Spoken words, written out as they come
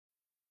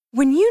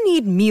When you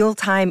need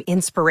mealtime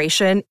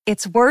inspiration,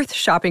 it's worth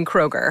shopping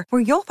Kroger,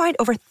 where you'll find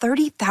over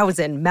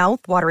 30,000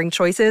 mouth-watering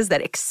choices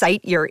that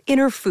excite your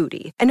inner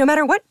foodie. And no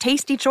matter what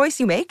tasty choice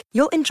you make,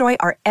 you'll enjoy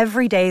our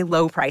everyday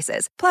low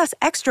prices, plus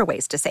extra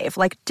ways to save,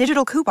 like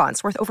digital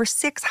coupons worth over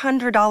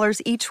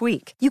 $600 each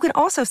week. You can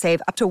also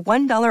save up to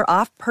 $1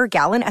 off per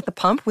gallon at the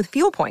pump with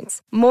fuel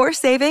points. More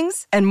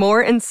savings and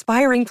more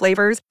inspiring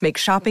flavors make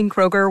shopping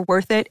Kroger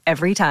worth it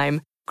every time.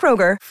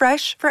 Kroger,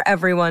 fresh for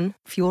everyone.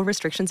 Fuel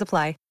restrictions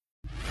apply.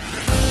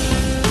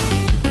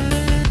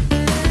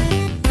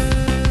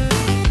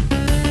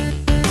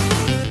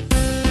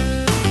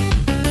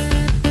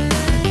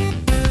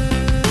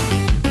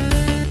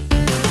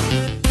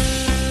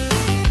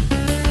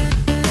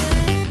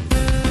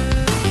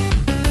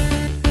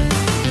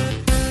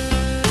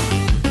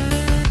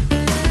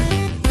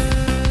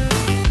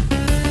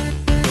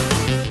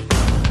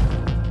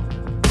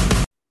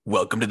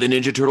 Welcome to the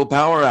Ninja Turtle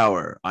Power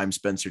Hour. I'm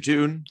Spencer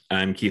Toon.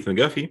 I'm Keith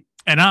McGuffey.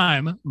 And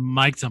I'm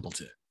Mike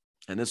Templeton.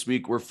 And this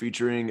week we're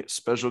featuring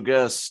special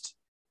guest,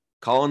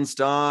 Colin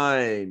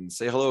Stein.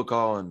 Say hello,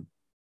 Colin.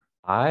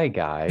 Hi,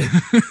 guys.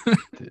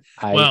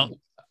 I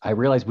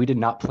realized we did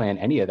not plan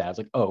any of that. I was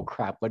like, oh,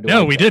 crap.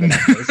 No, we didn't.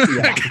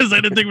 Because I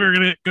didn't think we were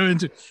going to go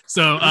into.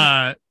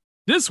 So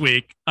this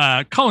week,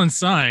 Colin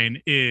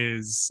Stein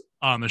is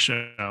on the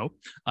show.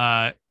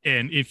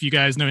 And if you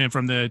guys know him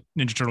from the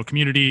Ninja Turtle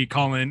community,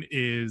 Colin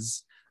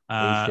is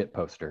a shit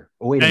poster.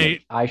 Oh, wait a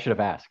minute. I should have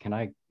asked. Can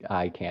I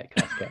can't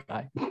cuss, can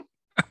I?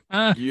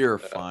 You're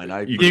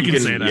fine. You can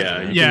say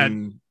that. Yeah.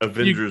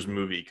 Avengers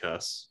movie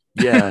cuss.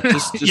 Yeah,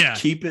 just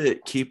keep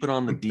it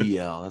on the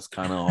DL. That's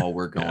kind of all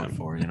we're going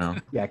for, you know.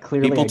 Yeah,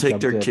 clearly people take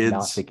their kids.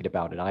 Not thinking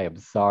about it. I am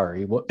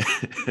sorry. What?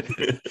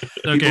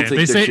 Okay,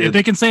 if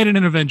they can say it in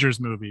an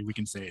Avengers movie, we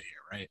can say it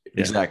here, right?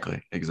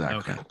 Exactly.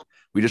 Okay.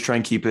 We just try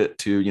and keep it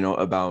to, you know,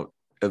 about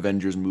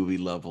Avengers movie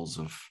levels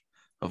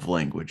of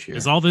language here.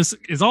 Is all this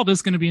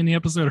going to be in the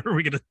episode,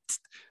 or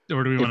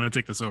do we want to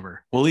take this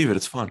over? We'll leave it.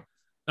 It's fun.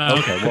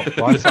 Okay.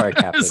 Well, I'm sorry,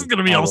 Captain. This is going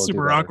to be all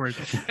super awkward.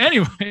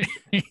 Anyway.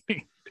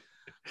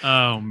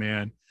 Oh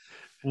man,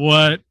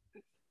 what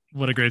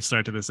a great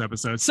start to this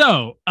episode.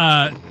 So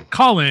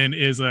Colin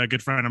is a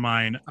good friend of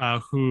mine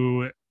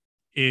who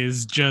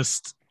is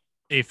just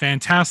a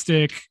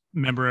fantastic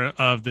member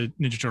of the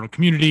Ninja Turtle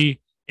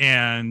community.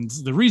 And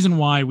the reason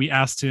why we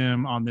asked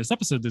him on this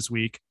episode this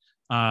week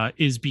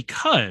is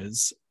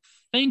because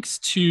thanks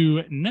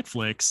to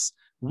Netflix,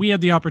 we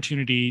had the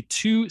opportunity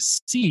to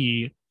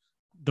see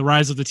the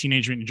Rise of the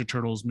Teenage Mutant Ninja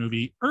Turtles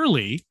movie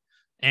early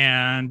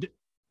and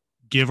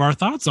give our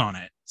thoughts on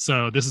it.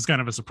 So this is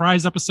kind of a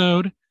surprise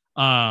episode.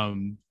 So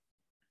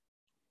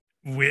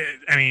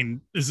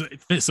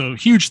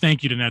huge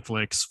thank you to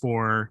Netflix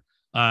for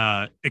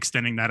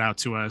extending that out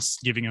to us,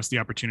 giving us the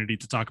opportunity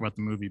to talk about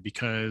the movie,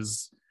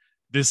 because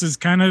this is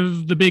kind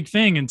of the big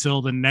thing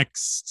until the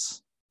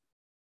next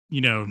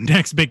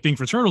big thing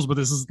for Turtles. But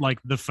this is like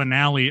the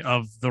finale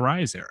of the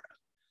Rise era.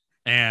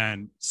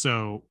 And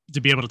so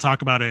to be able to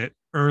talk about it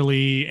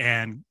early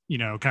and, you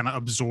know, kind of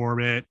absorb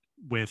it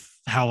with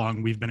how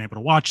long we've been able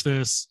to watch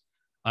this,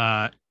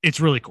 it's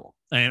really cool.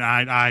 And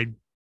I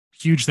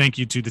huge thank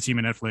you to the team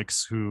at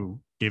Netflix who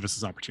gave us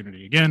this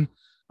opportunity again.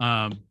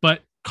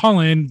 But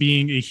Colin,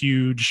 being a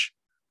huge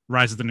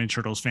Rise of the Ninja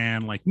Turtles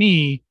fan like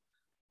me,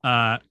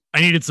 I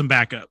needed some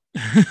backup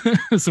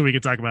so we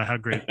could talk about how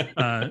great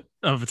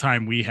of a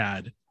time we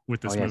had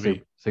with this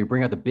movie. So you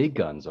bring out the big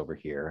guns over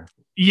here.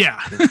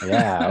 Yeah.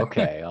 Yeah.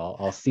 Okay.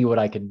 I'll see what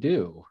I can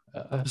do.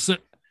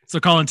 So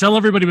Colin, tell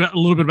everybody a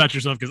little bit about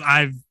yourself, because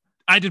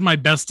I did my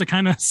best to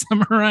kind of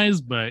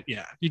summarize, but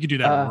yeah, you could do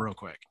that real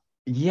quick.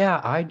 Yeah,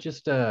 I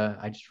just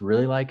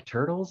really like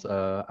Turtles.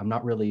 I'm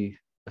not really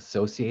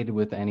associated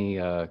with any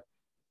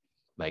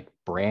like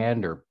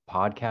brand or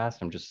podcast.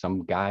 I'm just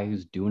some guy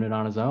who's doing it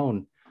on his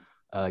own.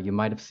 You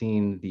might have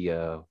seen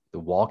the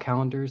wall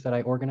calendars that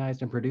I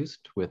organized and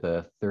produced with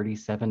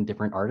 37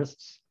 different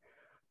artists.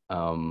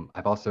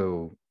 I've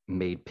also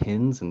made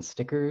pins and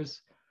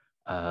stickers.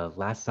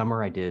 Last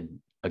summer I did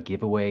a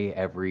giveaway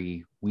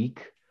every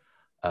week.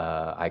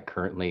 I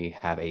currently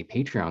have a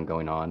Patreon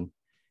going on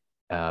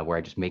where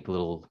I just make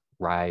little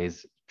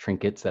Rise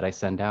trinkets that I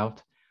send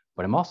out.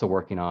 But I'm also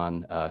working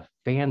on a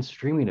fan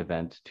streaming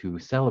event to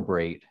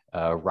celebrate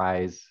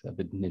Rise of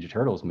the Ninja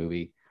Turtles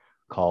movie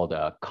called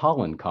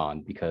Colin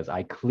Con, because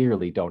I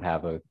clearly don't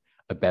have a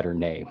better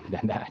name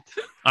than that.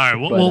 All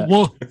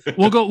right,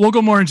 we'll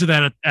go more into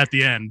that at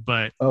the end.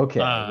 But okay,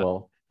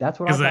 well, that's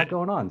what I've got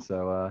going on.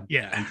 So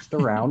yeah, I'm just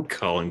around.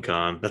 Colin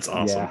Con, that's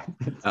awesome.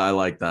 Yeah. I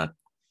like that.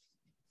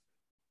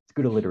 It's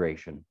good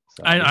alliteration.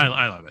 So.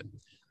 I love it.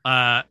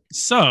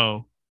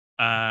 So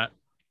I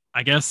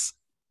guess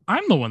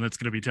I'm the one that's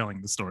going to be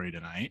telling the story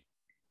tonight.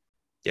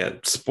 Yeah,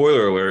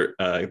 spoiler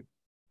alert.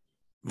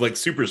 Like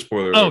super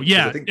spoiler. Oh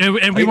yeah,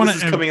 and we want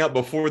to coming out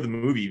before the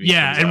movie.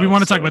 Yeah, and we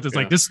want to talk about this.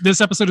 Like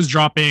this episode is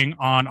dropping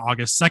on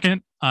August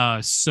 2nd.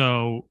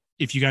 So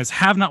if you guys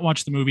have not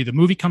watched the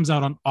movie comes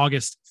out on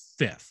August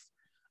 5th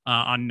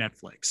on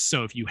Netflix.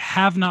 So if you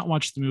have not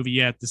watched the movie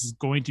yet, this is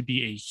going to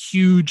be a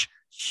huge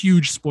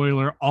huge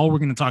spoiler. All we're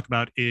going to talk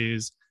about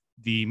is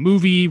the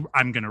movie.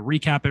 I'm going to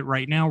recap it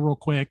right now real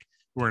quick.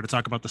 We're going to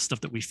talk about the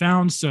stuff that we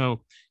found.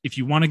 So if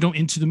you want to go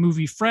into the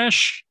movie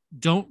fresh,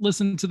 don't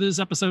listen to this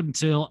episode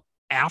until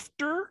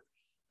after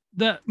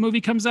the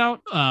movie comes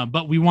out.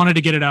 But we wanted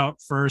to get it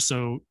out first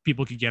so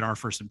people could get our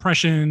first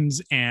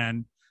impressions,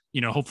 and,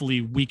 you know,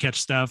 hopefully we catch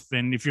stuff.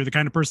 And if you're the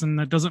kind of person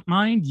that doesn't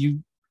mind,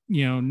 you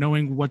know,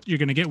 knowing what you're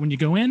going to get when you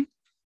go in,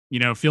 you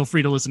know, feel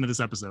free to listen to this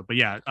episode. But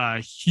yeah,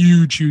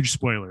 huge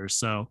spoilers.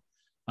 So,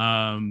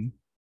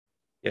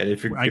 yeah,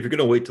 if you're going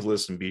to wait to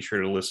listen, be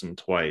sure to listen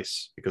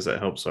twice, because that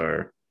helps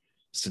our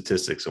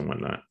statistics and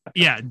whatnot.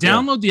 Yeah,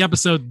 download the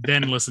episode,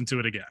 then listen to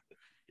it again.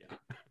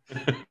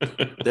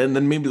 then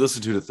maybe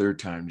listen to it a third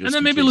time. And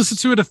then maybe listen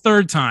to it a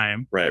third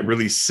time. Right,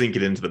 really sink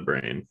it into the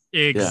brain.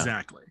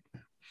 Exactly.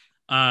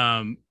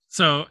 Yeah.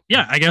 So,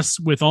 yeah, I guess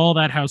with all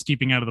that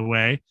housekeeping out of the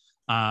way,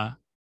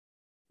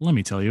 let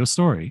me tell you a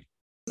story.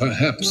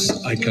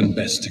 Perhaps I can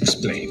best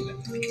explain.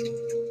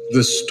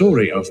 The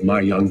story of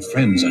my young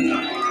friends and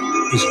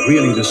I is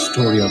really the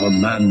story of a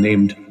man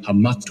named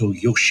Hamato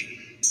Yoshi.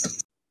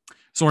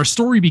 So our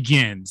story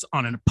begins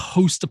on a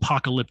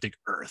post-apocalyptic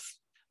Earth.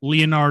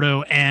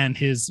 Leonardo and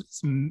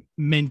his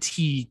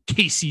mentee,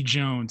 Casey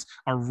Jones,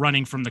 are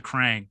running from the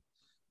Krang.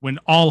 When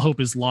all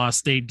hope is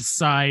lost, they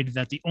decide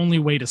that the only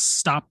way to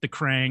stop the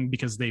Krang,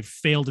 because they've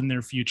failed in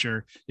their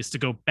future, is to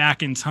go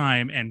back in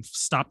time and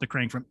stop the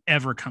Krang from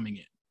ever coming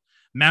in.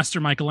 Master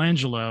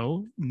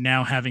Michelangelo,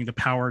 now having the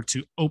power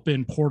to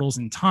open portals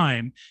in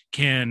time,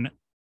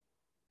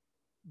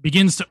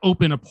 begins to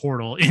open a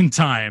portal in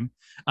time,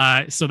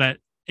 so that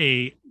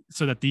the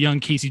young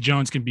Casey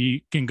Jones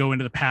can go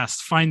into the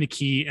past, find the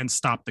key, and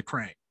stop the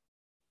Krang.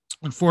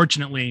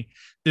 Unfortunately,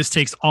 this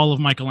takes all of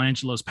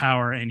Michelangelo's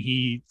power, and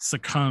he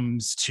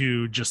succumbs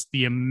to just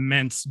the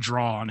immense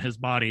draw on his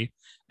body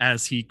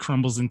as he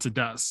crumbles into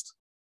dust.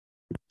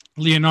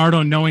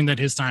 Leonardo, knowing that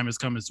his time has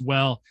come as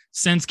well,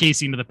 sends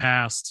Casey into the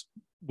past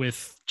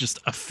with just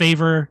a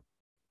favor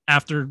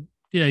after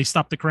he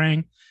stopped the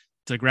Krang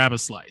to grab a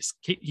slice.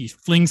 He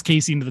flings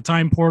Casey into the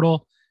time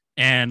portal,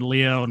 and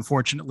Leo,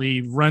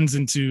 unfortunately, runs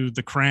into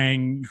the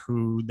Krang,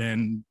 who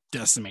then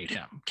decimate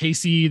him.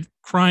 Casey,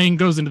 crying,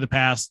 goes into the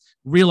past,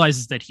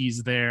 realizes that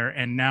he's there,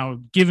 and now,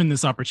 given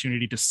this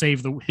opportunity to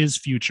save his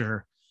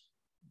future,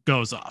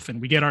 goes off.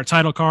 And we get our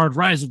title card,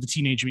 Rise of the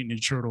Teenage Mutant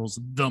Ninja Turtles,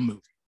 the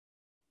movie.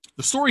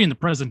 The story in the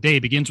present day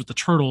begins with the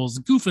Turtles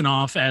goofing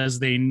off as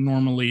they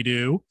normally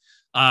do.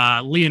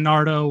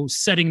 Leonardo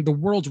setting the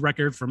world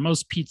record for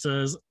most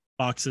pizzas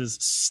boxes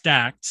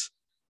stacked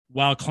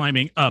while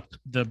climbing up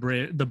the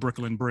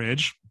Brooklyn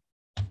Bridge.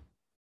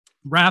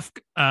 Raph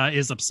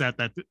is upset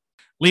that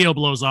Leo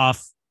blows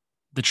off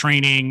the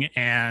training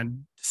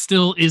and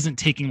still isn't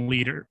taking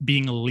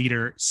being a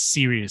leader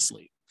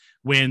seriously.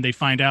 When they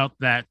find out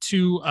that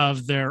two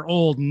of their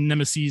old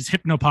nemesis,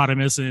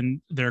 Hypnopotamus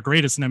and their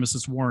greatest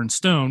nemesis, Warren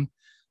Stone,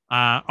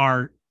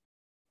 are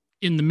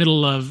in the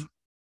middle of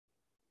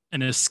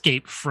an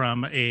escape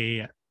from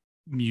a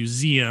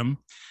museum,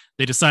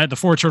 the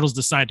four turtles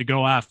decide to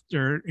go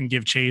after and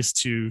give chase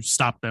to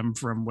stop them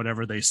from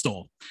whatever they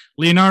stole.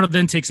 Leonardo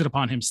then takes it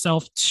upon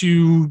himself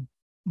to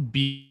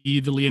be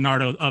the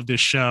Leonardo of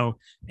this show,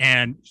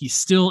 and he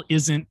still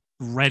isn't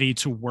ready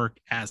to work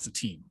as a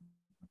team.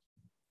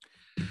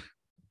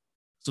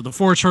 So the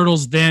four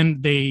turtles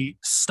then they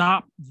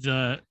stop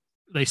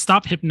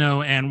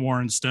Hypno and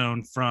Warren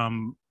Stone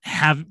from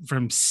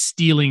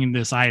stealing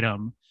this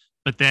item,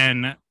 but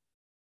then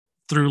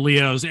through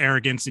Leo's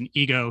arrogance and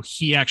ego,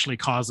 he actually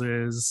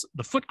causes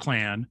the Foot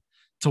Clan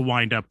to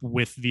wind up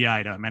with the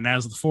item. And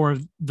as the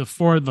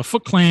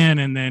Foot Clan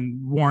and then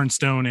Warren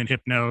Stone and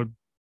Hypno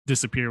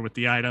disappear with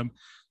the item,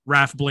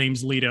 Raph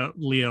blames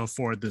Leo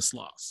for this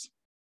loss.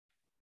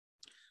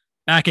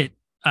 Back at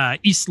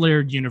East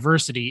Laird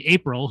University,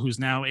 April, who's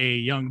now a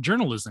young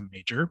journalism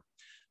major,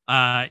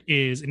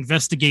 is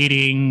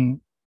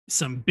investigating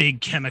some big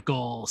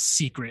chemical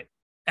secret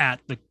at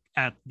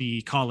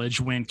the college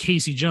when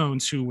Casey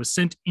Jones, who was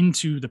sent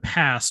into the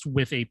past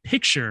with a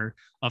picture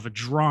of a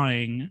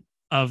drawing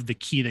of the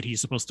key that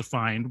he's supposed to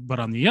find, but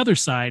on the other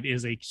side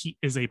is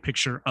a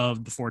picture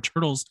of the four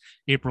turtles,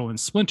 April and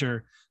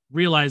Splinter,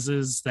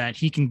 realizes that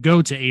he can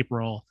go to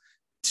April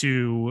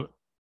to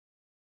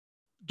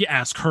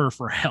ask her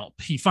for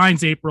help. He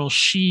finds April,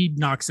 she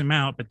knocks him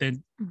out, but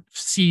then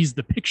sees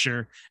the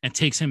picture and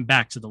takes him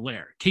back to the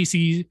lair.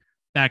 Casey,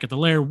 back at the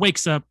lair,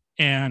 wakes up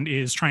and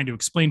is trying to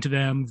explain to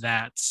them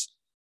that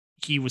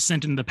he was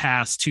sent into the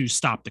past to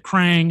stop the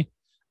Krang.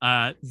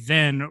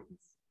 Then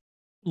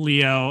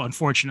Leo,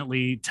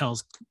 unfortunately,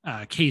 tells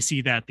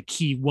Casey that the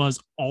key was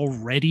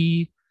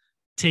already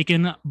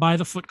taken by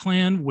the Foot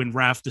Clan. When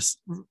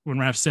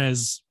Raph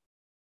says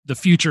the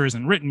future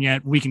isn't written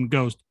yet, we can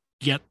go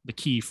get the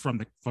key from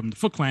the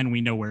Foot Clan.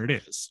 We know where it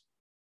is.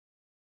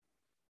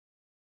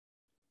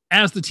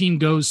 As the team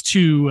goes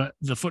to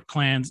the Foot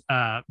Clan's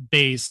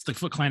base, the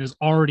Foot Clan has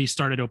already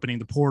started opening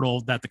the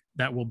portal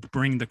that will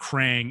bring the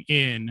Krang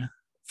in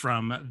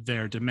from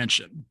their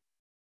dimension.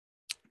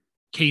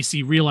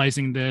 Casey,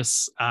 realizing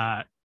this,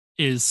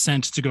 is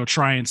sent to go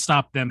try and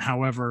stop them.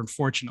 However,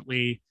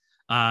 unfortunately,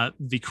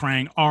 the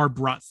Krang are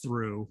brought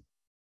through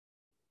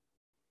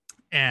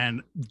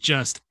and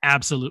just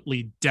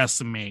absolutely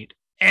decimate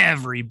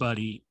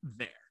everybody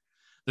there.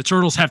 The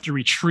turtles have to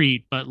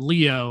retreat, but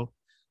Leo,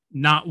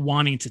 not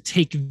wanting to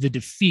take the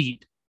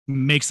defeat,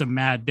 makes a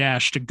mad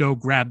dash to go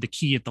grab the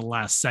key at the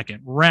last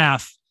second.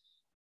 Raph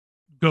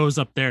goes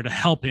up there to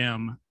help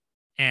him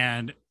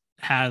and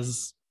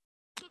has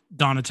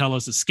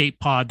Donatello's escape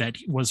pod that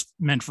was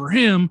meant for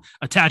him,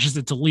 attaches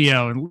it to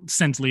Leo and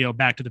sends Leo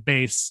back to the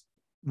base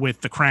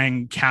with the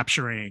Krang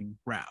capturing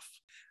Raph.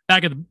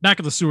 Back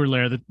at the sewer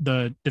lair,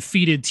 the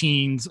defeated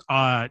teens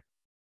try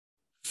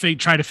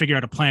to figure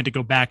out a plan to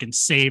go back and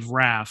save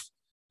Raph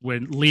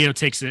when Leo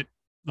takes it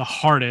the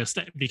hardest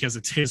because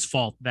it's his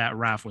fault that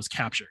Raph was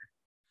captured.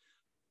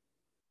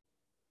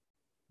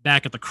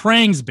 Back at the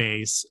Krang's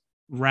base,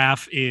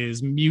 Raph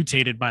is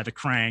mutated by the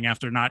Krang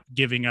after not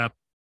giving up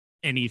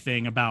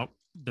anything about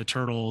the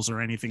turtles or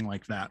anything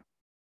like that.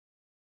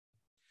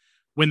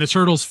 When the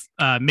turtles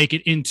make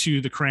it into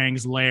the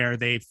Krang's lair,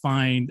 they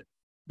find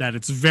that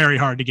it's very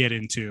hard to get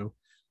into.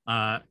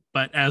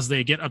 But as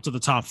they get up to the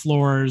top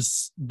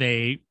floors,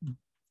 they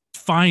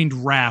find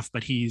Raph,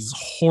 but he's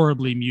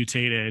horribly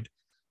mutated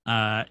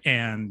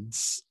and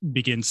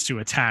begins to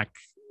attack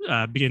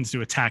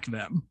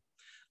them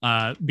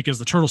because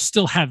the turtles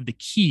still have the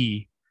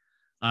key,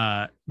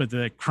 but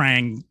the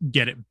Krang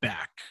get it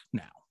back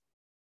now.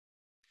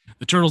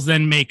 The turtles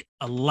then make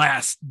a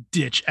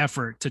last-ditch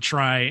effort to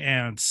try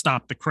and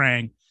stop the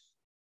Krang.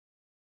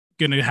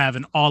 Going to have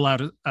an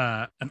all-out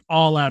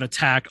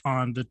attack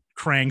on the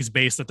Krang's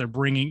base that they're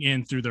bringing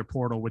in through their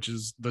portal, which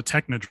is the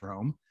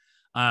Technodrome.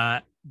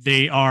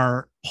 They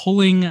are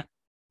pulling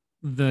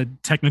the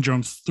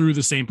Technodrome through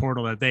the same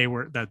portal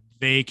that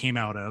they came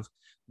out of.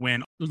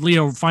 When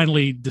Leo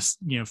finally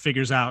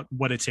figures out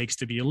what it takes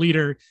to be a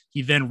leader,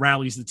 he then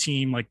rallies the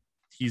team like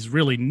he's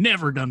really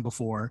never done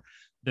before.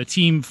 The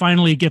team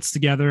finally gets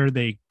together.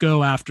 They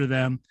go after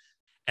them.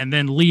 And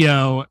then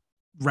Leo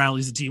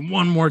rallies the team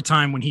one more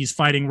time when he's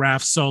fighting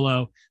Raph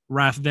solo.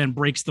 Raph then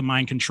breaks the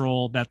mind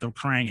control that the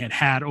Krang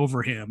had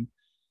over him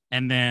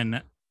and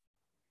then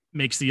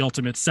makes the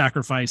ultimate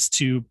sacrifice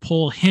to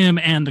pull him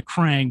and the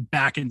Krang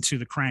back into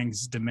the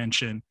Krang's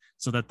dimension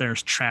so that they're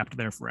trapped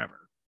there forever.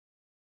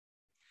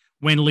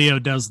 When Leo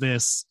does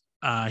this,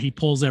 he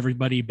pulls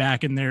everybody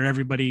back in there.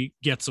 Everybody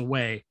gets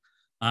away.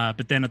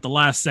 But then at the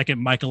last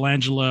second,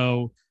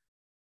 Michelangelo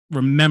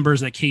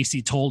remembers that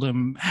Casey told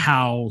him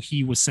how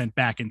he was sent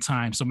back in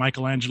time. So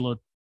Michelangelo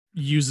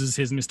uses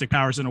his mystic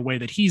powers in a way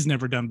that he's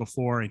never done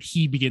before, and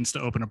he begins to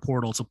open a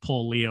portal to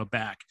pull Leo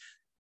back.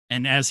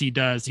 And as he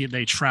does,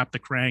 they trap the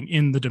Krang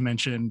in the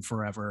dimension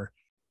forever.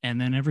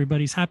 And then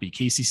everybody's happy.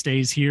 Casey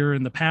stays here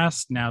in the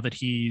past now that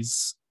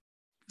he's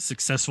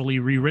successfully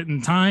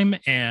rewritten time,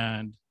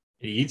 and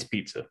he eats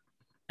pizza.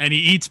 And he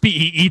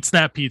eats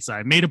that pizza.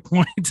 I made a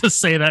point to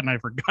say that, and I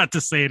forgot to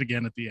say it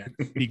again at the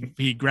end.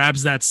 He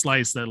grabs that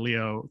slice that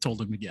Leo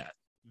told him to get.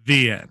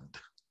 The end.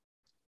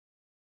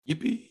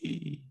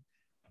 Yippee!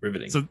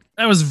 Riveting. So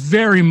that was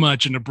very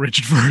much an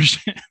abridged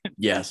version.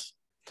 Yes,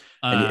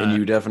 and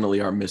you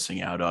definitely are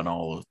missing out on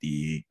all of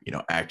the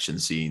action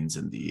scenes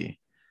and the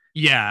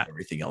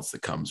everything else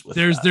that comes with.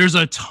 There's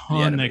a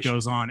ton that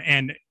goes on,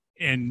 and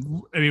I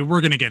mean we're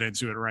gonna get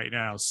into it right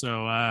now.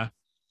 So.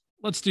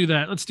 Let's do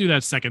that. Let's do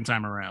that second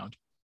time around.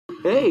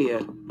 Hey,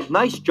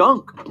 nice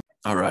junk.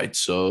 All right.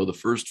 So the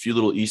first few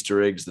little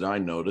Easter eggs that I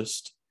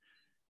noticed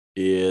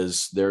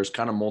is there's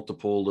kind of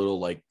multiple little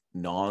like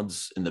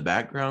nods in the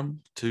background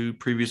to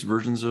previous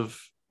versions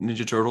of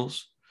Ninja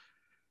Turtles.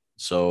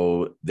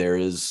 So there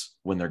is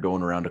when they're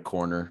going around a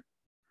corner.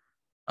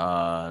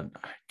 I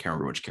can't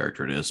remember which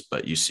character it is,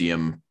 but you see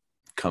him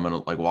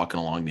coming, like walking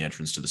along the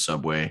entrance to the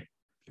subway.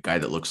 A guy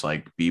that looks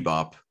like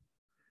Bebop.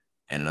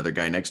 And another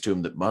guy next to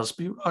him that must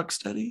be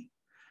Rocksteady.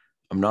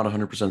 I'm not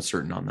 100%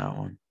 certain on that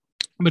one.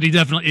 But he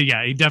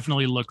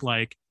definitely looked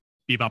like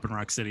Bebop and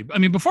Rocksteady. I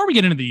mean, before we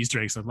get into the Easter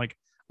eggs, I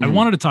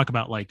wanted to talk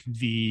about like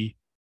the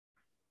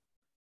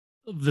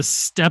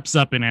steps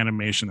up in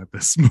animation that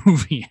this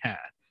movie had.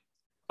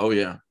 Oh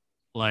yeah.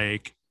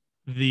 Like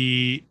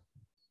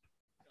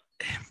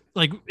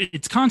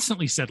it's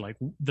constantly said like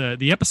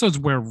the episodes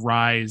where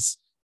Rise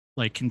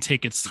like can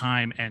take its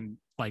time and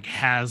like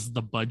has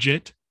the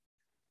budget.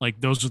 Like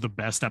those are the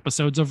best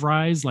episodes of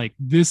Rise. Like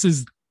this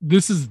is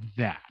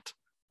that,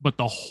 but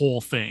the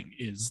whole thing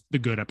is the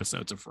good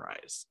episodes of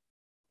Rise.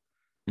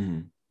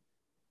 Mm-hmm.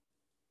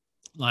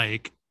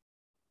 Like,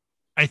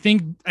 I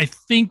think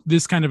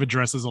this kind of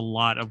addresses a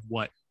lot of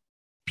what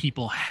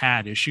people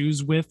had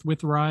issues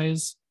with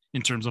Rise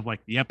in terms of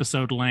like the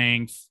episode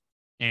length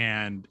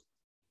and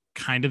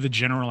kind of the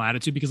general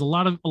attitude, because a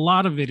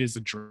lot of it is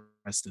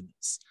addressed in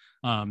this.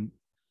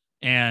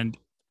 And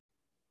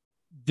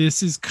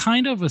this is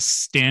kind of a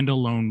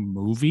standalone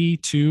movie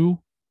too.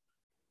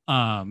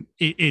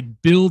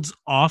 It builds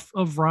off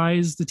of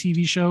Rise, the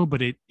TV show,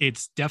 but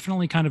it's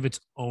definitely kind of its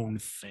own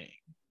thing.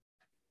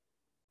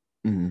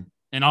 Mm-hmm.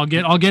 And I'll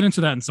get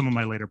into that in some of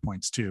my later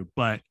points too.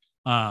 But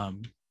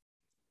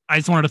I I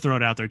just wanted to throw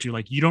it out there too.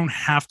 Like, you don't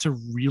have to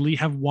really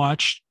have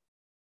watched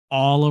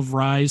all of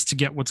Rise to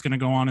get what's going to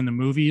go on in the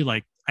movie.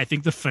 Like, I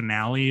think the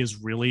finale is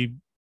really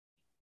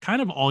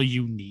kind of all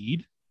you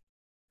need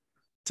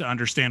to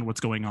understand what's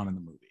going on in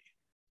the movie.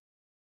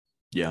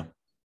 Yeah,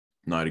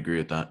 no, I'd agree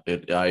with that.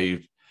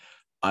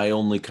 I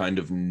only kind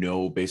of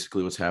know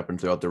basically what's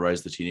happened throughout the Rise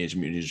of the Teenage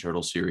Mutant Ninja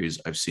Turtle series.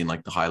 I've seen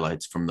like the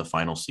highlights from the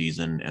final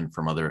season and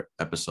from other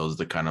episodes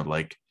that kind of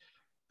like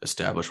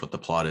establish what the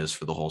plot is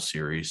for the whole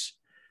series.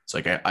 It's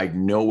like I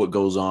know what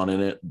goes on in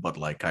it, but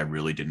like I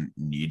really didn't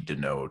need to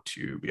know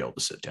to be able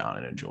to sit down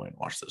and enjoy and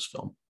watch this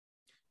film.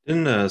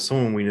 Didn't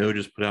someone we know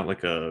just put out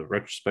like a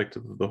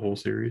retrospective of the whole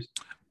series?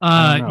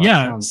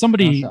 Yeah,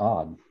 somebody. Sounds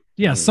odd.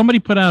 Yeah, somebody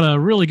put out a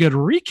really good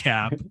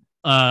recap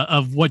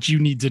of what you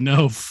need to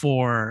know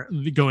for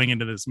going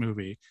into this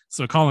movie.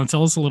 So, Colin,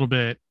 tell us a little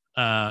bit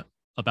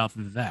about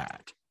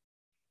that.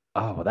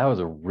 Oh, well, that was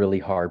a really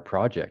hard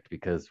project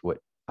because what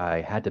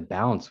I had to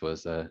balance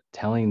was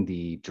telling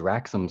the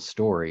Draxum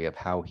story of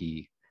how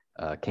he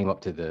came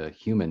up to the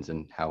humans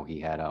and how he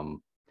had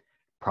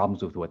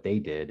problems with what they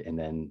did, and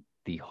then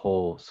the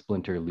whole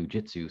Splinter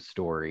Lujitsu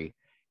story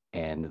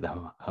and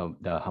the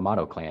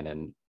Hamato clan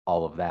and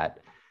all of that.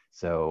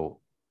 So,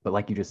 but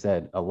like you just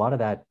said, a lot of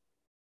that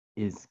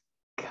is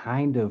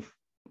kind of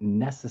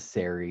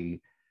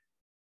necessary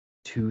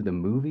to the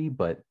movie,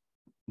 but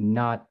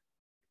not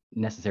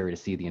necessary to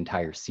see the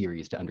entire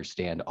series to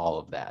understand all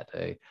of that.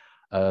 A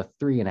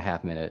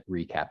 3.5 minute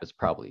recap is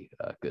probably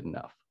good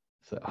enough.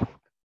 So,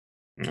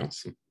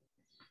 Awesome.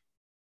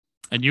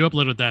 And you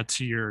uploaded that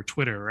to your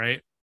Twitter,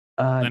 right?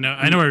 I know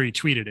I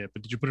retweeted it,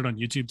 but did you put it on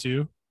YouTube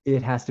too?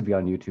 It has to be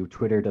on YouTube.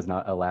 Twitter does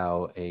not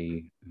allow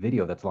a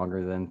video that's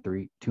longer than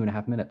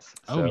 2.5 minutes.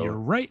 Oh, you're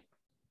right.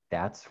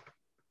 That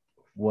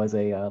was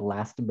a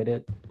last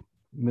minute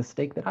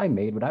mistake that I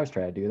made when I was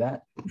trying to do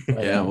that.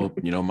 But, yeah,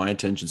 well, my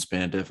attention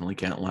span definitely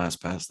can't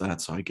last past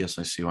that, so I guess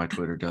I see why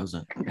Twitter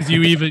doesn't.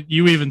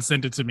 You even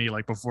sent it to me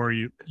like before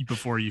you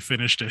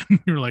finished it.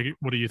 You were like,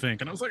 "What do you think?"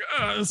 And I was like,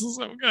 "Oh, this is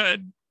so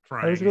good."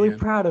 I was really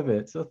proud of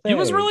it. So thanks. It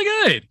was really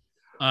good.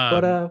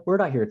 But we're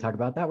not here to talk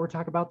about that. We're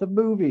talking about the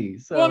movie.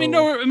 So well,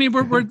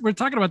 we're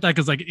talking about that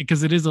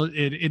because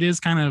it is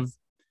kind of,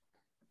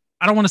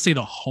 I don't want to say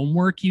the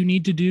homework you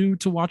need to do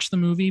to watch the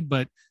movie,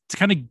 but to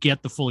kind of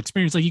get the full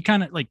experience. Like, you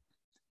kind of like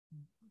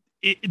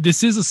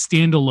this is a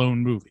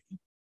standalone movie.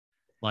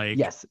 Like,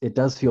 yes, it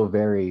does feel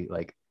very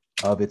like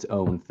of its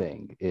own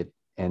thing.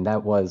 And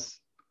that was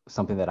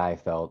something that I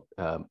felt.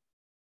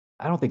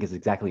 I don't think it's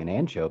exactly an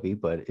anchovy,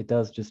 but it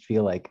does just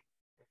feel like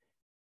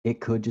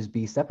it could just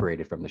be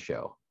separated from the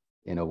show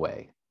in a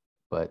way,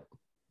 but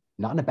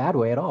not in a bad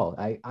way at all.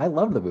 I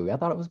loved the movie. I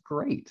thought it was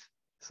great.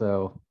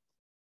 So,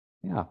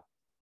 yeah.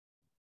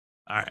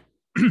 All right.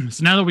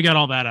 So now that we got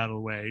all that out of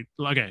the way,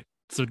 okay.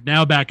 So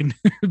now back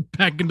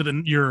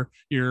into your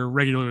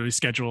regularly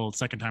scheduled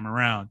second time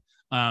around.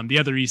 The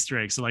other Easter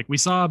eggs. So like we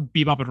saw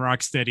Bebop and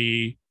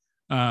Rocksteady,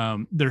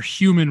 their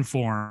human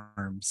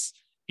forms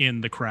in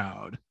the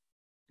crowd.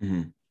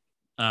 Mm-hmm.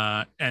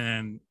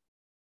 And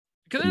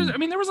because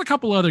there was a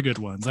couple other good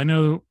ones. I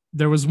know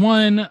there was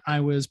one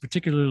I was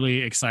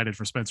particularly excited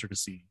for Spencer to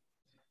see.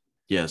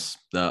 Yes,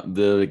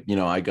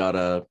 I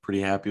got pretty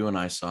happy when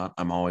I saw it.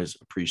 I'm always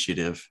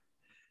appreciative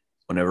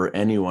whenever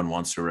anyone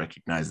wants to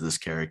recognize this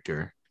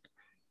character.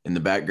 In the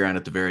background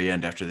at the very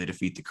end, after they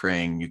defeat the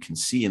Krang, you can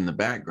see in the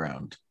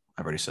background.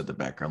 I've already said the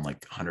background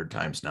like 100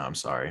 times now. I'm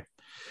sorry,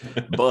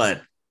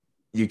 but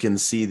you can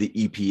see the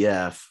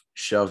EPF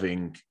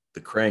shoving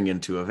the Krang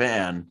into a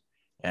van.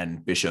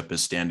 And Bishop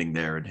is standing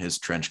there in his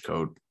trench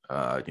coat,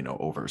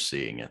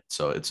 overseeing it.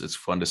 So it's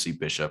fun to see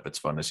Bishop. It's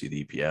fun to see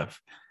the EPF.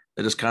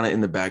 They're just kind of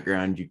in the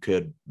background. You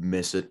could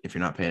miss it if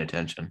you're not paying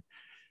attention.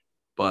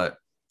 But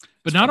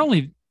not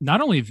only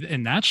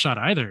in that shot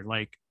either.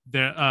 Like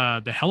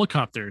the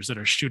helicopters that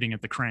are shooting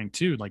at the Krang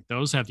too. Like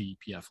those have the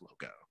EPF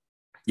logo.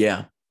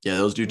 Yeah,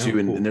 those do too.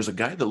 Oh, cool. And there's a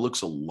guy that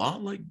looks a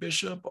lot like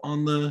Bishop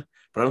on the.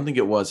 But I don't think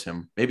it was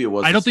him. Maybe it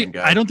was. I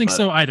don't think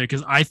so either.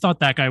 Because I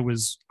thought that guy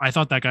was. I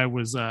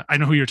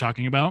know who you're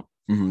talking about.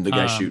 The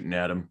guy shooting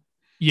at him.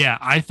 Yeah,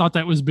 I thought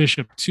that was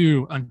Bishop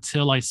too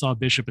until I saw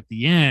Bishop at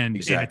the end.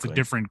 Exactly. And it's a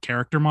different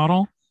character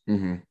model.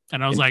 Mm-hmm.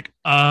 And I was like,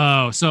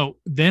 oh. So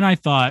then I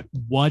thought,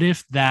 what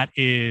if that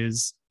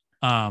is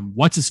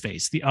what's his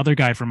face, the other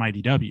guy from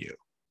IDW?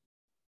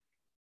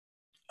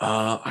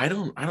 I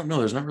don't know.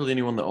 There's not really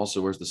anyone that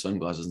also wears the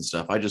sunglasses and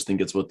stuff. I just think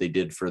it's what they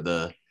did for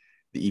the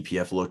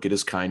EPF look. It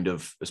is kind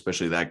of,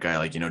 especially that guy,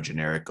 like,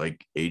 generic,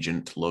 like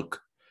agent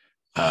look.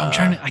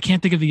 I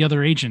can't think of the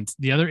other agent's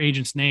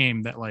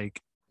name that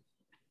like,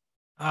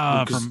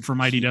 from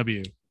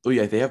IDW.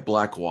 Yeah, they have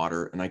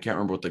Blackwater, and I can't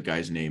remember what the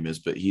guy's name is,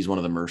 but he's one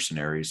of the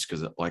mercenaries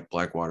because like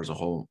Blackwater's a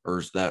whole, or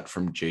is that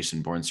from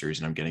Jason Bourne series?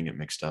 And I'm getting it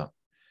mixed up.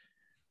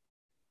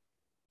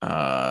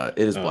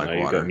 It is Blackwater.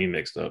 You got me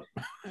mixed up.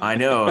 I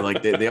know,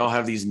 like they all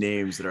have these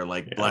names that are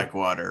like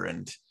Blackwater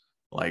and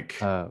like.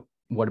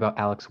 What about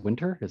Alex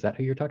Winter? Is that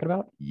who you're talking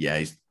about? Yeah,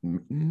 he's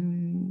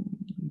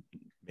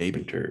maybe.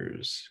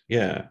 Winters.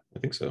 Yeah, I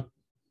think so.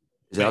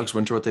 Is Alex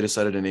Winter what they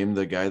decided to name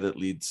the guy that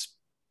leads?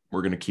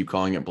 We're going to keep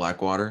calling it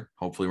Blackwater.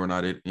 Hopefully we're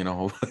not,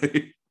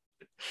 hopefully.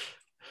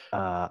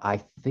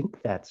 I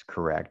think that's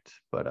correct,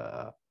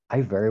 but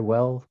I very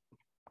well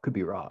could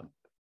be wrong.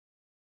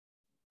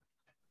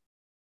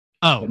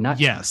 Oh, But not-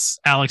 yes,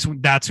 Alex.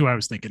 That's who I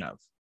was thinking of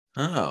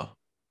Oh,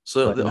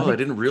 so But I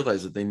didn't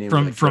realize that they named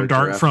from that from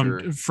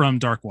character dark from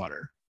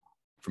Darkwater.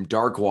 from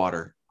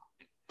Darkwater.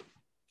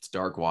 It's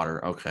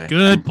Darkwater. Okay.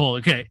 Good pull.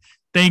 Okay,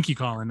 thank you,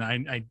 Colin.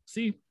 I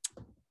see.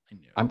 I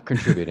knew. I'm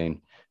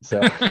contributing.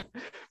 So,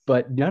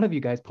 but none of you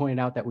guys pointed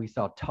out that we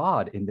saw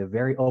Todd in the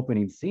very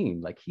opening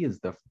scene. Like he is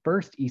the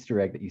first Easter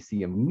egg that you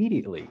see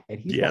immediately, and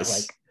he's got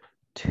like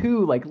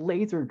 2 like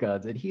laser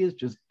guns, and he is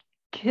just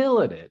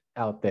killing it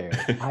out there.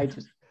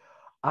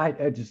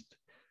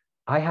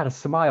 I had a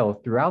smile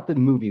throughout the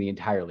movie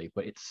entirely,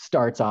 but it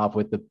starts off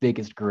with the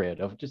biggest grin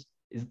of just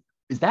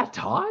is that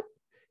Todd?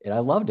 And I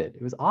loved it.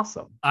 It was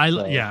awesome. I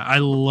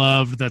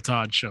loved that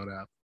Todd showed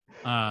up.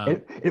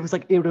 It was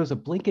like it was a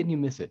blink and you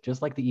miss it,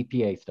 just like the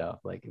EPA stuff.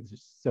 Like it was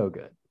just so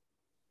good.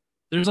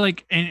 There's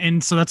like,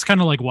 and so that's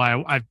kind of like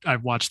why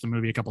I've watched the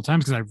movie a couple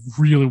times, because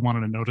I really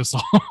wanted to notice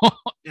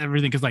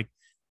everything, because like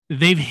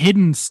they've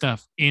hidden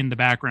stuff in the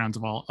backgrounds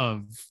of all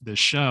of the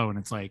show, and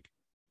it's like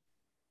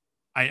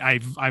I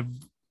love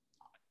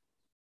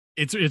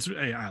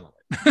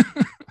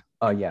it.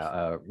 Oh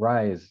yeah,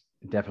 Rise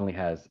definitely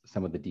has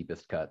some of the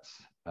deepest cuts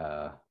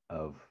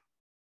of,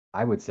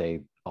 I would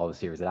say, all the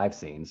series that I've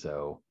seen.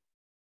 So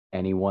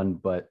anyone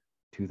but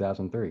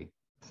 2003.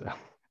 So there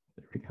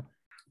we go.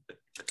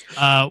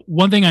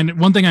 One thing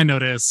I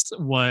noticed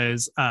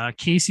was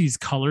Casey's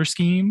color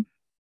scheme,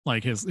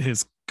 like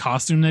his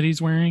costume that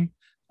he's wearing,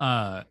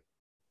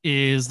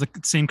 is the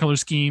same color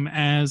scheme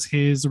as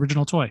his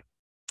original toy.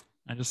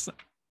 I was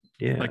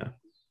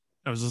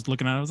just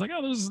looking at it. I was like,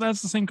 oh,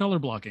 that's the same color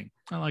blocking.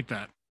 I like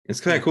that. It's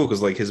kind of cool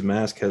because like his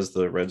mask has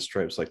the red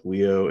stripes like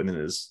Leo, and then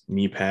his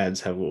knee pads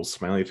have little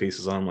smiley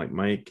faces on them like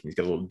Mike. He's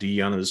got a little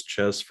D on his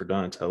chest for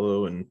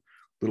Donatello, and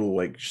little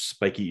like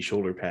spiky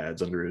shoulder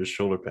pads under his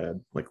shoulder pad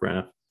like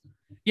Raph.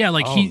 Yeah,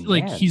 like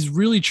he's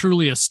really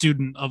truly a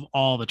student of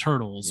all the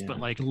turtles. Yeah.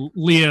 But like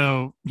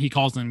Leo, he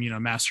calls him,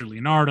 Master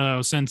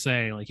Leonardo,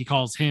 Sensei. Like he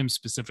calls him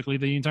specifically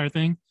the entire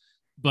thing.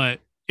 But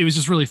it was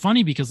just really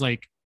funny because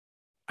like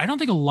I don't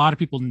think a lot of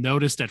people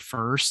noticed at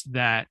first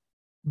that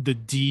the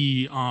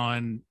D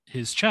on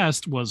his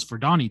chest was for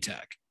Donnie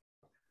Tech.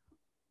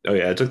 Oh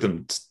yeah, it took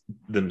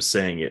them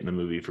saying it in the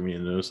movie for me to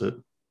notice it.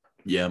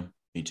 Yeah,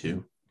 me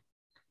too.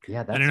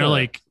 Yeah, that's I don't know,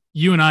 like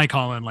you and I,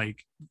 Colin,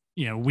 like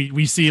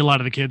we see a lot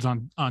of the kids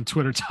on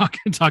Twitter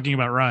talking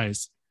about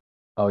Rise.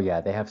 Oh yeah,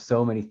 they have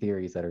so many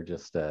theories that are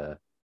just some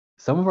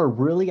of them are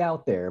really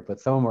out there, but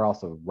some of them are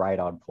also right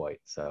on point.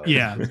 So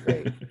yeah, it's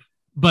great.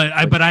 But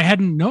I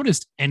hadn't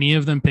noticed any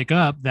of them pick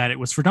up that it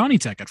was for Donnie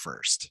Tech at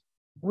first.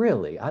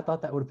 Really? I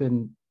thought that would have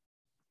been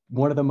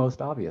one of the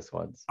most obvious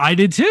ones. I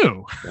did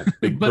too.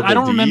 But I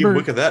don't remember.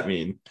 What could that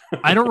mean?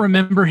 I don't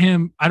remember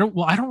him. I don't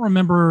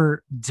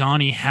remember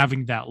Donnie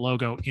having that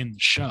logo in the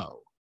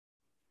show.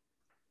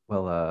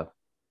 Well,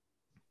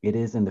 it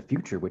is in the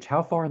future, which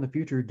how far in the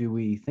future do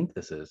we think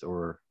this is?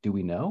 Or do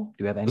we know?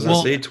 Do we have any? Does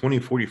it say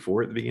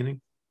 2044 at the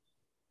beginning?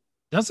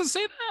 Does it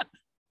say that?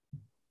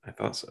 I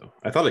thought so.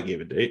 I thought it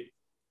gave a date.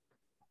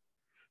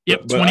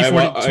 Yep,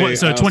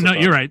 2040. No,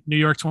 you're right. New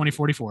York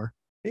 2044.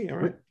 Hey, all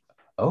right.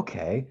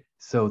 Okay,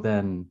 so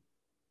then,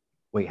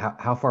 wait,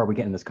 how far are we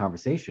getting in this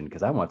conversation?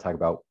 Because I want to talk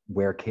about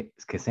where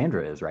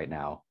Cassandra is right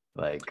now.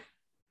 Like,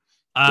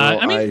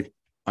 I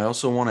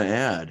also want to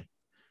add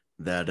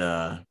that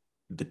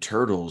the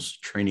Turtles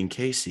training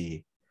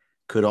Casey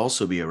could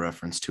also be a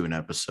reference to an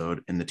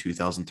episode in the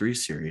 2003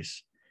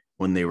 series.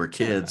 When they were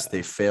kids,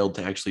 they failed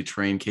to actually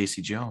train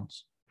Casey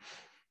Jones.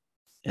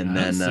 And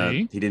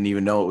then he didn't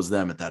even know it was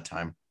them at that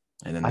time.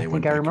 And then I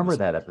think I remember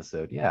that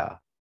episode. Yeah.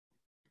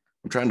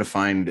 I'm trying to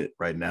find it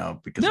right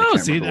now because but to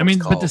see, but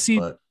it's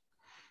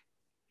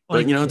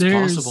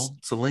possible.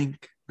 It's a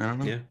link. I don't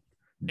know. Yeah.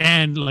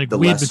 And like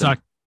we had been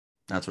talking.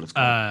 That's what it's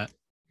called.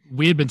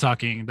 We had been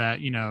talking that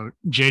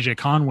JJ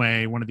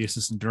Conway, one of the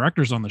assistant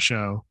directors on the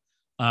show,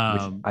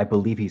 which I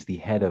believe he's the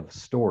head of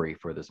story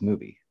for this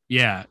movie.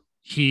 Yeah,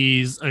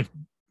 he's a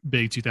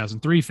big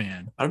 2003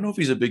 fan. I don't know if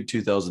he's a big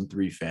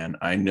 2003 fan.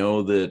 I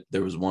know that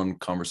there was one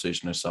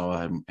conversation I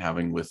saw him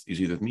having with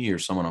either me or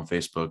someone on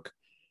Facebook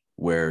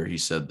where he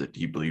said that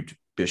he believed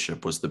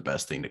Bishop was the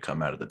best thing to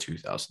come out of the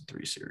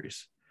 2003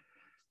 series.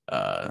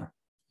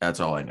 That's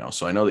all I know.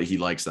 So I know that he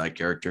likes that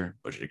character,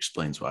 which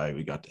explains why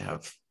we got to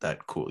have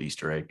that cool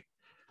Easter egg.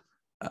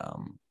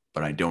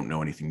 But I don't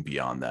know anything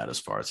beyond that as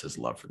far as his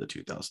love for the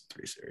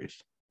 2003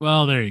 series.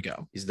 Well, there you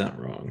go. He's not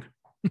wrong.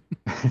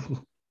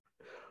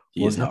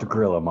 We'll have to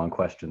grill him on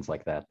questions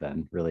like that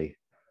then. Really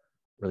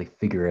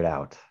figure it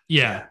out.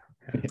 Yeah.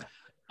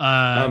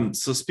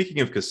 So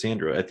speaking of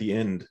Cassandra, at the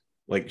end,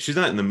 like she's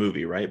not in the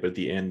movie, right? But at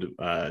the end,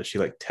 she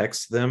like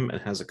texts them and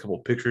has a couple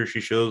pictures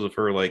she shows of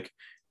her like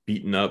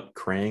beating up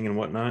Krang and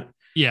whatnot.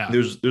 Yeah.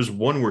 There's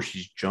one where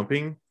she's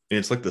jumping and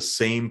it's like the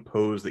same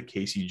pose that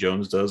Casey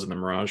Jones does in the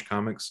Mirage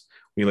comics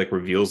he like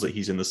reveals that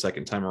he's in the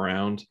second time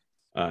around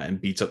and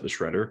beats up the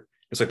Shredder.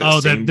 It's like that Oh,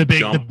 same the big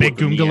jump with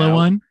the knee Goongala out.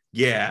 one.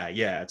 Yeah,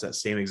 it's that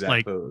same exact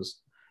Like, pose.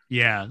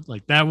 Yeah,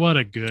 like that. What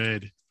a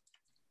good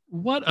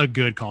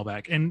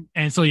callback.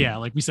 And so yeah,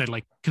 like we said,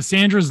 like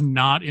Cassandra's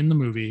not in the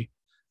movie.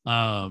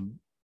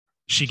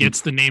 She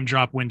gets the name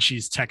drop when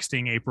she's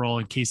texting April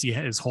and Casey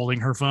is holding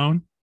her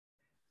phone.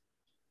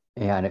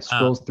 Yeah, and it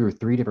scrolls through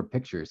 3 different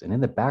pictures, and in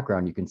the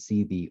background you can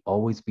see the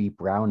Always Be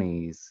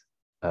Brownies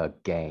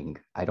gang.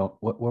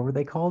 What were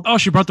they called? Oh,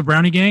 she brought the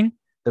Brownie Gang.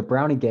 The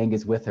Brownie gang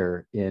is with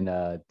her in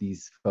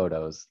these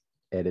photos,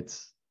 and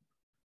it's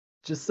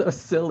just so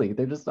silly.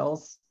 They're just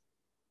all.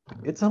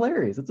 It's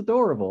hilarious. It's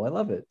adorable. I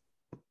love it.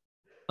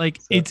 Like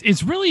So-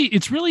 it's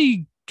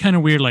really kind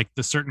of weird, like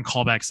the certain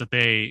callbacks that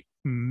they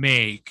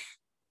make,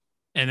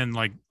 and then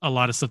like a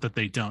lot of stuff that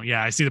they don't.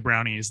 Yeah, I see the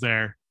brownies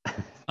there.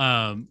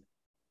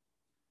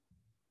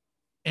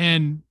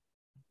 And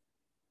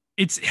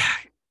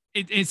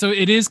so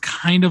it is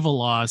kind of a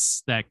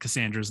loss that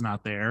Cassandra's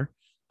not there.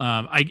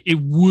 It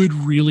would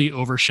really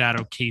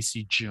overshadow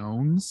Casey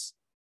Jones,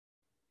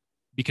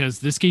 because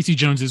this Casey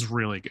Jones is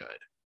really good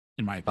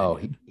in my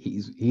opinion. Oh,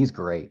 he's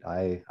great.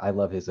 I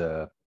love his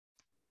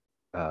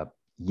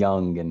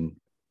young and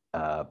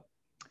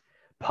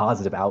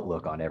positive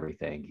outlook on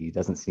everything. He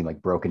doesn't seem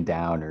like broken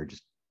down or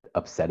just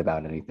upset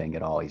about anything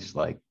at all. He's just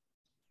like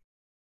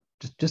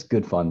just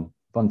good fun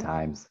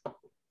times.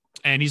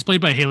 And he's played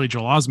by Haley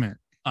Joel Osment.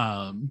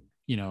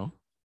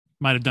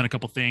 Might have done a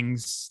couple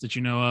things that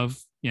you know of.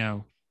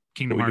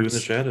 Kingdom What we do in Hearts. the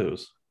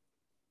shadows.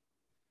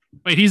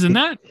 Wait, he's in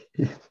that?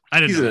 I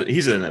didn't know.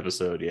 He's in an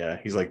episode. Yeah,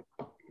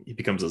 he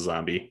becomes a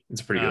zombie.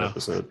 It's a pretty good Oh.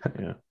 episode.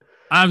 Yeah.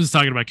 I was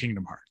talking about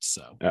Kingdom Hearts.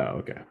 So Oh,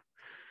 okay.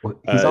 Well,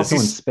 he's Is also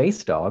he in s-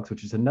 Space Dogs,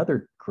 which is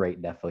another great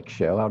Netflix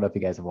show. I don't know if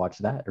you guys have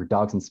watched that, or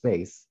Dogs in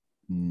Space.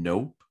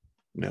 Nope.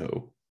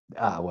 No.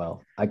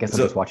 Well, I guess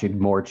So- I'm just watching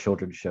more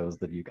children's shows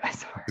than you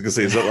guys are. I was gonna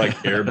say, is that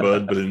like Air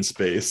Bud but in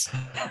space?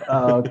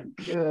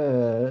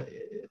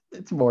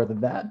 It's more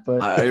than that,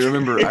 but I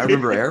remember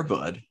Air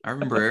Bud.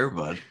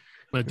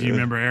 but do you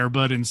remember Air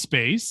Bud in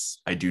Space?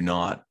 I do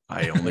not.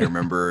 I only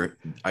remember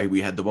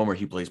we had the one where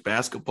he plays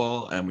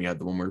basketball and we had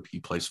the one where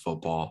he plays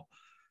football.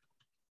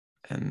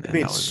 And They that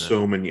made was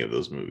so many of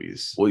those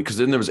movies. Well, because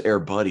then there was Air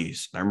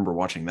Buddies. And I remember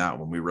watching that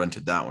one. We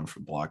rented that one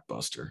from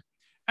Blockbuster.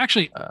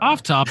 Actually,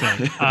 off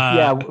topic.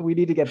 yeah, we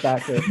need to get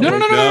back to No.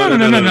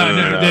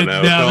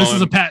 This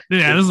is a patent in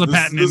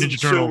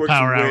Ninja Turtle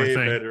Power Hour thing.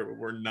 Better.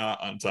 We're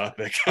not on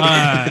topic. Like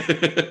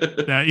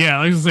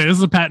I say, this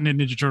is a patent in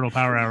Ninja Turtle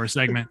Power Hour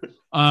segment.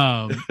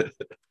 I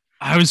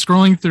was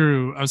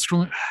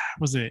scrolling.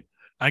 Was it?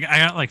 I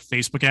got like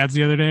Facebook ads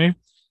the other day,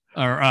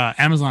 or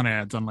Amazon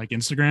ads on like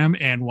Instagram,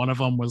 and one of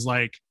them was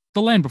like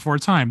The Land Before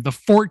Time, the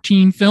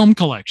 14 film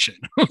collection.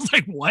 I was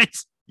like, what?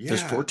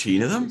 There's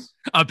 14 of them?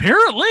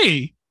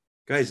 Apparently.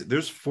 Guys,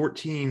 there's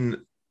 14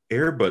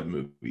 Air Bud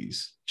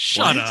movies.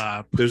 Shut What?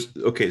 up. I'm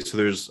looking at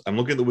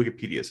the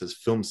Wikipedia. It says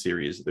film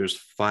series. There's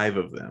 5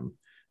 of them.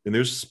 Then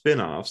there's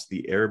spin-offs,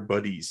 the Air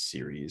Buddies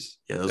series.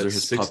 Yeah, those are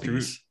his 6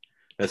 puppies.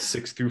 That's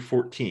 6 through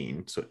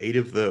 14. So 8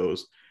 of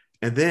those.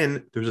 And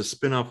then there's a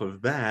spin-off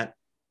of that.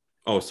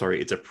 Oh, sorry,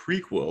 it's a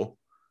prequel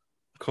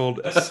called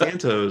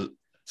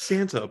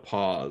Santa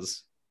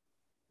Paws.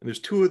 And there's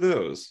 2 of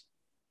those.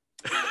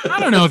 I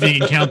don't know if you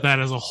can count that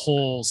as a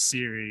whole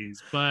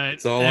series, but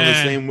It's all on the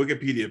same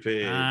Wikipedia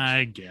page.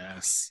 I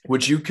guess.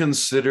 Would you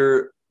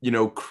consider,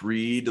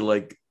 Creed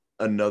like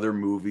another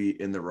movie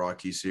in the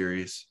Rocky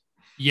series?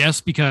 Yes,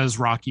 because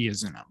Rocky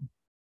is in them.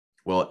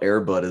 Well,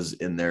 Air Bud is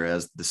in there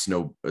as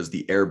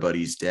the Air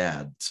Buddy's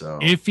dad. So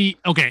If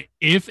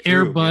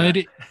Air Bud,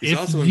 yeah. He's if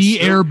also in the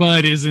Silk. Air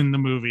Bud is in the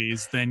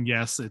movies, then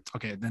yes, it's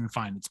okay. Then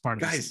fine, it's part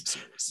of Guys, the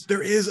series.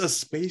 there is a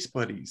Space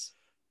Buddies.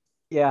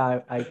 yeah,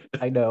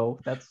 I know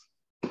that's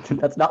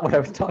not what I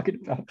was talking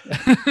about.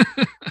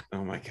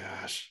 Oh my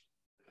gosh.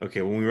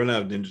 Okay, when we run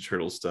out of Ninja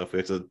Turtle stuff, we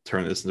have to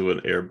turn this into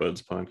an Air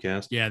Buds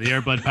podcast. Yeah, the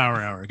Air Bud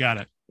Power Hour. Got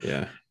it.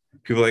 Yeah.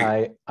 People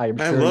like I'm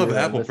I sure love your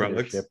Apple listenership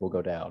products. will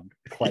go down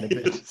quite a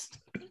bit,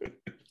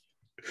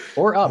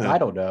 or up. I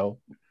don't know.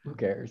 Who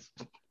cares?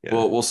 yeah.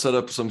 Well, we'll set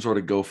up some sort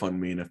of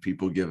GoFundMe, and if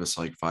people give us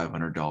like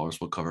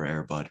 $500, we'll cover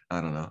Air Bud.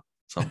 I don't know.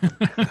 Something.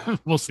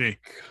 We'll see.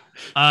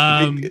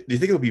 do you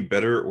think it'll be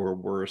better or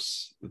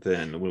worse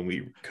than when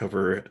we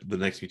cover the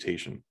next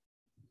mutation?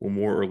 Will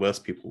more or less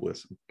people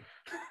listen?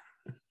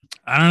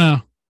 I don't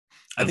know.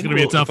 I It's think gonna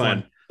be a we'll tough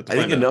find- one. I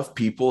think enough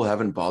people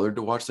haven't bothered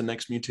to watch the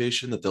next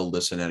mutation that they'll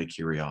listen out of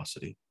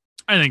curiosity.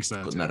 I think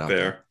so. Putting that out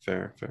there.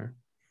 Fair.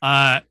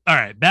 All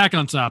right, back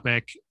on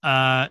topic.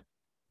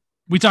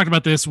 We talked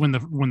about this when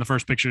the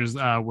first pictures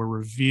were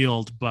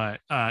revealed, but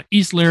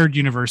East Laird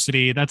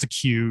University, that's a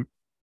cute,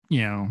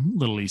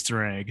 little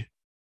Easter egg.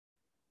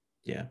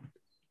 Yeah.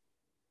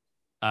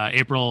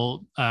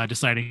 April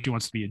deciding she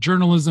wants to be a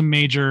journalism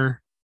major.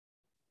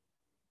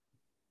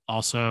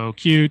 Also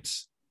cute.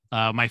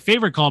 My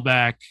favorite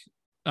callback,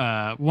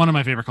 one of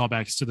my favorite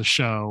callbacks to the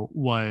show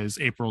was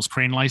April's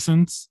crane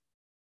license.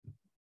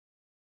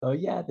 Oh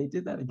yeah, they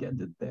did that again,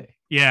 didn't they?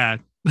 Yeah,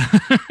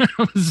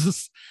 I was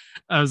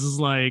just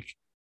like,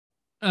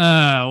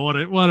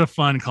 what a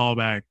fun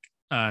callback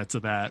to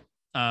that.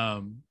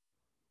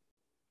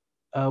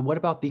 What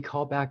about the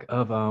callback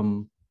of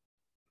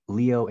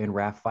Leo and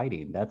Raph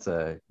fighting? That's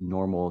a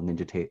normal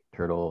Ninja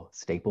Turtle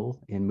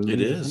staple in movies.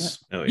 It isn't is.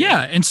 it? Oh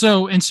Yeah, and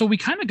so we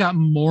kind of got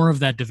more of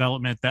that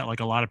development that like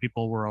a lot of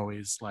people were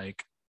always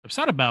like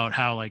upset about,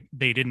 how like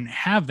they didn't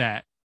have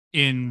that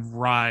in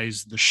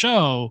Rise the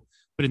show,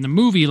 but in the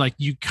movie, like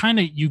you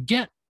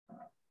get,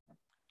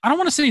 I don't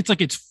want to say it's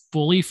like it's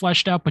fully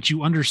fleshed out, but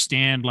you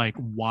understand like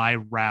why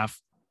Raph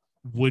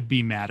would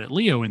be mad at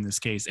Leo in this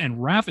case, and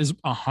Raph is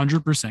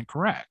 100%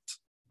 correct.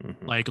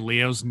 Mhm. Like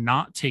Leo's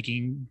not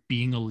taking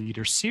being a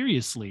leader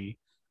seriously.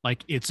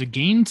 Like it's a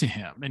game to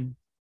him. And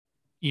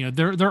you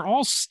know, they're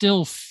all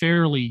still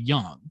fairly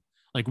young.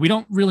 Like we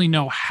don't really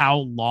know how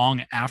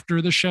long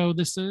after the show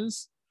this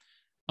is.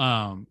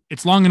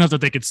 It's long enough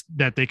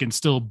that they can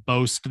still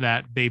boast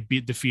that they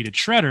defeated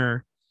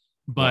Shredder,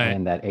 but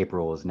And that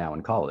April is now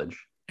in college.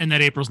 and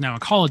that April's now in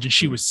college and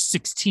she was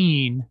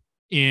 16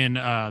 in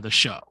the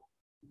show.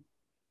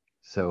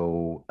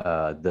 So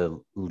the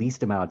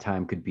least amount of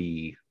time could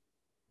be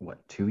what,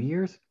 2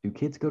 years? Do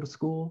kids go to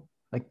school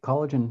like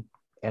college and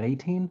at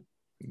 18?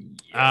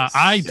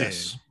 I did.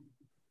 Yes.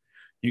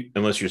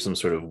 Unless you're some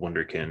sort of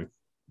wonderkin.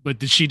 But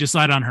did she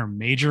decide on her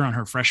major on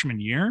her freshman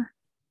year?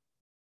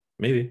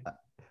 Maybe.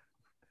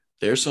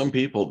 There's some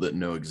people that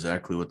know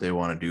exactly what they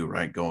want to do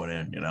right going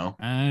in, you know?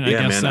 I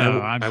Yeah, guess man, so.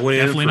 I I'm went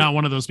in definitely for- not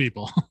one of those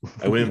people.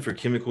 I went in for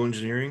chemical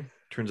engineering.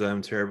 Turns out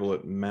I'm terrible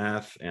at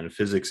math and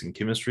physics and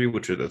chemistry,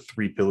 which are the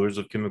 3 pillars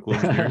of chemical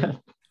engineering.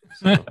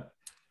 So,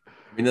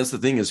 I mean, that's the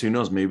thing is, who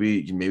knows?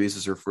 Maybe this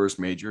is her first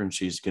major and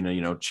she's going to,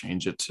 you know,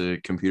 change it to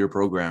computer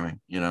programming.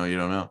 You know, you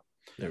don't know.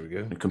 there we go.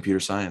 And computer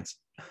science.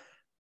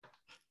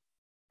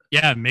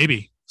 Yeah,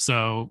 maybe.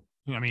 So,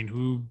 I mean,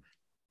 who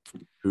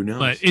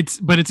knows?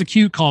 but it's a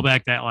cute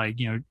callback that like,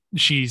 you know,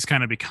 she's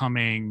kind of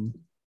becoming,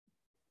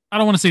 I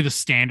don't want to say the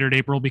standard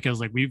April because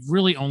like we've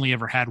really only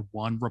ever had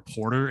one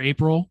reporter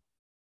April.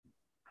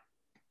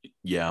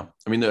 Yeah.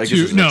 I mean, I guess Two,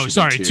 there's no, actually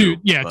sorry, two, two.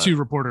 Yeah, but- 2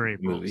 reporter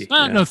Aprils. Movie,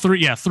 No, 3.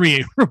 Yeah,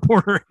 3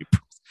 reporter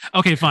Aprils.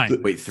 Okay,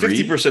 fine. Wait,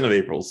 3? 50% of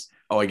April's.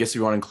 Oh, I guess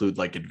you want to include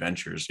like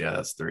adventures. Yeah,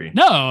 that's 3.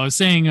 No, I was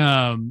saying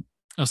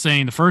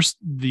the first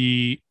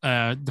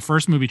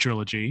movie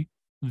trilogy,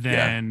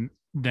 then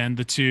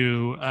the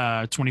 2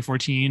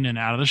 2014 and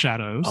Out of the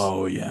Shadows.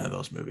 Oh yeah,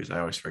 those movies. I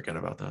always forget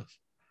about those.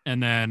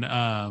 And then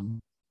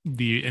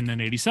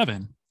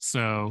 87.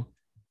 So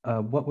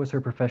What was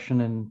her profession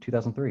in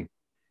 2003?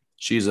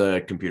 She's a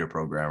computer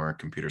programmer,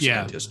 computer Yeah.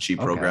 scientist. She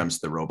Okay. programs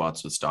the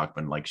robots with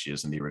Stockman like she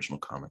is in the original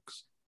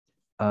comics.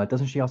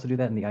 Doesn't she also do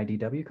that in the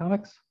IDW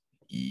comics?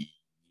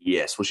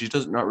 Yes. Well, she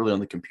does not really on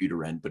the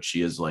computer end, but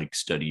she is like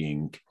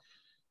studying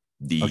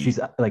the. Oh, she's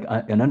like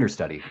an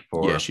understudy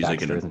for Yeah, she's like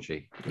Baxter, an- isn't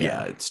she?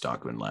 Yeah, it's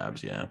Stockman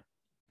Labs. Yeah.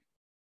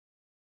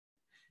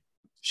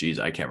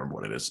 I can't remember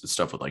what it is. It's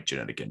stuff with like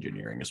genetic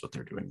engineering is what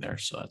they're doing there.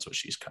 So that's what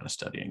she's kind of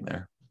studying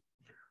there.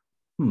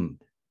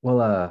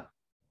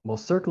 Well,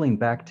 circling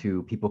back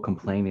to people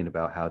complaining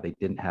about how they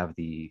didn't have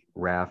the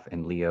Raph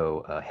and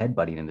Leo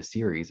headbutting in the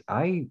series,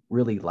 I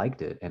really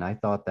liked it, and I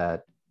thought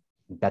that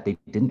they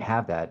didn't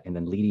have that, and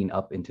then leading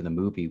up into the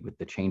movie with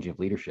the change of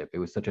leadership, it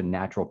was such a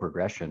natural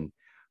progression.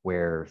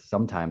 Where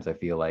sometimes I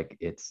feel like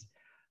it's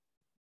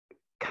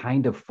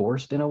kind of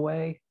forced in a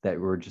way that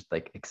we're just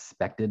like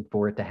expected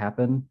for it to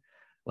happen.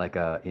 Like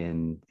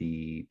in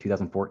the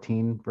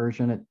 2014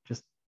 version, it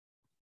just,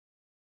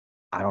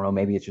 I don't know,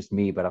 maybe it's just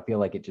me, but I feel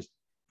like it just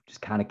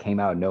kind of came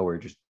out of nowhere.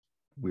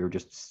 We were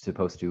just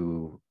supposed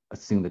to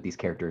assume that these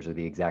characters are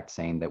the exact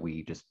same that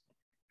we just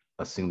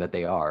assume that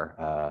they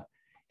are.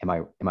 Am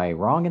I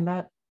wrong in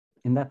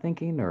that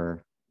thinking,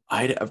 or?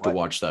 I'd have to What?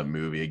 watch that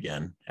movie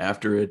again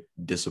after it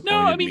disappointed no,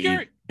 I mean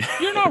me.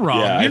 you're not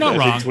wrong. Yeah, you're not I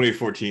wrong. think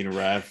 2014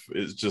 Raph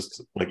is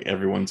just like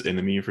everyone's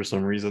enemy for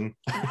some reason.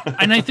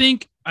 And I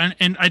think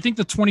I think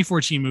the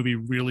 2014 movie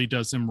really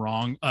does him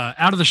wrong.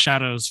 Out of the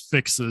Shadows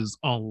fixes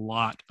a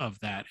lot of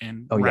that,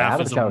 and Oh yeah, Raph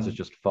Out of the Shadows is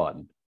just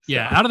fun.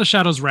 yeah, So- Out of the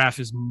Shadows Raph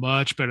is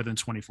much better than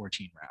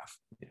 2014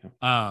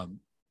 Raph.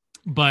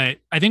 But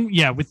I think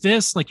with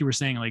this, like you were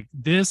saying, like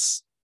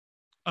this,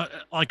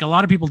 like a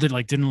lot of people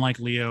didn't like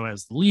Leo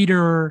as the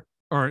leader,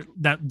 or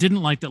that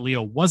didn't like that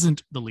Leo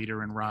wasn't the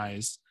leader in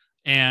Rise,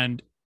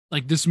 and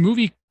like this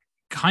movie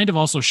kind of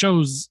also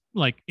shows,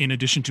 like in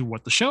addition to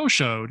what the show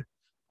showed,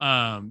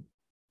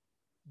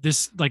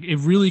 this like it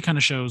really kind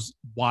of shows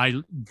why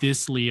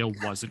this Leo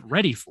wasn't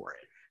ready for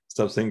it.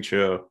 Stop saying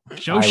show.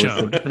 Show.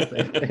 Same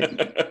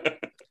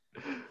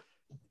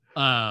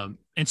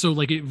And so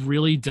like it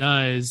really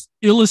does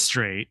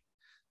illustrate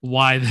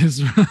why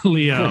this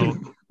Leo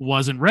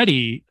wasn't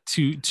ready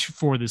to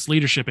for this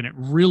leadership, and it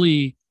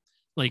really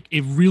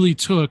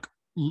took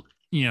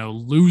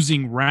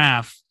losing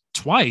Raph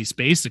twice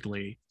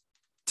basically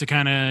to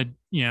kind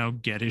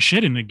of get his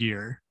shit into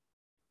gear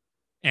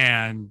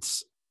and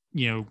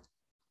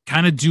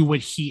kind of do what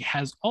he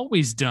has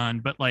always done,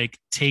 but like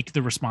take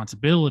the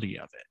responsibility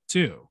of it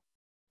too.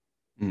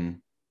 Mm.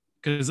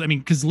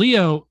 because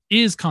Leo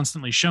is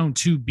constantly shown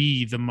to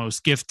be the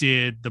most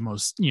gifted, the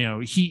most,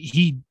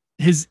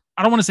 his,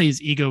 I don't want to say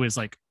his ego is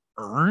like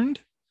earned,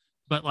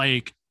 but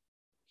like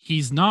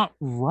he's not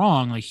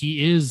wrong. Like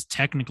he is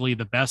technically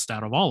the best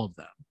out of all of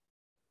them.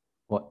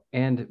 Well,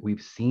 and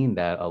we've seen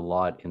that a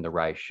lot in the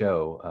Rise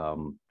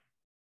show.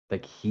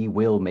 Like he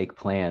will make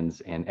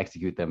plans and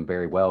execute them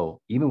very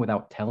well, even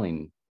without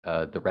telling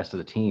the rest of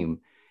the team.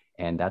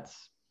 And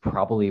that's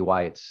probably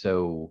why it's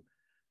so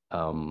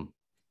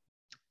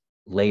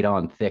laid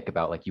on thick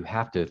about like you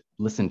have to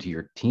listen to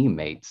your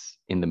teammates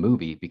in the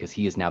movie because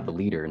he is now the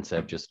leader instead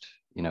of just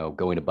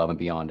going above and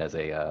beyond as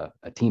a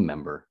team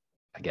member,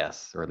 I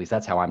guess, or at least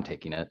that's how I'm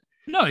taking it.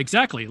 No,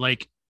 exactly.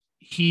 Like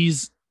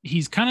he's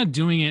kind of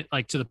doing it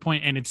like to the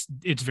point, and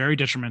it's very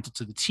detrimental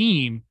to the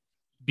team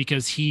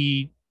because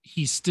he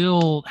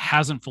still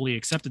hasn't fully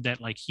accepted that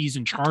like he's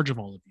in charge of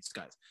all of these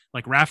guys.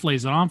 Like Raph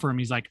lays it on for him.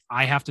 He's like,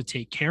 I have to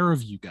take care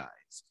of you guys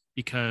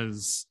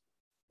because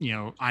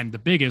I'm the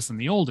biggest and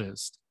the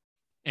oldest.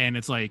 And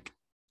it's like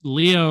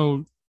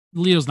Leo's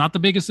not the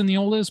biggest and the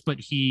oldest, but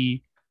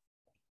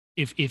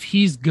if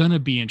he's gonna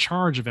be in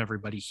charge of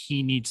everybody,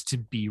 he needs to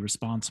be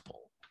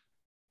responsible.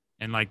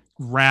 And like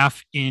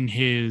Raph in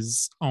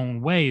his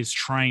own way is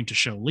trying to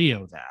show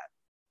Leo that.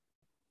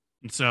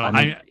 And so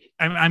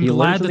I'm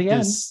glad that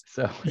this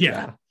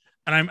yeah.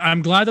 And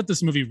I'm glad that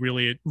this movie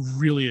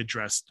really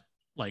addressed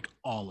like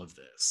all of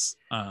this.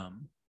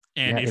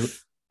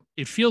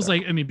 It feels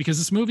like, I mean, because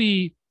this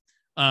movie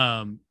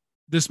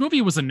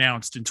was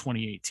announced in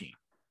 2018.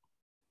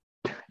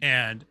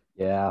 And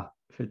yeah,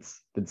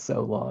 it's been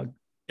so long.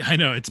 I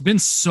know it's been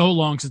so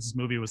long since this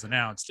movie was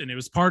announced, and it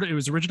was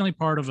originally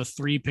part of a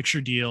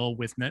 3-picture deal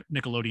with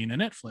Nickelodeon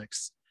and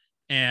Netflix.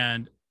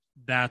 And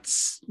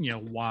that's,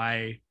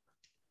 why,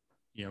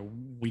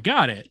 we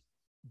got it.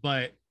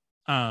 But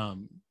now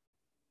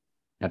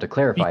to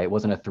clarify, it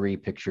wasn't a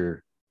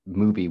 3-picture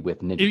movie with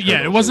Ninja Turtles.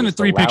 Yeah, it wasn't a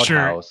 3-picture.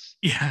 Loud House.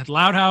 Yeah,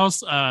 Loud House,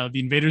 the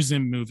Invader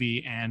Zim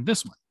movie, and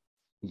this one.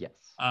 Yes.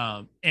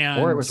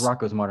 And or it was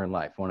Rocko's Modern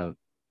Life. One of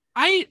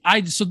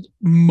so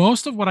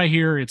most of what I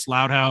hear, it's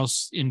Loud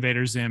House,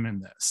 Invader Zim,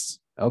 and this.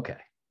 Okay.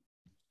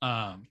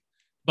 But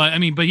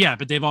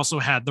they've also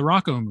had the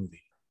Rocko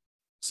movie.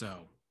 So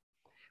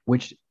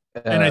which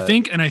and I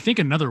think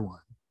another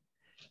one,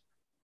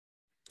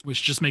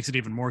 which just makes it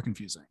even more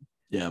confusing.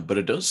 Yeah, but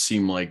it does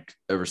seem like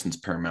ever since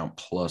Paramount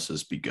Plus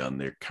has begun,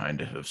 they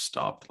kind of have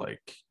stopped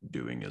like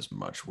doing as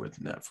much with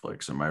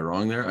Netflix. Am I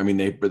wrong there? I mean,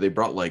 they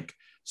brought like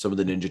some of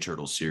the Ninja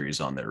Turtles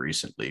series on there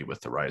recently with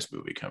the Rise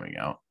movie coming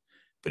out,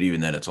 but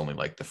even then, it's only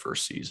like the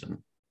first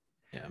season.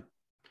 Yeah,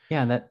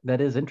 and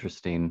that is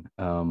interesting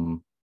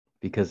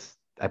because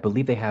I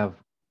believe they have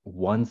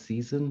one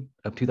season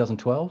of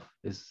 2012.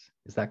 Is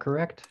that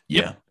correct?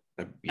 Yeah.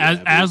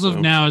 As of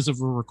now, as of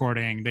we're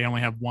recording, they only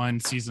have one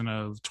season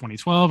of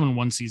 2012 and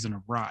one season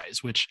of Rise,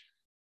 which,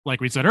 like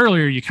we said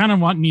earlier, you kind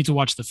of need to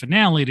watch the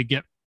finale to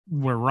get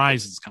where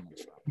Rise is coming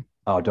from.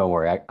 Oh, don't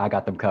worry, I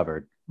got them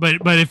covered. But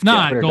if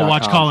not, go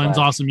watch Colin's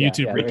awesome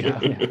YouTube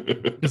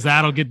recap because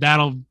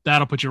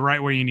that'll put you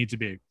right where you need to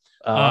be.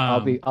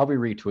 I'll be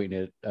retweeting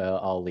it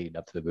all leading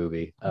up to the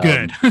movie.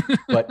 Good.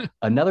 But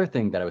another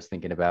thing that I was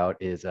thinking about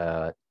is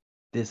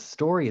this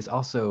story is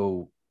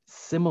also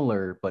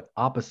similar but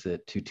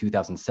opposite to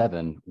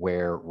 2007,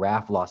 where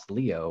Raph lost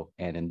Leo,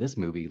 and in this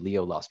movie,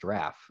 Leo lost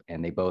Raph,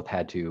 and they both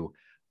had to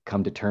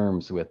come to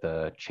terms with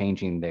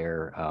changing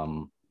their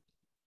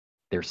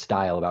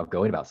style about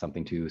going about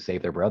something to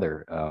save their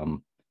brother.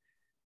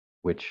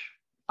 Which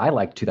I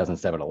like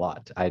 2007 a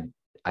lot.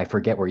 I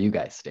forget where you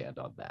guys stand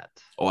on that.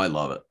 Oh, I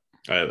love it.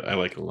 I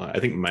like it a lot. I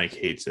think Mike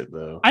hates it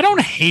though. I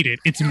don't hate it.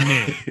 It's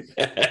mid.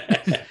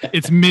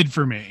 It's mid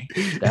for me.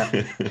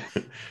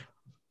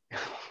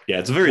 Yeah,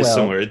 it's very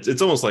similar.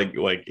 It's almost like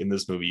in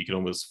this movie, you can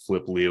almost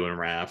flip Leo and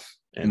Raph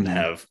and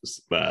have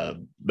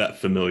that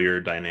familiar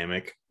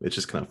dynamic. It's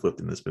just kind of flipped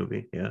in this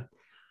movie. Yeah.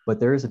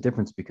 But there is a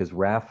difference because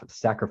Raph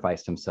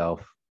sacrificed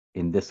himself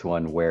in this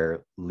one,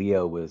 where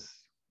Leo was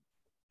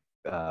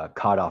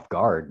caught off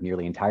guard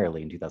nearly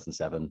entirely in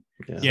 2007.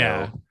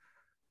 Yeah.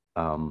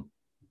 So,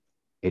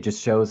 it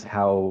just shows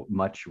how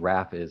much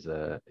Raph is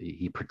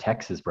he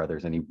protects his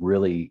brothers, and he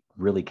really,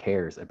 really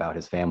cares about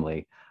his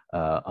family,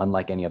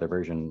 unlike any other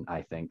version,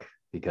 I think,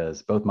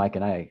 because both Mike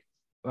and I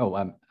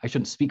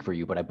shouldn't speak for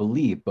you, but I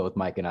believe both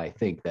Mike and I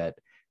think that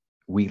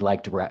we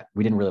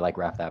didn't really like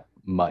Raph that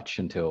much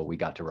until we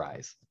got to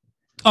Rise.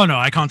 Oh no,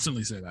 I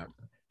constantly say that.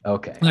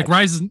 Okay. Like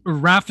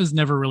Raph has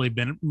never really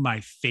been my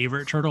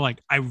favorite turtle.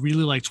 Like I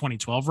really like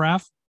 2012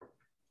 Raph,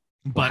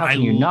 but how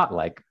can you not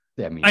like?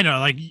 I mean, I know,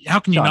 like how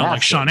can you not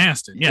like Sean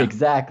Astin? Yeah,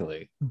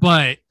 exactly.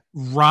 But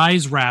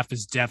Rise Raph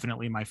is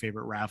definitely my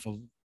favorite Raph of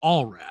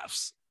all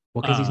Raphs.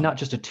 Well, because he's not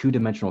just a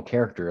 2-dimensional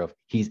character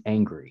he's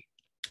angry.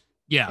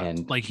 Yeah,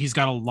 and like he's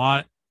got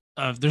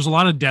there's a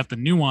lot of depth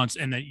and nuance,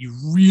 and that you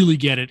really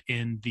get it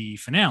in the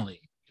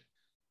finale.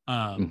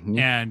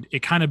 And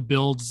it kind of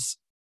builds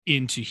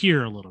into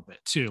here a little bit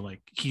too. Like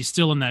he's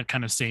still in that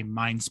kind of same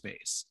mind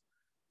space.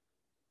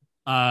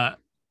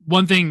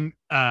 One thing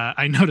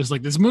I noticed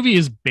like this movie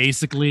is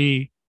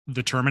basically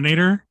the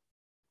Terminator,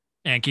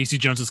 and Casey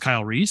Jones is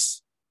Kyle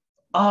Reese.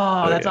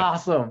 Oh, that's yeah.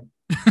 awesome.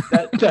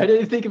 I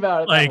didn't think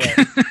about it Like, that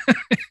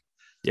way.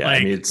 Yeah,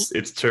 Like- I mean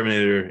it's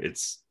Terminator,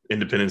 it's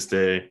Independence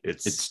Day,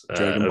 it's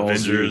Dragon Ball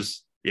Z.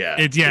 Avengers. Yeah,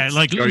 it's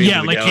Guardians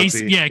of the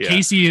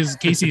Galaxy.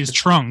 Casey is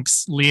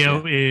Trunks.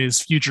 Leo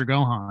is future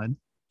Gohan.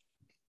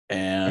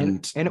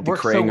 And it the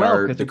works Krang so well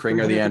are because the it's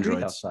Krang are the 300 degrees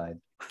androids. outside.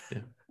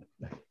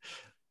 Yeah.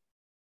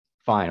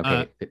 Fine,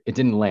 okay. It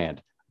didn't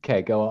land.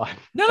 Okay, go on.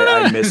 No,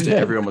 I missed it.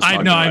 Everyone was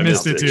talking I about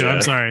missed it too. yeah.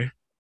 I'm sorry.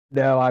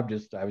 No, I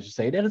was just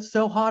saying, and it's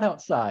so hot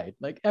outside.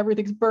 Like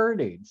everything's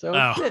burning. So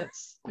Oh. it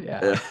fits.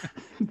 Yeah.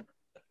 Yeah.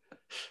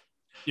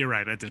 You're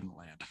right. I didn't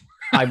land.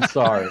 I'm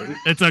sorry.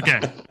 It's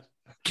okay.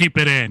 Keep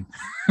it in.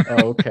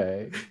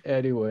 Okay. You're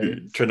Anyway.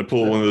 trying to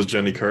pull one of those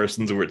Johnny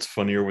Carsons where it's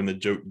funnier when the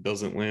joke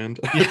doesn't land.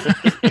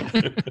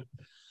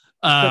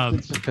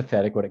 It's just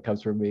pathetic when it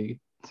comes from me.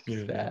 It's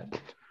just Yeah.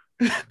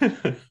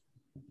 that.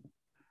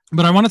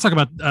 But I want to talk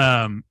about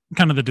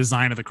kind of the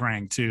design of the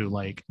Krang too.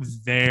 Like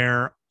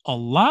they're a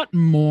lot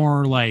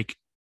more like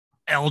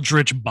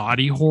eldritch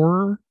body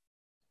horror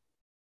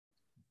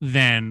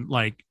than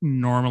like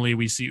normally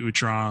we see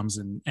Utroms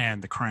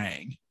and the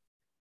Krang.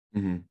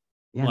 Mhm.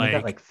 Yeah, they got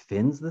Like- like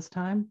fins this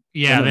time.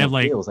 Yeah, No, they have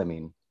like gills, I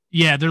mean.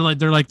 yeah, they're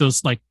like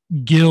those like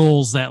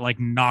gills that like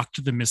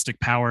knocked the mystic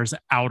powers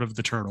out of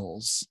the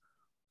turtles.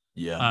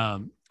 Yeah.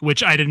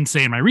 Which I didn't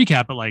say in my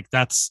recap, but like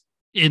that's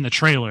in the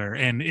trailer,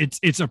 and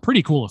it's a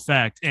pretty cool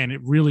effect, and it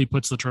really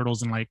puts the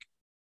turtles in like,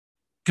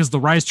 because the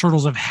Rise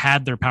turtles have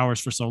had their powers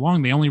for so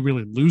long, they only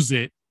really lose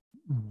it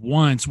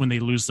once when they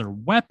lose their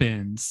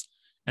weapons,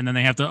 and then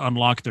they have to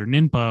unlock their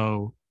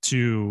ninpo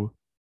to,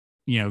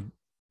 you know,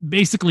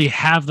 basically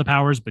have the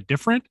powers but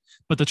different.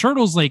 But the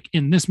turtles, like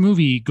in this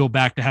movie, go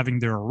back to having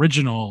their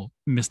original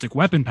mystic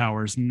weapon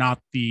powers, not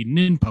the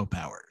ninpo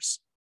powers,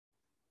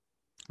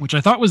 which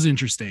I thought was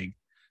interesting.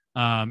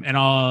 And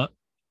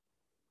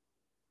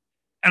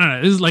I don't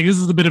know. This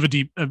is a bit of a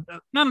deep,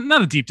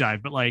 not a deep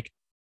dive, but like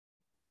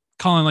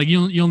Colin, like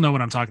you'll know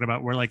what I'm talking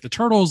about. Where like the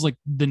turtles, like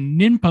the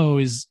ninpo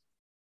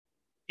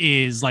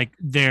is like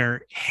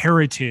their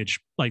heritage,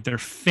 like their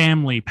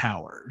family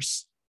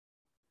powers,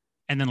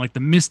 and then like the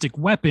mystic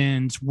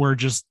weapons were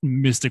just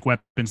mystic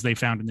weapons they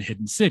found in the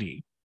hidden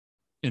city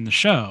in the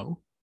show.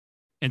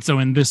 And so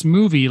in this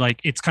movie,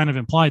 like it's kind of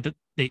implied that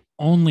they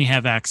only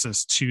have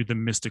access to the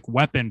mystic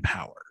weapon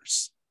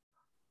powers.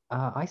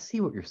 I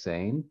see what you're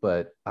saying,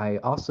 but I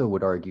also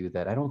would argue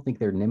that I don't think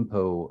their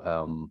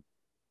Nimpo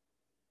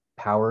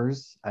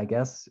powers, I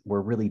guess,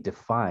 were really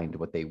defined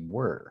what they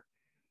were.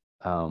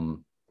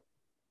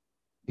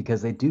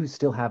 Because they do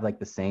still have like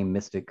the same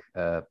mystic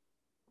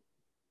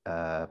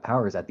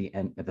powers at the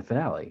end, at the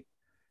finale.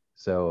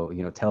 So,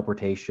 you know,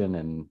 teleportation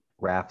and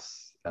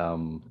Raph's.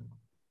 I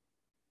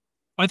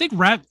think the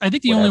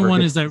only Whatever one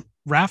gets- is that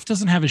Raph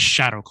doesn't have his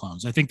shadow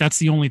clones. I think that's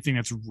the only thing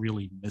that's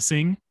really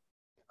missing.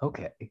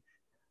 Okay.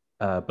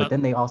 But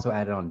then they also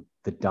added on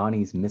the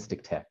Donnie's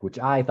mystic tech, which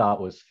I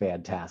thought was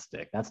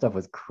fantastic. That stuff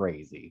was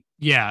crazy.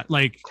 Yeah,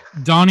 like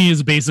Donnie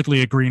is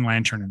basically a Green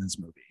Lantern in this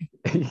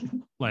movie.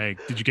 Like,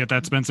 did you get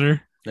that,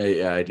 Spencer?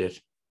 Yeah, I did.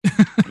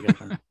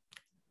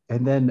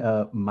 And then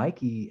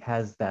Mikey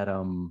has that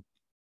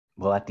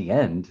well, at the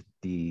end,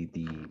 the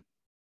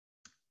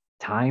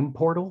time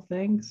portal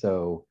thing.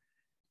 So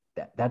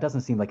that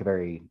doesn't seem like a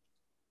very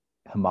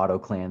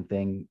Hamato clan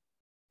thing,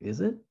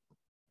 is it?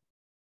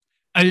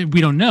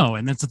 We don't know,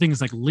 and that's the thing.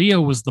 Is like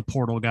Leo was the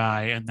portal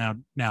guy, and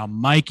now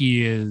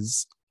Mikey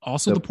is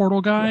also So- the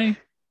portal guy.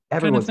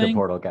 Everyone's the thing?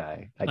 portal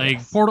guy. I Like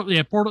guess. portal.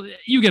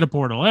 You get a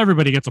portal.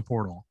 Everybody gets a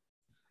portal.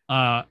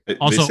 Also,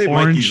 they say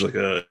Orange.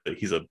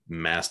 he's a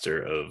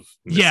master of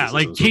Yeah, mysticism,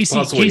 like so it's Casey-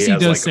 possible he Casey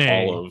has, does like,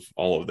 say-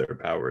 all of their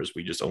powers.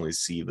 We just only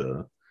see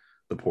the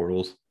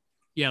portals.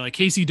 Yeah, like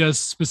Casey does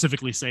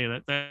specifically say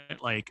that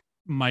like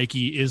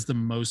Mikey is the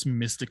most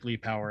mystically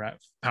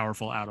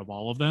powerful out of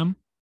all of them.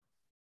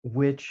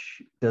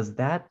 Which does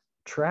that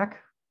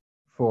track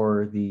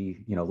for the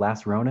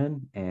Last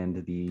Ronin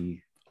and the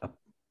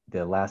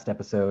last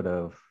episode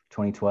of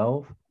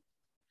 2012?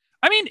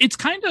 I mean, that's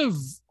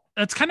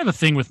kind of a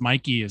thing with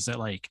Mikey, is that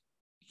like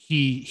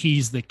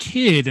he's the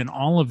kid in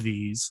all of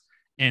these,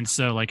 and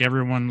so like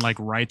everyone like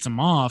writes him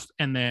off,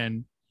 and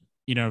then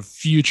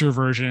future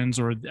versions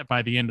or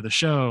by the end of the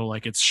show,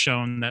 like it's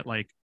shown that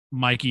like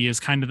Mikey is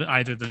kind of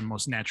either the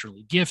most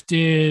naturally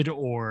gifted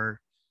or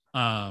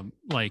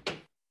like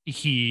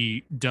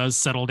he does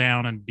settle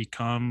down and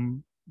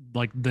become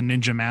like the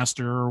ninja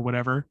master or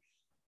whatever.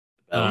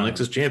 Battle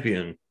Nexus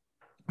champion.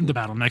 The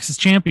Battle Nexus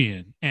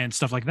champion and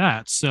stuff like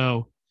that.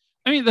 So,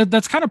 I mean,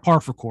 that's kind of par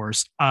for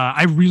course.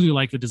 I really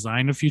like the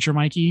design of future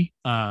Mikey.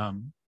 Oh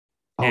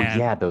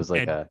yeah, those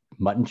like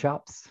mutton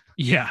chops.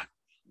 Yeah.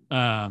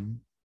 The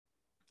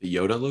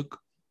Yoda look.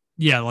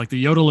 Yeah, like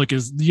the Yoda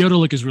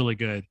look is really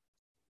good.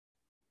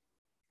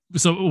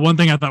 So one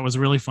thing I thought was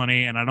really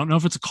funny, and I don't know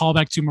if it's a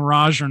callback to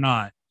Mirage or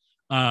not,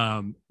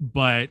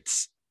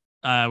 but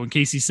when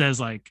Casey says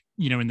like,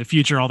 in the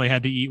future, all they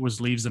had to eat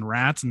was leaves and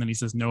rats. And then he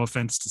says, no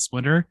offense to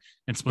Splinter.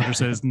 And Splinter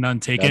says, none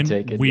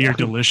taken. We are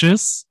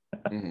delicious.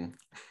 Mhm.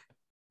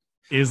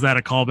 Is that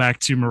a callback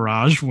to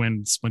Mirage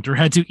when Splinter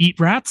had to eat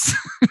rats?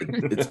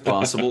 It's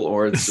possible,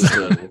 or it's just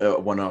a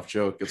one-off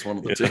joke. It's one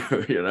of the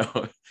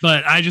two,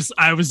 But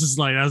I was just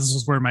like, that's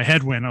just where my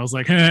head went. I was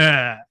like,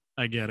 I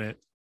get it.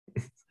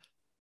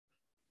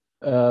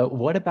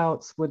 What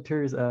about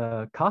Splinter's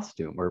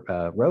costume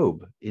or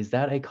robe? Is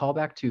that a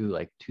callback to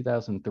like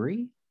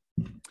 2003?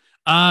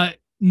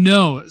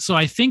 No. So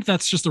I think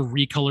that's just a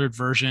recolored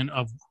version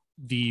of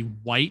the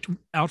white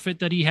outfit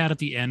that he had at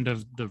the end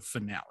of the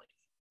finale.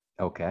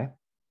 Okay.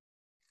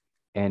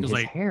 And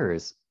his hair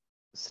is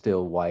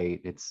still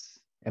white. It's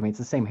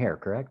the same hair,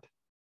 correct?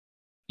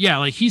 Yeah,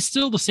 like he's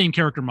still the same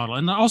character model.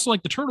 And also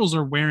like the turtles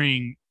are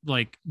wearing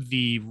like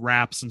the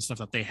wraps and stuff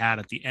that they had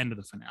at the end of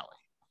the finale.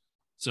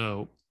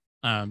 So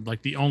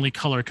like the only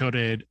color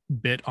coded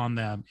bit on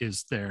them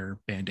is their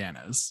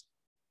bandanas.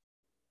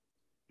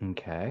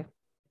 Okay.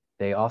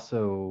 They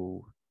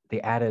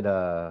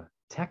added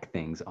tech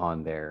things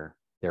on their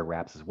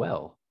wraps as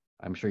well.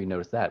 I'm sure you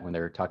noticed that when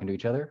they're talking to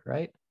each other,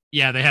 right?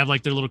 Yeah, they have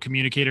like their little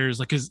communicators.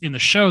 Like, because in the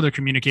show, their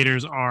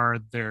communicators are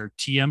their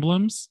T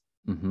emblems.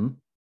 Mm-hmm.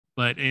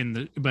 But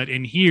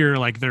in here,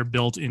 like they're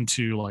built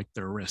into like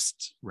their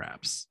wrist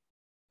wraps.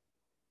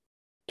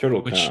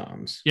 Turtle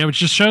comms. Yeah, which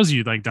just shows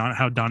you like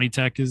how Donnie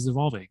Tech is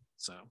evolving.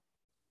 So,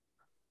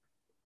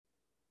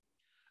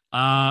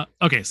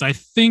 okay, so I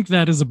think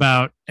that is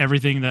about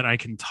everything that I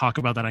can talk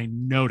about that I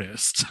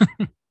noticed.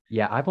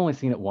 Yeah, I've only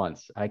seen it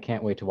once. I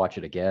can't wait to watch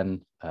it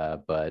again.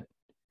 But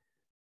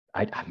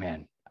I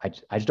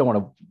just don't want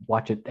to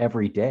watch it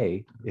every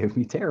day. It would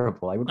be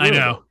terrible. I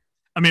know.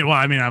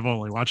 I've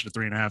only watched it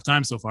 3.5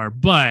 times so far,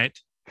 but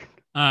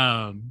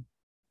I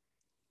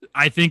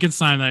think it's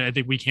time that I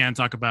think we can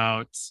talk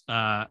about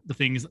the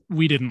things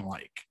we didn't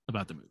like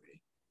about the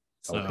movie.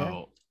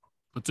 So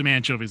put some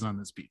anchovies on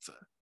this pizza.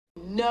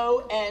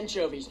 No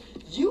anchovies.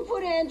 You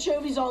put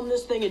anchovies on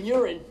this thing and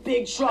you're in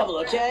big trouble,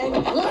 okay?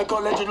 I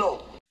can't let you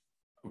know.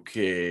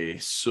 Okay,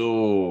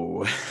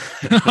 so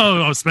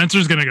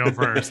Spencer's gonna go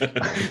first.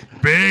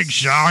 Big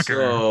shocker.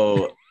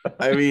 So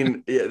I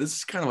mean, yeah, this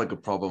is kind of like a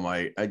problem.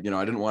 I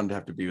didn't want to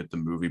have to be with the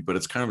movie, but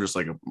it's kind of just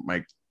like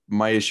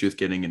my issue with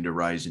getting into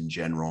Rise in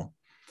general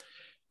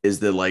is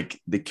that like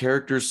the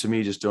characters to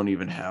me just don't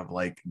even have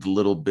like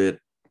the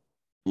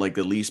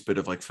least bit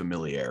of like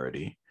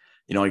familiarity.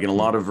 Like in a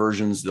lot of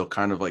versions, they'll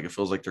kind of like, it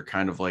feels like they're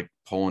kind of like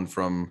pulling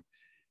from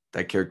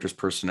that character's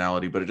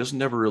personality, but it just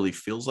never really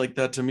feels like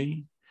that to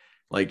me.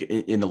 Like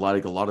in a lot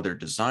of their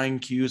design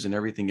cues and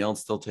everything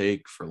else they'll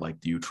take for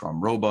like the Utrom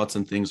robots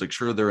and things, like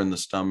sure they're in the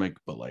stomach,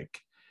 but like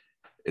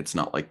it's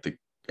not like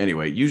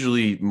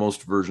usually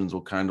most versions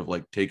will kind of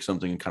like take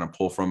something and kind of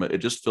pull from it. It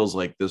just feels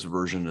like this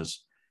version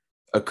is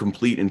a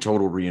complete and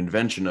total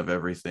reinvention of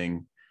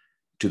everything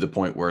to the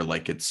point where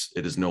like it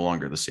is no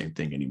longer the same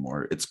thing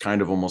anymore. It's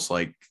kind of almost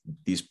like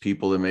these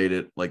people that made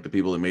it, like the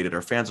people that made it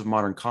are fans of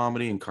modern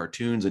comedy and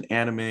cartoons and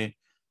anime, and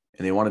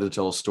they wanted to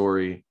tell a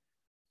story.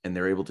 And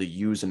they're able to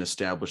use an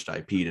established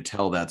IP to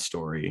tell that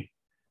story.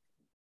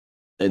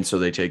 And so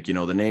they take, the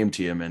name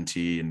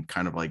TMNT and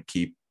kind of like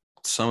keep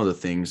some of the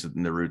things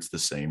and the roots the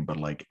same, but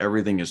like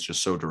everything is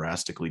just so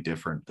drastically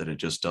different that it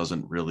just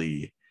doesn't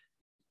really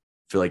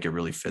feel like it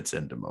really fits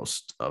into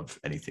most of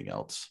anything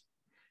else.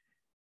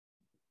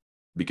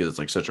 Because it's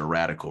like such a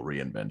radical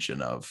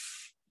reinvention of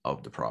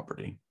the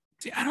property.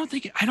 See, I don't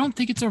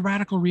think it's a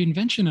radical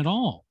reinvention at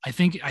all. I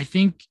think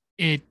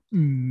it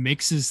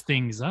mixes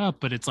things up,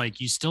 but it's like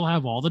you still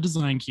have all the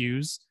design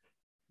cues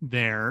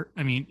there.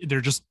 I mean,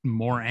 they're just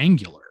more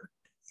angular.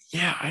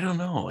 Yeah, I don't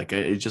know. Like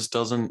it just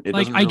doesn't. It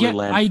doesn't really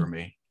land for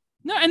me.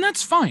 No, and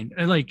that's fine.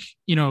 I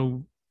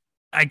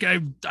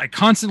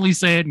constantly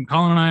say it, and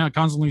Colin and I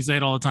constantly say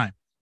it all the time.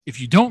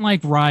 If you don't like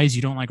Rise,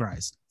 you don't like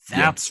Rise.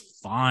 That's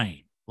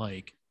fine.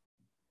 Like,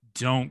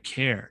 don't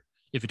care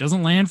if it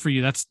doesn't land for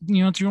you. That's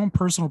it's your own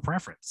personal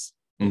preference.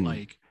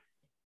 Like,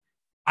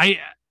 I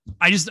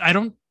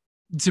don't.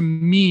 To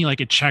me, like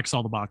it checks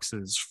all the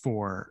boxes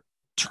for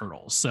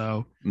Turtles.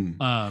 So,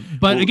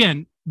 but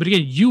again,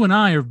 you and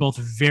I are both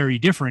very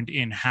different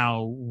in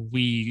how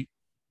we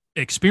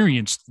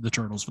experienced the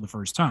Turtles for the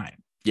first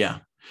time. Yeah.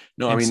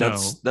 No, I mean,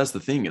 that's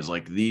the thing is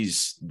like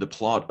the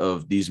plot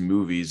of these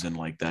movies and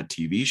like that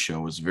TV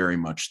show is very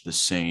much the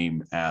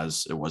same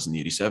as it was in the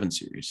 87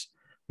 series.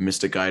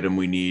 Mystic item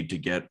we need to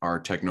get our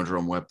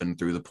Technodrome weapon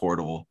through the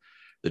portal.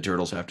 The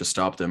Turtles have to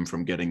stop them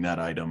from getting that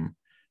item.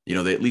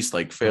 They at least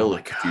like fail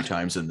a few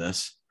times in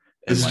this.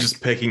 This is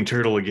just Peking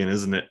Turtle again,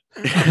 isn't it?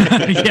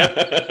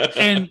 Yeah.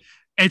 And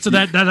so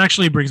that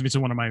actually brings me to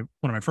one of my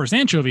first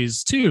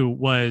anchovies too,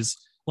 was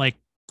like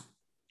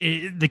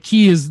the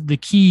key is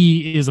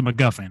a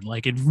MacGuffin.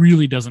 Like it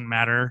really doesn't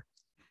matter.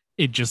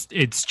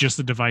 It's just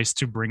a device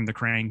to bring the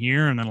Krang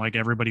here, and then like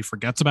everybody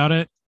forgets about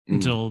it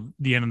until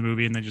the end of the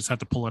movie, and they just have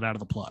to pull it out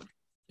of the plug.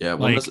 Yeah,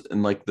 well,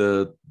 and like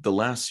the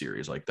last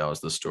series, like that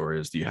was the story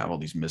is you have all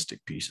these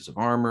mystic pieces of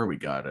armor. We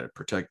gotta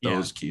protect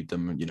those, keep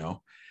them,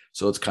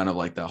 So it's kind of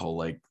like that whole,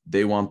 like,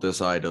 they want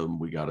this item,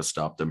 we got to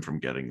stop them from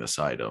getting this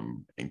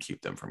item and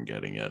keep them from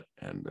getting it.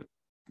 And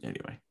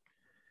anyway,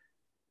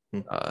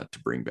 to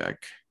bring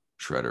back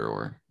Shredder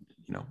or,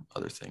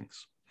 other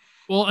things.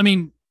 Well, I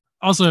mean,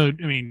 also,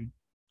 I mean,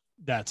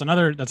 that's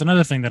another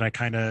thing that I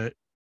kind of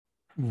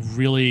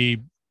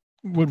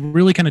what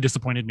really kind of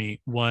disappointed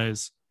me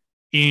was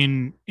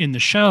in the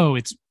show,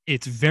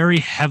 it's very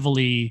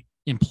heavily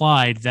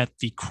implied that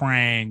the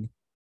Krang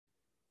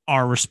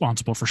are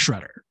responsible for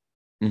Shredder.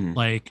 Mhm.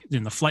 Like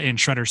in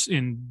Shredder's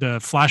in the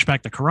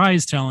flashback that Karai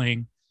is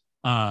telling,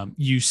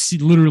 you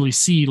literally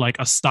see like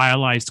a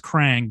stylized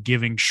Krang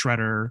giving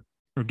Shredder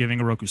or giving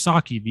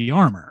Orokusaki the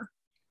armor.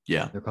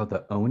 Yeah. They're called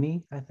the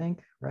Oni, I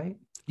think, right?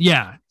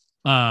 Yeah.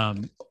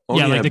 Oni,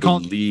 like I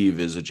believe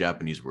is a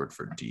Japanese word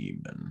for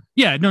demon.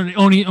 Yeah, no,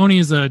 Oni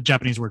is a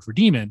Japanese word for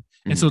demon.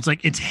 And so it's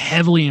like it's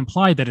heavily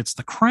implied that it's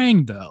the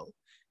Krang though.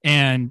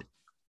 And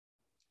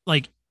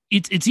like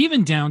it's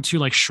even down to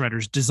like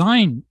Shredder's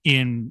design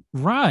in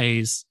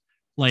Rise.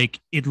 Like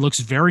it looks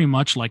very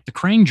much like the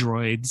Krang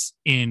droids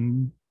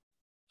in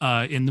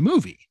the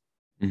movie.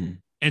 Mhm.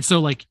 And so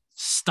like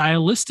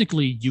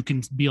stylistically you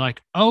can be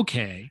like,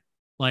 okay,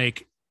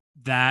 like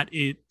that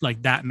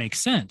makes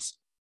sense.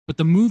 But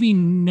the movie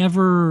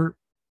never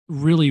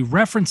really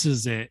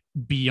references it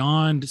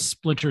beyond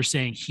Splinter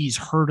saying he's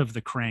heard of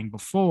the Krang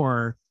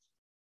before.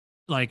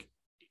 Like,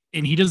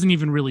 and he doesn't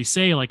even really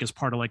say like as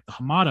part of like the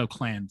Hamato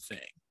clan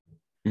thing,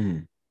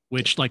 Mhm.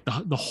 which like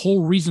the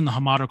whole reason the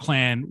Hamato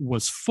clan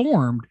was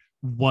formed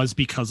was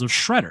because of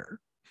Shredder.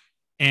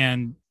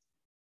 And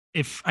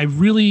if I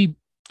really,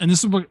 and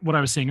this is what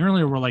I was saying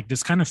earlier, where like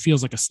this kind of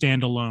feels like a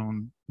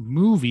standalone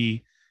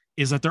movie,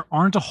 is that there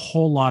aren't a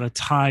whole lot of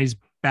ties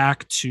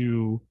back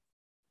to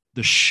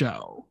the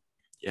show.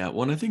 Yeah,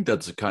 well, and I think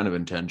that's kind of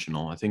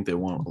intentional. I think they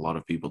want a lot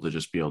of people to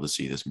just be able to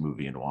see this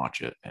movie and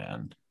watch it,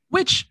 and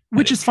which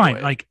is fine.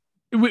 it. Like,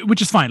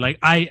 which is fine. Like,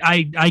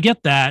 I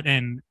get that,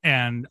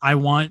 and I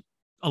want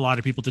a lot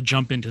of people to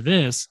jump into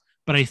this,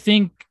 but I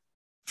think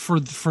for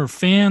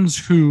fans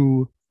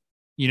who,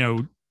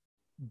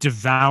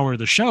 devour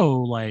the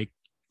show, like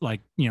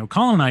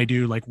Colin and I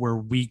do, like where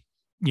we,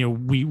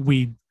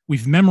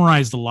 we've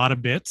memorized a lot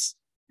of bits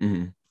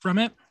Mhm. from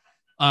it.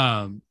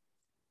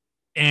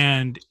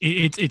 And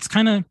it's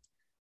kind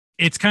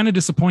of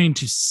disappointing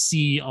to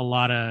see a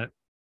lot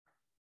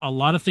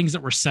of things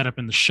that were set up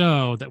in the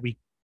show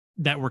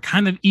that were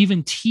kind of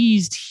even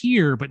teased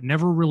here, but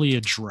never really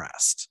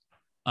addressed.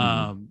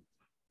 And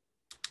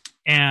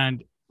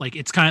like,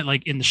 it's kind of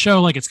like in the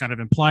show, like it's kind of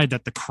implied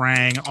that the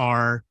Krang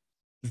are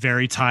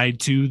very tied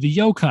to the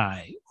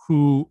yokai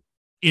who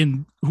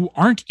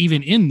aren't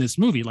even in this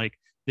movie. Like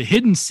the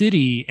Hidden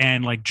City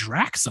and like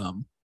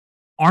Draxum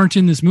aren't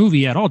in this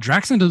movie at all.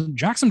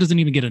 Draxum doesn't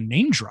even get a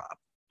name drop.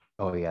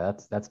 Oh yeah,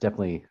 that's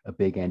definitely a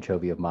big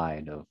anchovy of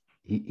mine.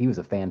 He was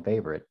a fan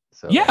favorite.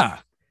 So yeah,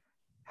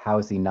 how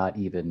is he not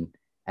even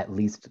at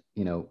least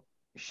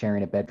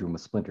sharing a bedroom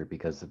with Splinter?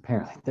 Because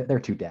apparently they're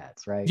two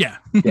dads, right? Yeah,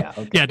 yeah,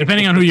 okay. Yeah.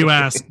 Depending on who you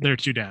ask, they're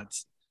two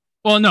dads.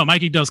 Well, no,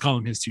 Mikey does call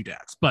him his two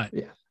dads, but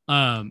yeah.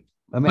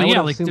 I mean,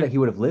 I would assume that he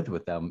would have lived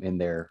with them in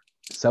their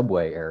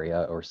subway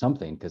area or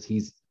something, because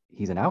he's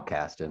an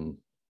outcast in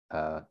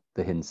the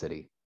Hidden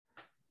City.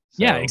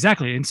 So, yeah,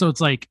 exactly. And so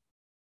it's like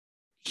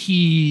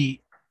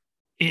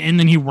and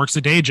then he works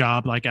a day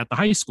job like at the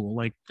high school,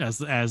 like as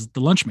the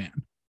lunch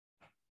man.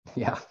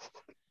 Yeah.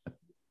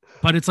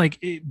 But it's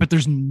like, but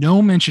there's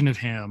no mention of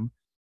him.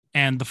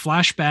 And the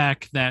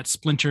flashback that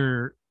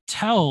Splinter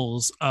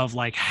tells of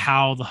like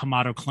how the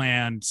Hamato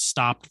clan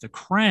stopped the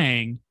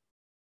Krang,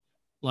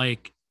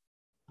 like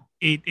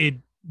it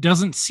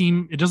doesn't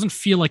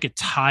feel like it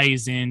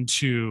ties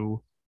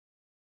into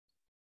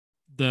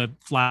the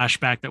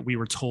flashback that we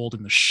were told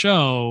in the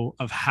show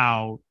of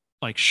how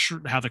like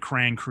how the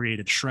Krang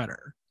created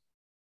Shredder.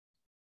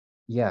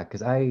 Yeah,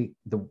 because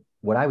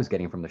what I was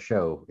getting from the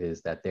show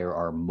is that there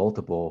are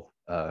multiple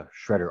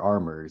Shredder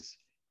armors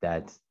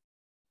that,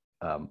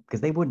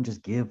 because they wouldn't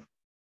just give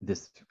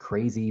this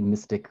crazy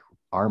mystic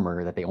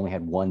armor that they only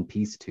had one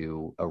piece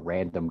to a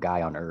random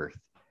guy on Earth,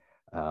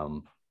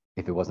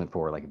 if it wasn't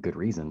for like a good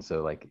reason.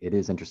 So like it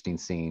is interesting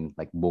seeing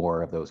like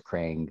more of those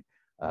Krang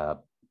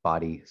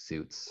body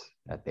suits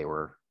that they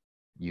were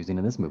using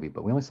in this movie,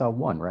 but we only saw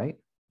one, right?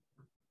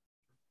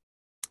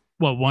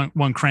 Well,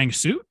 one Krang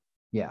suit?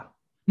 Yeah.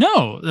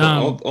 No,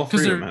 all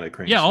three of them had a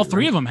Krang. Yeah, suit, all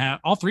three right?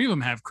 of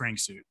them have Krang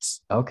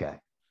suits. Okay.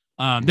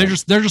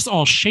 They're just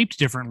all shaped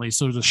differently.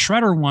 So the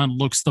Shredder one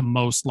looks the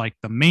most like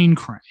the main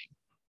Krang.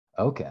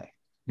 Okay.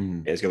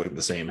 Yeah, it's got like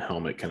the same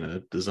helmet kind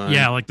of design.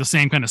 Yeah, like the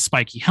same kind of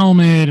spiky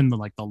helmet and the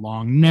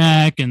long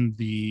neck and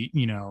the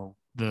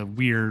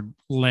weird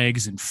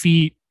legs and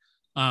feet.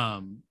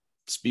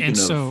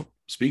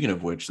 Speaking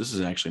of which, this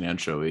is actually an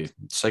anchovy.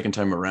 Second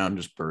time around,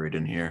 just buried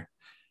in here.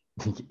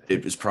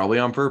 It was probably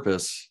on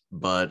purpose,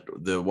 but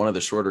one of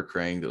the shorter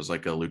Krang that was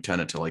like a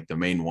lieutenant to like the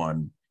main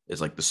one is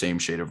like the same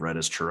shade of red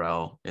as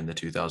Terrell in the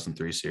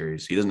 2003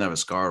 series. He doesn't have a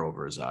scar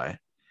over his eye.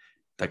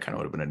 that kind of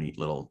would have been a neat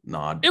little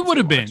nod. It would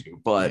have been,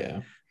 but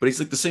Yeah. but he's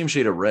like the same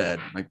shade of red.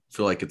 I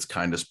feel like it's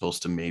kind of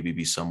supposed to maybe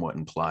be somewhat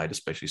implied,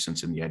 especially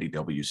since in the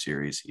IDW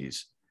series,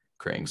 he's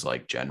Krang's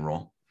like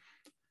general,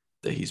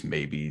 that he's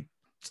maybe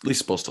at least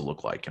supposed to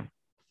look like him.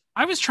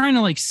 I was trying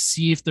to like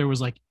see if there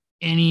was like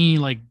any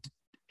like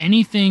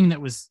anything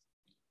that was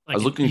like I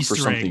was looking for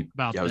Easter egg something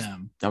about yeah,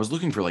 them. I was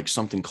looking for like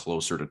something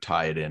closer to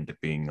tie it into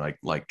being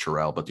like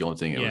Terrell, but the only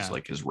thing it was Yeah.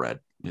 like his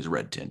red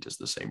tint is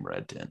the same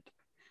red tint.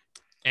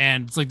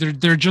 And it's like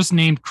they're just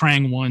named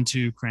Krang 1,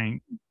 2,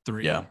 Krang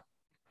 3. Yeah.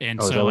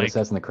 And Oh, is that so what it like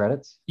says in the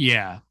credits?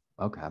 yeah,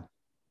 Okay.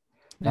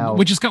 Now,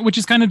 which is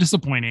kind of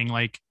disappointing.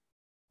 Like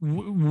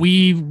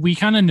we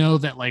kind of know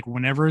that like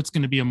whenever it's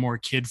going to be a more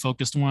kid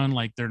focused one,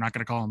 like they're not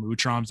going to call them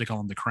Utroms, they call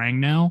them the Krang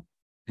now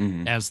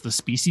Mhm. as the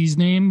species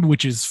name,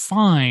 which is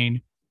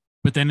fine.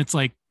 But then it's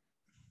like,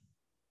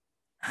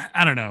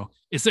 I don't know.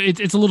 It's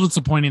a little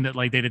disappointing that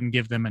like they didn't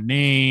give them a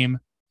name.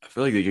 I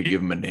feel like they could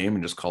give him a name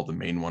and just call the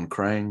main one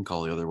Krang,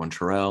 call the other one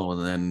Terrell,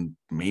 and then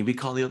maybe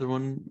call the other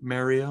one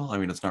Mariel. I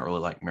mean, it's not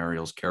really like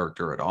Mariel's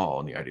character at all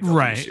in the IDW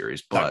Right.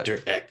 series, but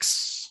Dr.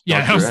 X. Yeah,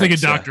 I Dr. was thinking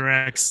X, yeah. Dr.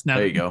 X. Now,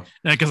 there you go.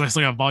 because I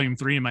still got volume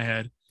 3 in my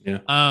head. Yeah.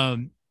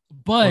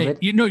 But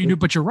Well,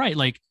 but you're right.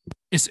 Like,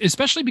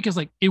 especially because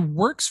like it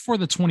works for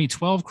the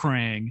 2012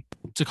 Krang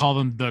to call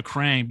them the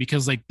Krang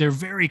because like they're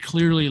very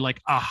clearly like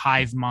a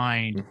hive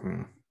mind,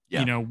 Mhm.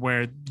 Yeah. you know,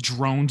 where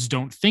drones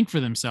don't think for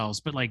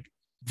themselves. But like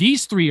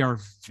these three are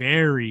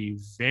very,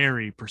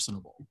 very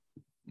personable.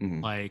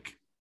 Mhm. Like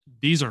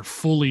these are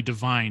fully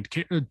defined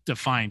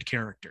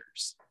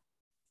characters.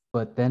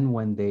 but then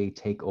when they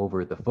take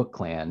over the Foot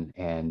Clan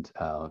and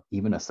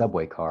even a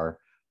subway car,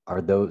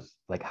 are those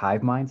like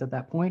hive minds at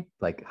that point?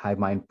 Like hive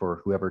mind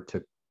for whoever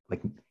took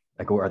like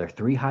are there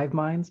 3 hive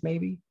minds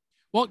maybe?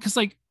 Well, because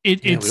like Yeah,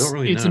 we it's don't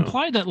really it's know.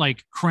 implied that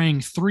like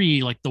Krang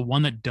 3, like the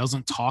one that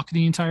doesn't talk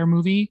the entire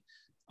movie,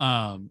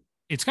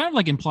 it's kind of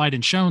like implied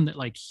and shown that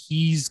like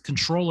he's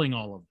controlling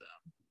all of them.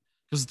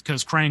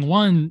 Because Krang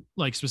 1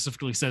 like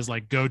specifically says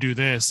like go do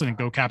this and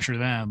go capture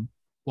them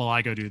while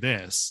I go do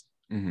this.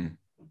 Mhm.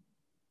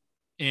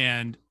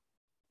 And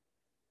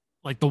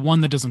like the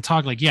one that doesn't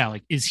talk, like, yeah,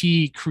 like is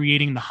he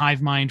creating the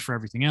hive mind for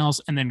everything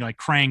else? And then like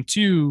Krang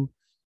 2,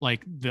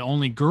 like the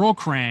only girl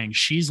Krang,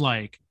 she's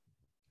like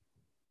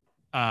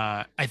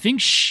I think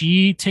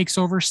she takes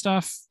over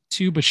stuff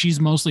too, but she's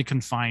mostly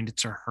confined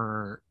to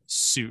her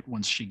suit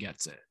once she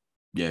gets it.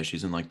 Yeah,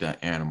 she's in like that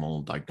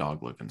animal, like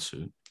dog looking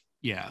suit.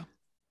 Yeah.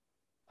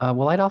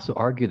 Well, I'd also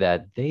argue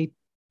that they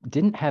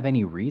didn't have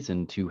any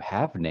reason to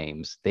have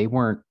names. They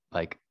weren't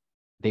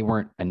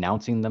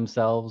announcing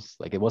themselves.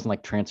 Like it wasn't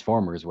like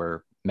Transformers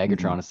where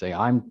Megatron is saying,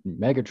 "I'm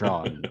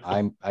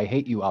Megatron. I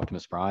hate you,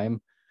 Optimus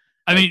Prime."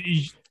 I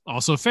mean,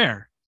 also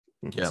fair.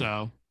 Yeah.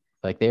 So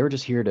Like they were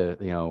just here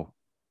to,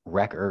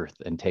 wreck Earth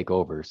and take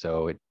over.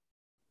 So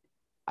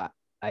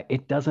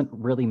it doesn't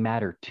really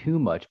matter too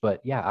much. But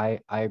yeah,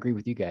 I agree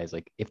with you guys.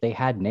 Like if they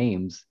had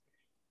names,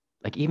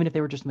 like even if they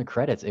were just in the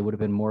credits, it would have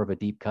been more of a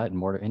deep cut and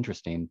more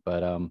interesting.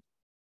 But at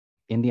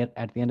the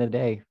end of the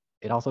day,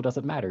 it also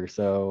doesn't matter.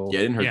 So Yeah,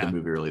 it didn't hurt Yeah. the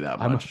movie really that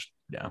I'm a- much.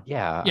 Yeah.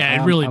 yeah, Yeah, it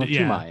I'm- really I'm of did,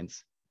 two yeah.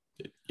 minds.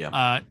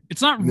 Yeah.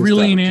 it's not Missed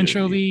really an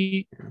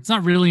opportunity. anchovy. It's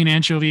not really an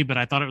anchovy, but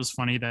I thought it was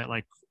funny that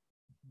like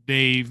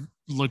they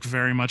looked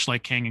very much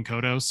like Kang and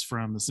Kodos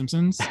from The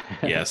Simpsons.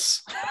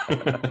 Yes.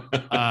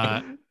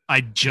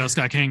 I just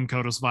got Kang and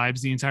Kodos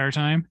vibes the entire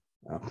time.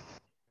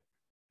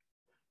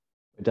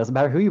 It doesn't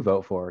matter who you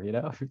vote for,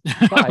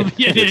 It's fine.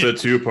 Yeah, It's a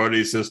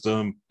 2-party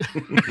system.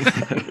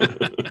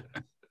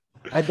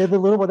 I did the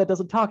little one that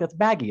doesn't talk. That's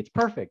Maggie. It's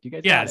perfect. You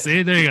guys yeah, got it.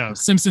 see, there you go.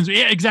 Simpsons.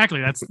 Yeah,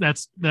 exactly. That's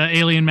the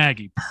alien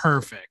Maggie.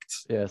 Perfect.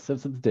 Yeah,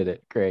 Simpsons did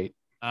it. Great.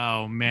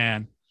 Oh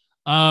man.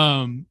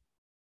 So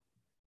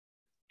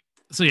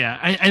yeah,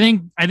 I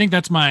think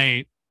that's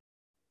my,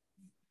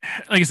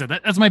 like I said,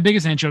 that's my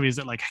biggest anchovy is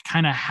that like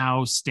kind of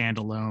how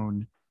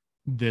standalone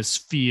this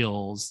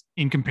feels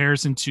in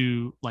comparison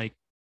to like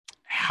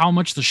how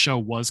much the show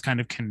was kind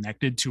of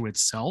connected to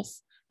itself.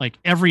 Like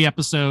every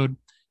episode,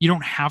 you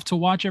don't have to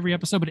watch every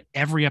episode, but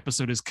every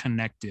episode is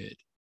connected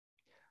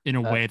in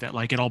a way that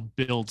like it all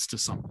builds to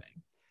something.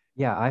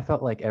 Yeah, I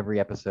felt like every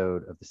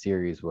episode of the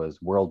series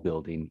was world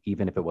building,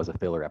 even if it was a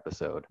filler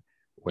episode.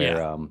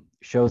 Where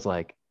shows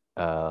like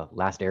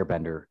Last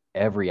Airbender,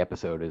 every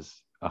episode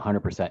is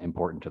 100%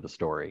 important to the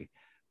story,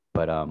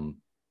 but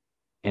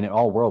and it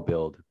all world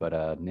build. But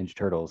Ninja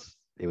Turtles,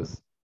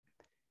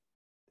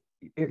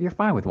 you're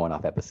fine with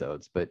one-off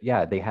episodes, but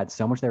yeah, they had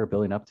so much they were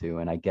building up to,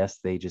 and I guess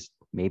they just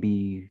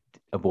maybe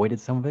avoided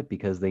some of it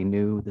because they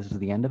knew this was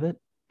the end of it.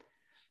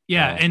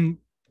 Yeah, and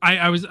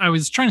I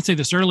was trying to say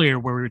this earlier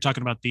where we were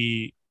talking about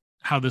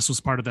how this was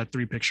part of that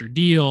 3-picture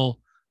deal,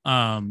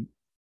 and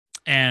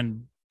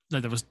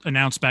that was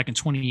announced back in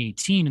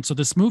 2018, and so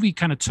this movie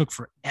kind of took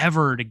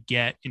forever to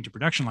get into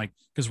production, like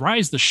because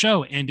Rise the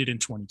show ended in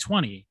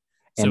 2020,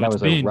 And so that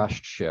it's was a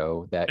rushed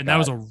show that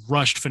was a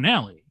rushed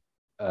finale.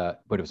 but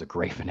it was a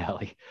great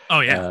finale.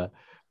 Oh yeah,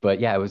 but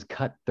yeah, it was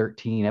cut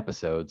 13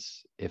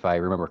 episodes if I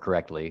remember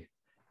correctly.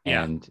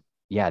 Yeah. And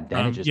yeah,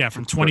 then it just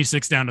from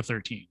 26 down to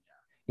 13.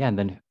 Yeah, and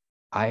then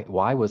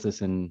why was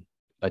this in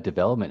a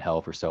development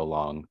hell for so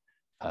long?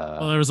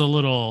 Well, there was a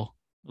little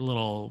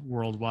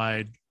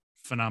worldwide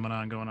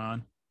phenomenon going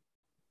on.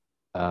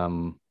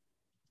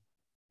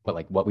 But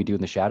like What We Do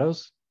in the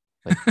Shadows?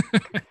 Like,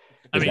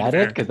 is that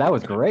fair. it? Because that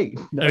was great.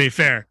 I mean,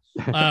 fair.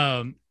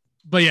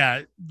 But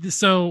yeah,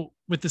 so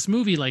with this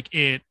movie, like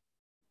they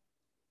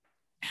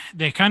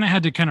kind of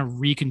had to kind of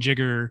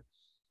reconfigure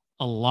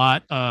a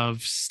lot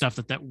of stuff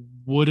that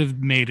would have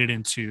made it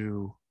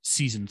into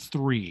season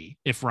 3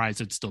 if Rise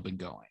had still been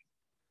going.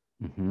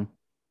 Mm-hmm.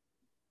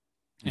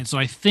 And so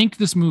I think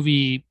this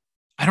movie,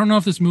 I don't know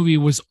if this movie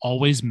was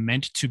always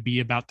meant to be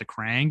about the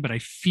Krang, but I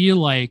feel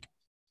like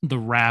the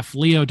Raph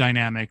Leo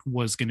dynamic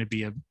was going to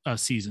be a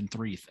season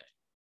 3 thing.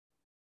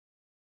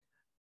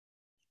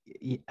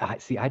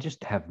 I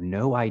just have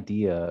no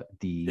idea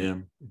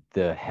the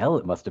hell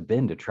it must have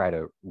been to try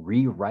to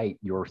rewrite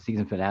your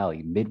season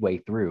finale midway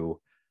through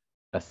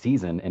a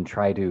season and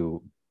try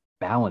to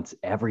balance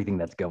everything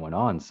that's going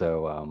on.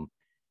 So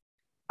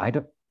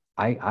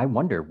I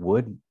wonder,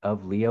 would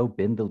have Leo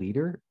been the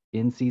leader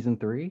in season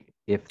 3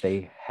 if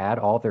they had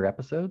all their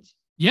episodes?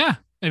 Yeah,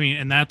 I mean,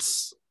 and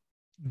that's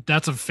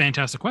a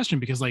fantastic question,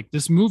 because like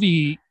this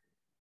movie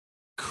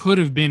could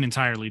have been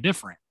entirely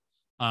different.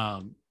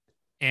 And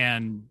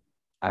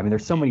I mean,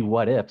 there's so many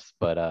what ifs,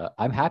 but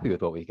I'm happy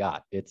with what we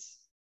got. It's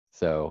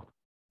so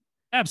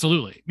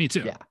absolutely, me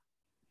too. Yeah.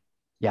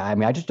 I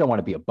mean, I just don't want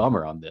to be a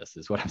bummer on this,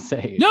 is what I'm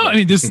saying. No, I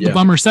mean, this is the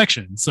bummer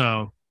section,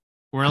 so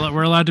we're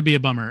allowed to be a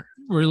bummer.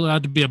 We're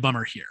allowed to be a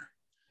bummer here.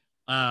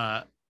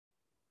 Yeah,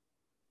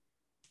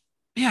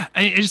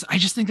 I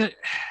just think that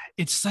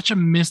it's such a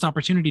missed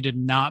opportunity to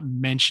not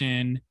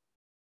mention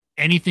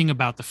anything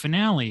about the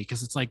finale,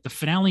 because it's like the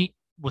finale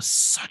was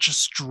such a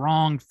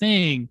strong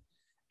thing,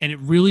 and it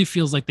really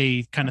feels like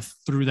they kind of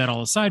threw that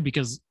all aside,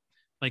 because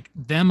like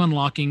them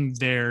unlocking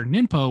their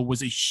ninpo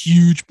was a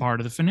huge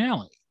part of the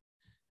finale,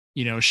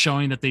 you know,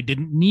 showing that they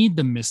didn't need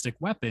the mystic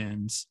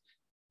weapons.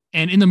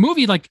 And in the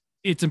movie, like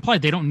it's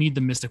implied they don't need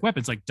the mystic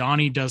weapons. Like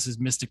Donnie does his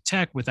mystic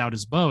tech without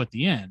his bow at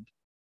the end.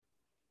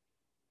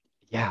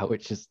 Yeah,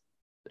 which is,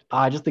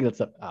 I just think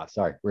that's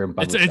sorry, we're in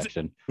bummer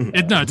section.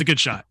 No, it's a good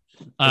shot.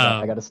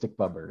 I got a stick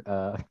bummer.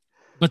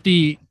 But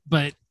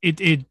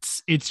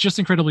it's just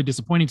incredibly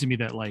disappointing to me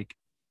that like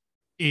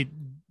it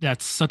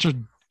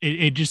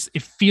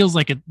feels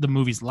like the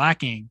movie's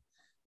lacking,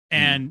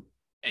 and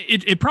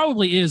it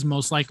probably is,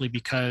 most likely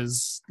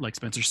because, like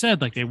Spencer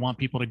said, like they want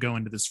people to go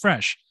into this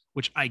fresh,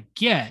 which I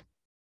get.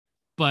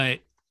 But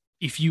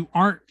if you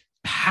aren't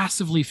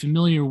passively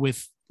familiar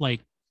with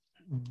like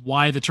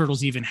why the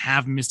turtles even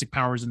have mystic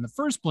powers in the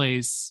first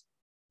place,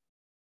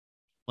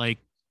 like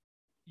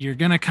you're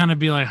gonna kind of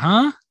be like,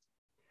 huh?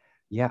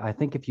 Yeah, I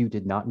think if you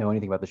did not know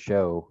anything about the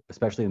show,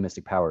 especially the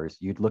mystic powers,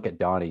 you'd look at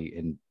Donnie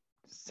and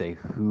say,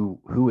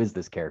 who is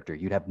this character?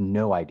 You'd have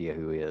no idea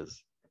who he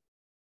is,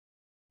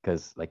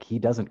 because like he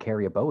doesn't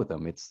carry a bow with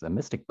him. It's a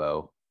mystic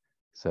bow.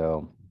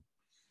 So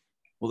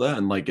well, that,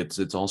 and like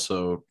it's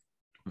also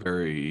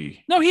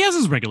very, no, he has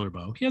his regular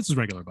bow.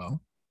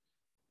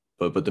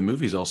 But the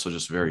movie's also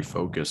just very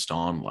focused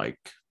on like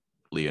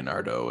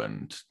Leonardo. I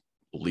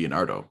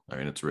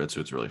mean, it's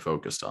really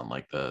focused on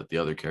like the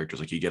other characters.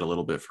 Like you get a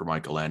little bit for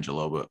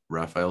Michelangelo, but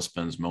Raphael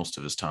spends most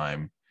of his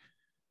time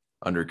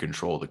under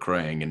control of the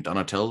Krang, and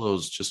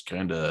Donatello's just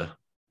kind of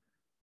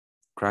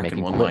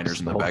cracking one-liners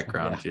in the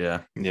background.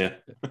 Yeah.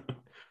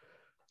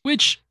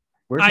 Which,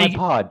 where's my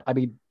pod? I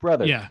mean,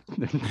 brother. Yeah.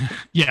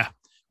 Yeah.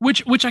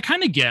 Which I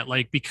kind of get,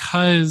 like,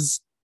 because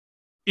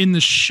in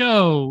the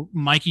show,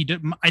 I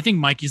think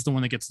Mikey's the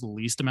one that gets the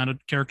least amount of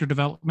character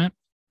development.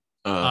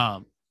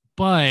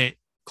 But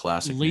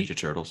classic Ninja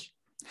Turtles.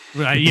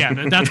 Right, yeah,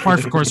 that's par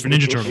for course for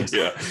Ninja Turtles.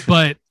 Yeah,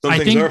 but some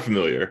things are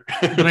familiar.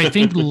 But I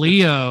think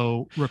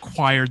Leo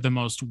required the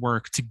most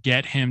work to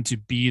get him to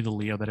be the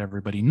Leo that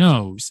everybody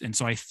knows, and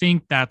so I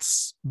think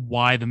that's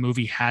why the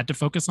movie had to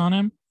focus on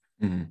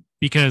him,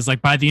 because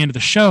like by the end of the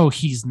show,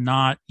 he's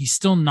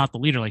still not the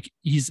leader. Like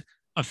he's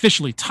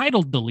officially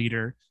titled the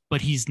leader,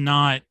 but he's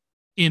not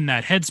in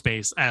that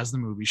headspace as the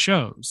movie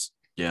shows.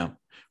 Yeah,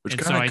 which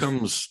kind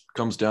of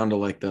comes down to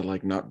like that,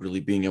 like not really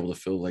being able to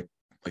feel like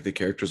the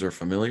characters are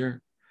familiar.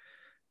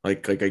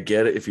 Like I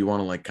get it if you want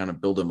to like kind of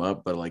build him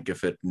up, but like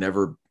if it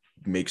never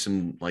makes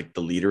him like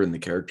the leader and the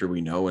character we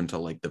know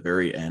until like the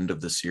very end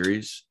of the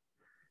series,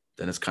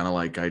 then it's kind of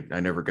like I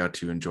never got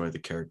to enjoy the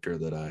character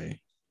that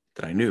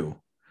I knew.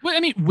 Well, I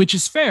mean, which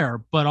is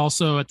fair, but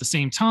also at the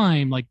same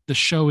time, like the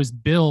show is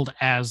billed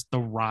as the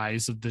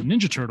rise of the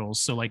Ninja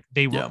Turtles, so like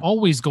they were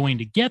always going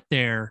to get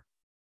there,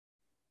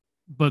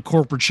 but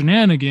corporate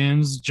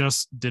shenanigans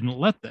just didn't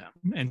let them,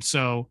 and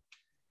so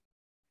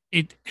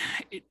it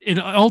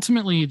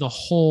ultimately, the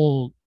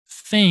whole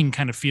thing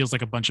kind of feels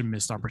like a bunch of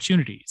missed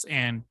opportunities,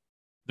 and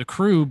the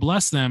crew,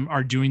 bless them,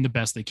 are doing the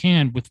best they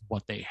can with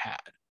what they had.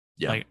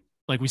 Yeah,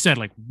 like we said,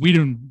 like we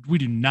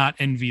do not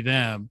envy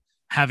them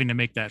having to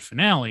make that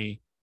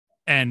finale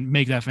and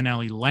make that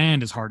finale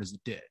land as hard as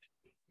it did.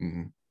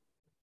 Mm-hmm.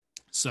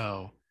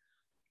 So,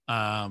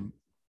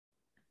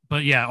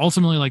 but yeah,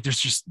 ultimately, like there's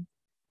just,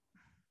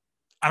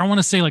 I don't want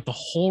to say like the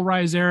whole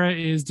Rise era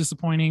is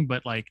disappointing,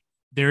 but like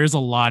there is a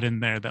lot in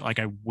there that like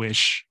I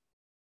wish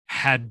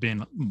had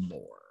been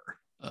more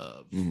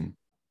of.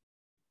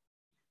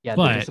 Yeah,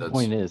 But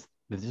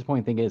the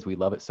disappointing thing is we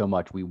love it so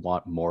much, we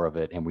want more of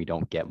it, and we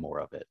don't get more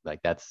of it.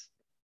 Like that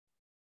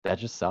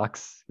just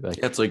sucks. Like,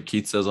 Yeah, it's like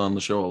Keith says on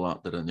the show a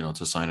lot that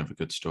it's a sign of a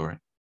good story.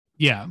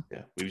 Yeah,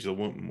 we still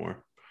want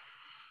more.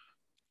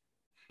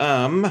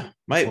 My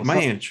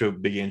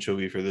big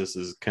anchovy for this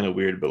is kind of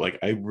weird, but like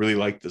I really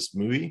like this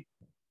movie,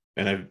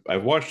 and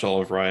I've watched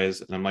all of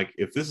Rise, and I'm like,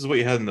 if this is what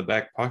you had in the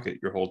back pocket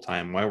your whole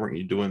time, why weren't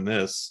you doing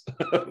this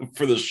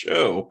for the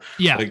show?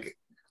 Yeah, like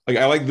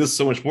I like this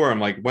so much more.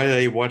 I'm like, why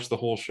did I watch the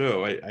whole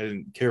show? I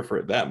didn't care for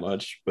it that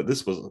much, but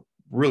this was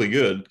really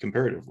good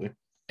comparatively.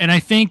 And I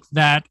think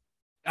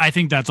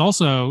that's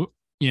also,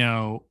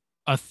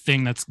 a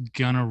thing that's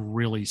gonna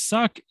really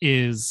suck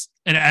is,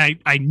 and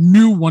I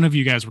knew one of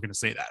you guys were gonna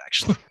say that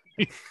actually.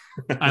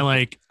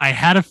 I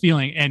had a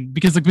feeling, and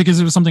because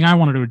it was something I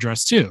wanted to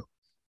address too.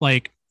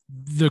 Like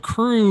the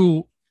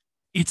crew,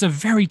 it's a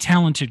very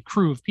talented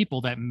crew of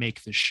people that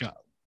make this show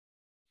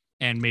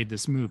and made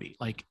this movie.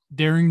 Like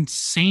they're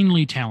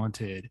insanely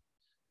talented,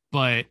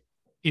 but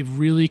it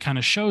really kind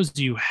of shows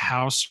you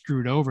how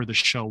screwed over the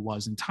show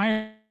was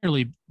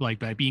entirely, like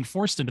by being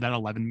forced into that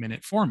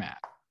 11-minute format.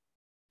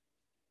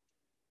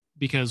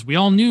 Because we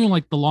all knew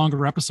like the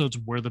longer episodes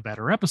were the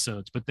better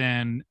episodes, but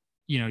then,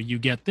 you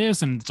get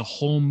this and it's a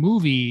whole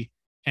movie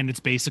and it's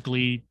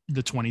basically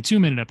the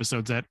 22-minute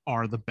episodes that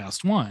are the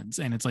best ones.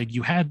 And it's like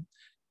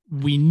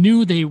we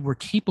knew they were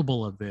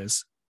capable of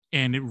this,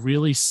 and it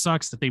really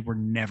sucks that they were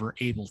never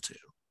able to.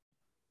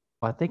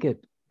 Well, I think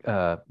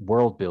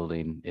world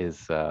building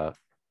is,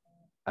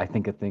 I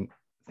think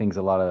things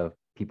a lot of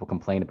people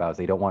complain about is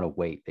they don't want to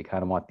wait. They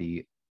kind of want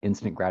the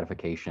instant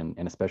gratification,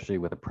 and especially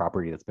with a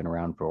property that's been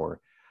around for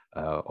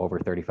over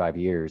 35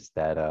 years,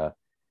 that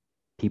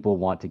people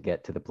want to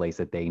get to the place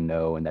that they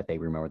know and that they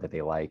remember that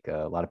they like.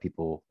 A lot of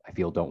people, I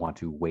feel, don't want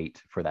to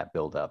wait for that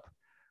build up,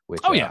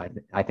 which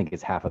I think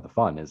is half of the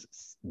fun, is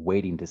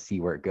waiting to see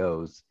where it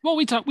goes. Well,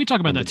 we talk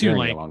about that too,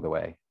 like along the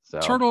way. So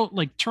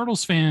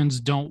Turtles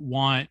fans don't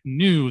want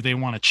new; they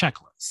want a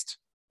checklist.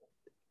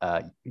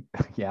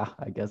 Yeah,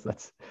 I guess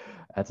that's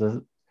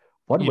a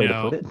one way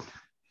to put it.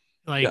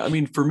 Like, yeah, I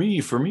mean, for me,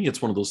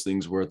 it's one of those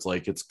things where it's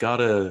like it's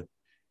gotta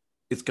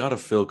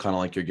feel kind of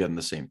like you're getting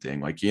the same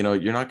thing. Like, you're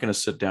not going to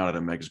sit down at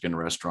a Mexican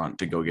restaurant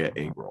to go get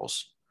egg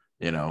rolls.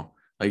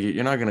 Like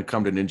you're not going to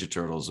come to Ninja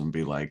Turtles and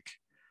be like,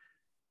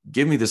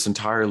 give me this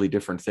entirely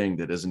different thing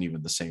that isn't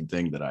even the same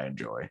thing that I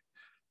enjoy.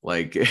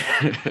 Like,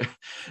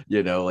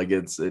 like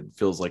it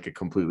feels like a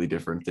completely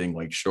different thing.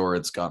 Like, sure,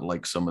 it's got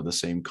like some of the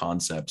same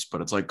concepts,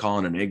 but it's like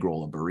calling an egg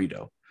roll a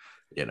burrito.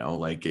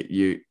 Like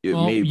you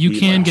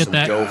can get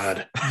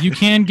that. You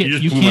can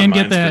get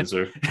that.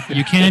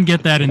 You can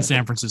get that in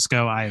San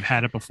Francisco. I've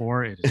had it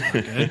before. It is not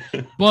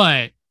good.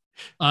 But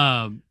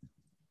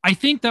I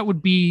think that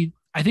would be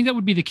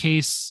the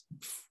case,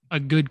 a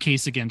good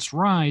case against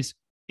Rise,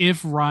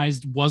 if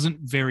Rise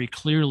wasn't very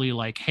clearly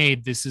like, hey,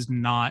 this is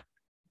not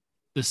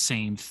the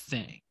same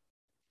thing.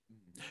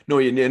 No,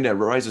 and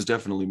Rise is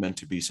definitely meant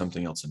to be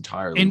something else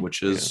entirely,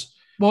 which is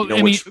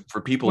which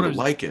for people that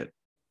like it.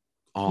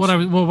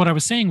 Awesome. What I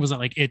was saying was that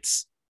like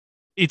it's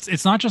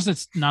not just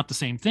it's not the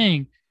same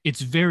thing. It's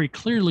very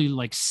clearly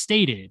like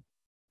stated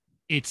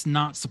it's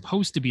not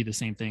supposed to be the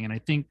same thing. And I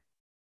think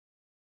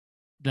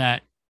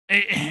that,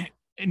 and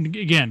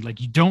again,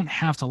 like you don't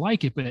have to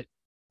like it, but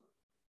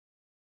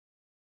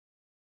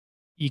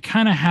you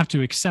kind of have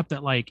to accept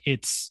that like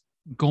it's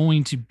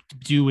going to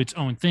do its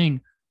own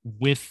thing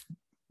with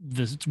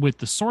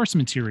the source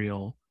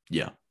material.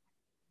 Yeah.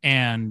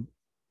 And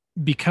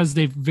because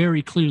they've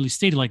very clearly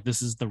stated like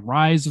this is the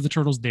rise of the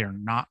Turtles, they're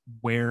not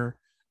where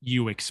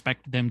you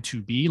expect them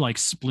to be. Like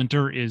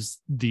Splinter is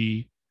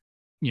the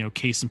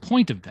case in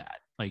point of that.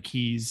 Like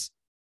he's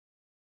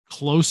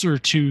closer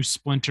to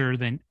Splinter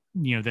than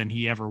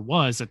he ever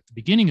was at the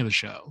beginning of the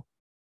show.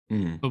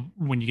 But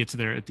when you get to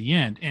there at the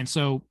end, and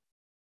so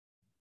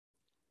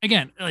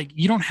again, like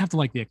you don't have to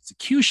like the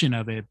execution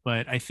of it,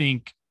 but I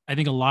think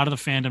a lot of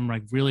the fandom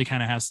like really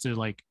kind of has to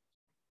like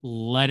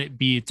let it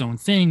be its own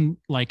thing.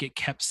 Like it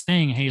kept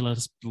saying, hey,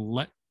 let's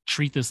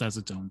treat this as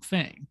its own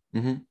thing.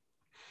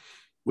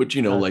 Which,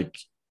 like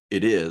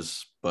it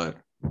is, but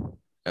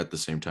at the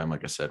same time,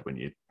 like I said,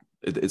 when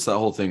it's that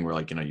whole thing where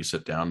like, you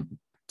sit down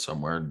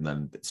somewhere and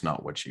then it's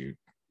not what you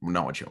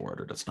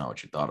ordered. It's not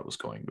what you thought it was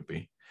going to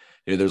be.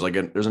 There's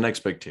an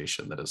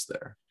expectation that is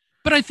there.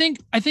 But I think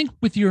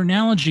with your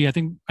analogy, I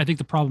think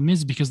the problem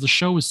is because the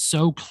show is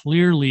so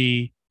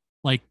clearly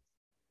like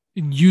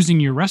using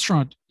your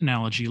restaurant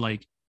analogy,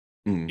 like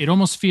it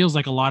almost feels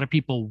like a lot of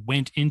people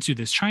went into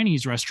this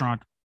Chinese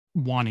restaurant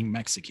wanting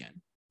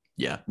Mexican.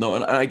 Yeah, no,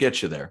 and I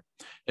get you there.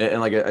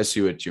 And like, I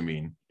see what you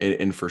mean.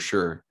 And for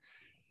sure,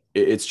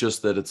 it's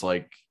just that it's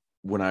like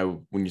when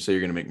you say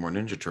you're going to make more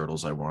Ninja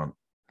Turtles, I want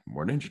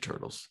more Ninja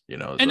Turtles,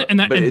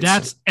 and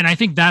I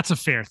think that's a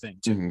fair thing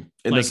too.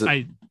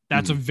 And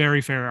that's a very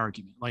fair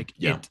argument. Like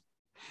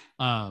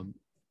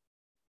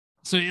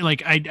so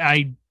like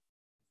I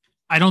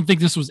I don't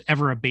think this was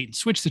ever a bait and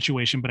switch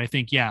situation, but I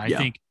think,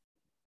 I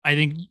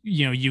think,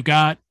 you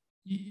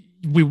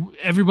know,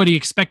 everybody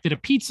expected a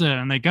pizza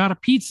and they got a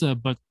pizza,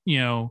 but you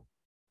know,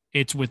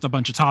 it's with a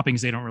bunch of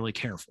toppings they don't really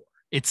care for.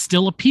 It's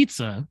still a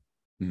pizza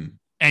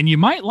and you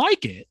might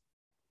like it,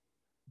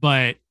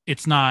 but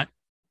it's not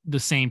the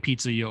same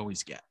pizza you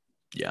always get.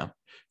 Yeah.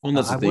 Well,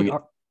 that's the thing.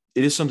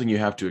 It is something you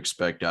have to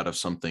expect out of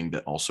something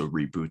that also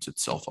reboots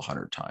itself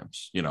 100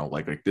 times. You know,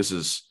 like this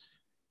is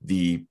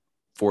the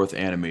 4th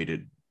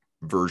animated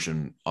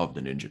version of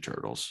the Ninja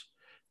Turtles.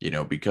 You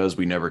know, because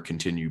we never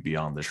continue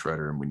beyond the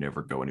Shredder and we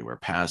never go anywhere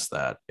past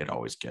that, it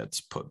always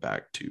gets put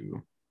back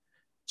to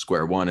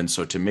square one. And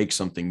so to make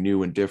something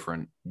new and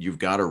different, you've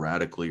got to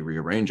radically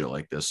rearrange it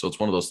like this. So it's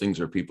one of those things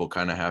where people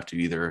kind of have to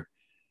either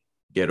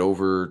get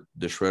over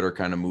the Shredder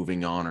kind of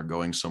moving on or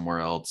going somewhere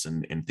else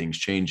and things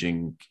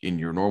changing in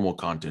your normal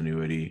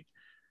continuity,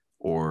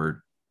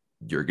 or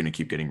you're going to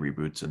keep getting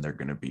reboots and they're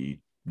going to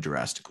be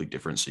drastically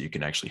different. So you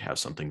can actually have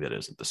something that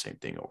isn't the same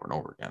thing over and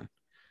over again.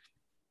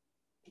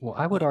 Well,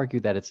 I would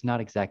argue that it's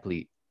not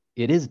exactly,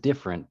 it is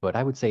different, but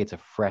I would say it's a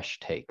fresh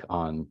take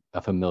on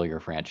a familiar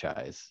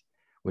franchise,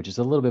 which is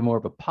a little bit more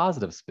of a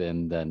positive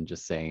spin than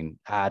just saying,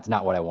 it's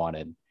not what I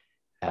wanted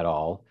at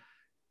all.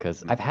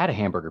 Because I've had a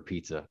hamburger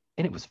pizza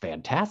and it was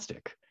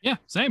fantastic. Yeah,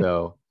 same.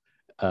 So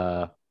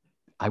I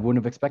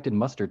wouldn't have expected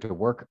mustard to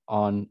work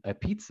on a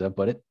pizza,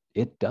 but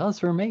it does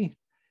for me.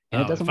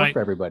 And it doesn't work for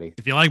everybody.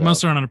 If you like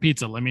mustard on a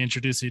pizza, let me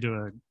introduce you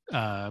to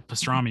a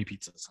pastrami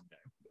pizza someday.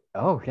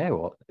 Oh, okay.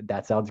 Well,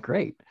 that sounds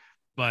great.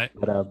 But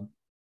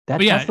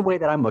that's the way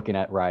that I'm looking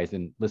at Rise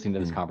and listening to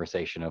this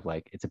conversation of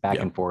like, it's a back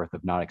and forth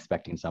of not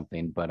expecting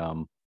something. But I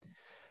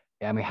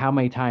mean, how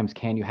many times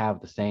can you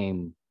have the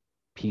same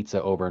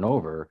pizza over and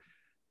over?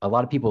 A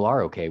lot of people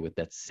are okay with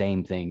that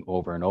same thing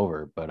over and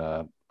over.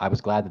 But I was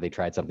glad that they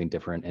tried something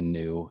different and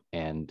new.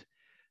 And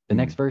the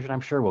next version,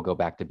 I'm sure, will go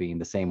back to being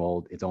the same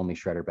old, it's only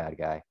Shredder bad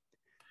guy.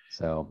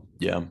 So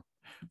yeah.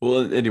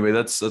 Well, anyway,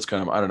 that's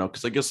kind of, I don't know,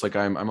 because I guess like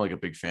I'm like a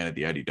big fan of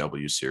the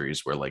IDW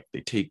series where like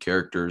they take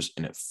characters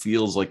and it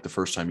feels like the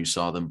first time you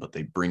saw them, but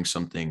they bring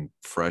something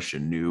fresh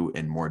and new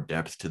and more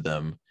depth to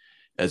them,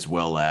 as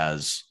well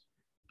as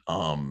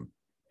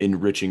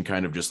enriching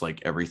kind of just like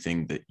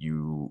everything that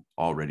you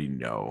already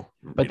know.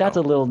 But that's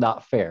a little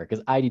not fair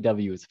because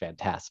IDW is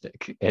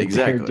fantastic. And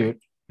exactly.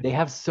 They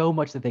have so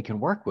much that they can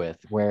work with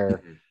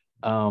where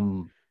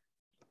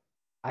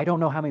I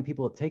don't know how many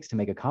people it takes to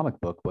make a comic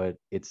book, but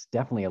it's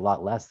definitely a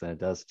lot less than it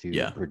does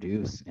to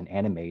produce and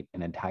animate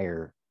an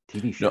entire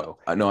TV show.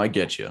 No, I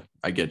get you.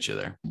 I get you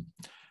there.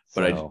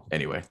 But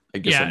anyway, I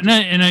guess.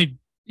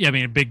 Yeah, I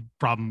mean, a big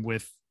problem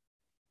with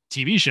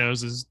TV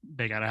shows is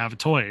they got to have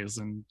toys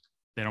and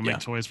they don't make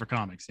toys for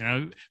comics, you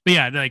know? But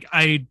yeah, like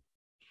I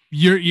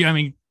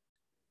mean,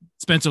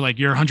 Spencer, like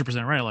you're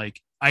 100% right. Like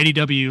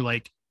IDW,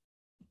 like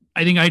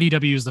I think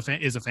IDW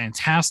is a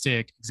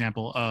fantastic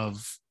example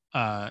of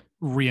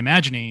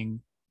reimagining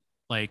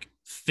like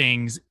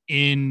things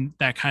in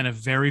that kind of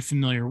very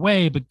familiar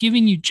way, but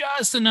giving you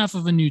just enough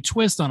of a new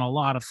twist on a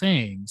lot of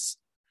things.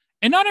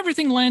 And not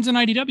everything lands in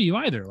IDW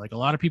either. Like a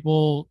lot of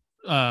people,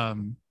 not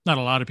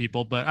a lot of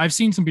people, but I've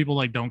seen some people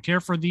like don't care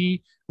for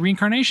the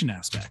reincarnation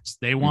aspects.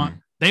 They want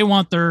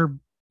their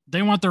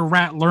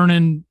rat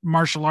learning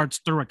martial arts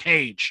through a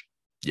cage.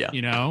 Yeah.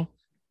 You know?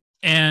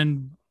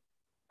 And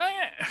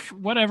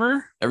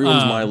whatever.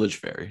 Everyone's mileage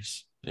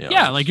varies. You know?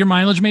 Yeah, like your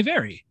mileage may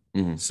vary.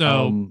 Mm-hmm.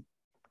 So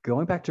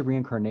going back to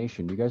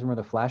reincarnation, you guys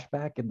remember the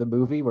flashback in the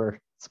movie where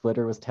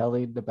Splitter was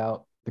telling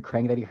about the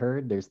Krang that he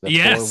heard? There's the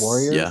 4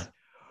 warriors. Yeah.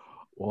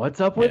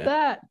 What's up with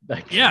that?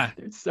 Like,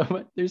 there's so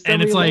much. There's so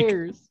many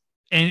layers.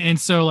 And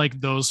so like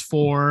those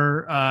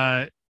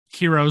 4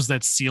 heroes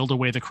that sealed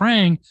away the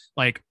Krang,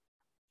 like,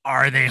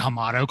 are they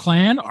Hamato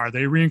clan? Are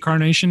they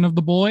reincarnation of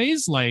the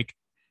boys? Like,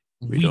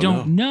 we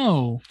don't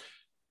know.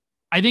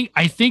 I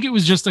think it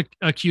was just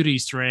a cute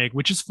Easter egg,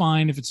 which is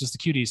fine if it's just a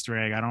cute Easter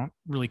egg. I don't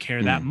really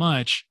care that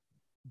much.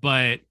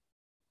 But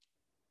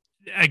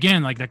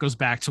again, like that goes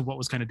back to what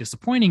was kind of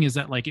disappointing is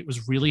that like it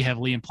was really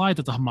heavily implied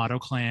that the Hamato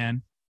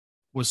clan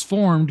was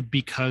formed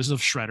because of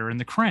Shredder and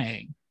the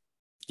Krang.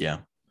 Yeah.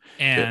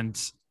 And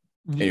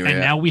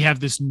now we have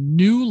this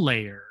new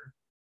layer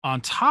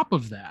on top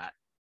of that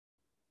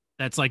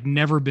that's like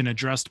never been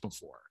addressed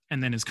before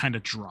and then is kind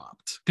of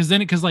dropped. Because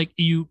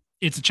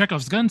it's a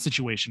Chekhov's gun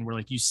situation where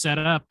like you set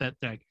up that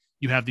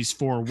you have these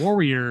 4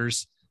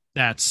 warriors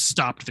that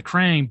stopped the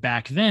Krang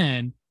back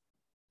then,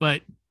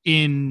 but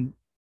in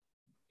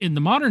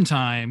the modern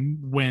time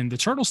when the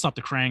Turtles stopped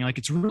the Krang, like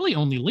it's really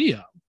only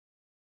Leo.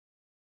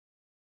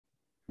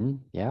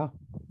 Yeah.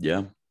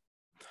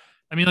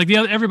 I mean, like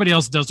everybody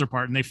else does their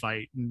part and they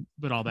fight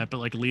but all that, but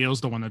like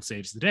Leo's the one that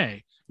saves the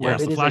day.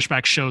 Whereas the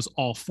flashback shows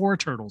all 4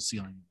 turtles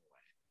sealing the way.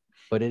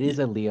 But it is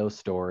a Leo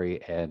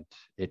story, and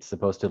it's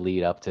supposed to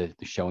lead up to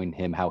showing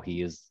him how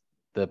he is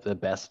the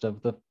best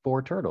of the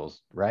 4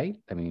 turtles, right?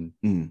 I mean,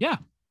 yeah.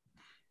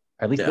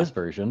 At least this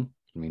version.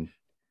 I mean,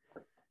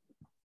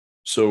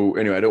 so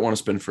anyway, I don't want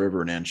to spend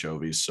forever in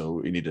anchovies,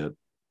 so you need to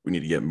we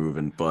need to get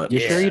moving. But You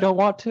sure you don't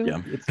want to?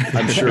 Yeah,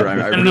 I'm sure. I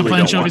And really enough don't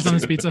anchovies want on to.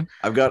 this pizza.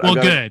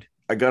 Good. Good.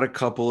 I got a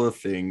couple of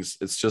things.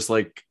 It's just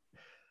like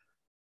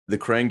the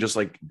Krang just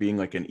like being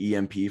like an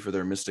EMP for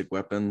their mystic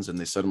weapons, and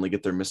they suddenly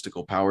get their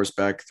mystical powers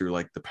back through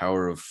like the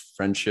power of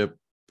friendship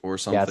or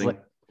something. Yeah, it's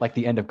like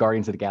the end of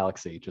Guardians of the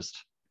Galaxy.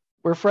 Just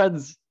we're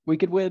friends. We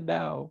could win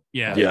now.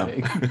 Yeah.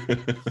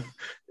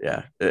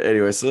 Yeah.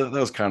 Anyway, so that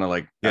was kind of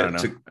like, I don't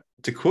know.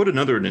 To quote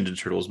another Ninja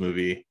Turtles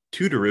movie,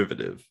 too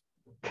derivative.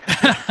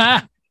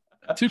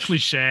 Too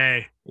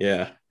cliche.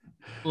 Yeah.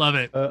 Love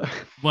it.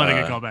 What a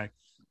good callback.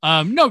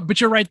 No,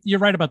 but you're right. You're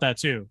right about that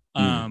too.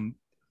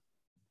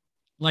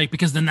 Like,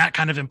 because then that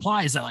kind of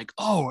implies that like,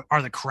 oh,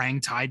 are the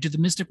Krang tied to the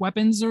mystic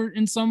weapons or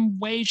in some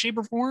way, shape,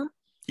 or form?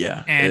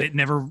 Yeah. And it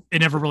never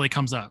really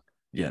comes up.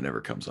 Yeah, it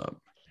never comes up.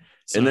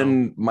 So, and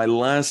then my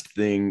last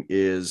thing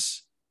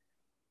is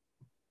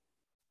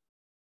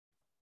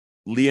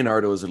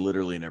Leonardo is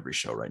literally in every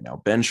show right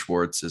now. Ben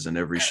Schwartz is in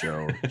every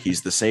show.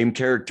 He's the same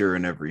character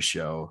in every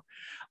show.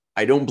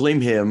 I don't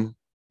blame him.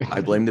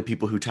 I blame the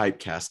people who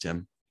typecast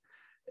him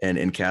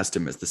and cast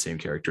him as the same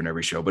character in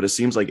every show. But it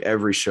seems like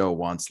every show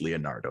wants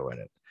Leonardo in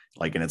it.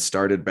 Like, and it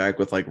started back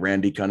with like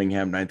Randy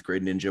Cunningham, Ninth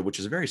Grade Ninja, which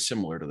is very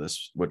similar to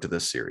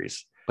this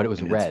series. But it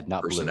was red,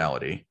 not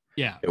personality.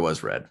 Blue. Yeah, it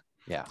was red.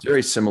 Yeah, it's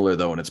very similar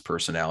though in its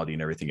personality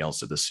and everything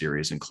else of the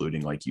series,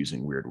 including like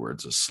using weird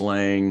words of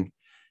slang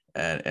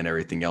and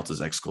everything else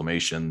as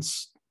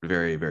exclamations.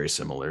 Very, very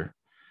similar.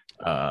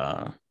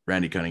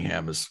 Randy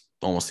Cunningham is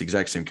almost the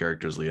exact same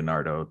character as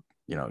Leonardo.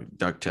 You know,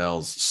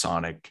 DuckTales,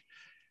 Sonic.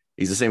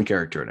 He's the same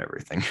character and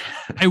everything.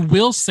 I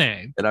will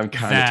say, and I'm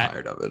kind of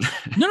tired of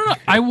it. No.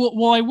 I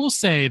will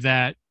say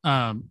that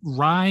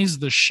Rise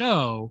the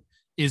show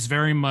is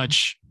very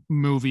much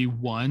movie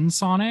 1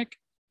 Sonic,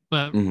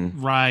 but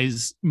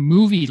Rise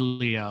movie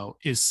Leo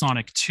is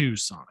Sonic 2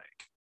 Sonic.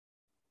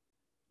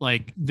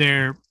 Like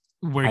they're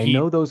where I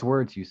know those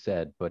words you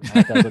said, but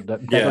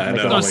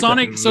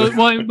Sonic. So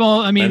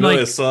well, I mean,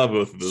 I saw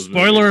both of those.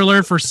 Spoiler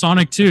alert for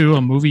Sonic 2,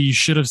 a movie you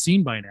should have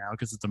seen by now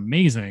because it's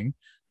amazing.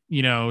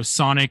 You know,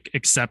 Sonic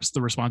accepts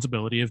the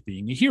responsibility of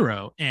being a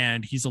hero,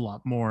 and he's a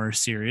lot more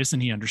serious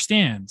and he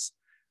understands.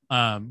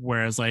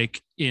 Whereas,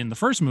 like in the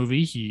first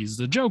movie,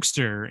 he's a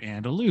jokester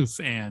and aloof,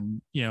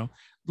 and you know,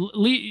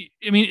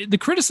 I mean, the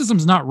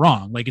criticism's not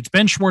wrong. Like, it's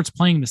Ben Schwartz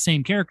playing the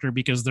same character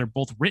because they're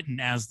both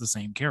written as the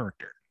same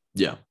character.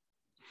 Yeah.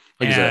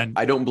 Like I said,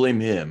 I don't blame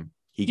him.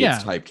 He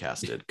gets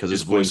typecasted because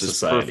his voice is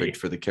perfect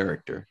for the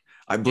character.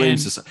 I blame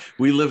society.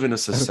 We live in a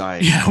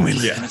society. Yeah, we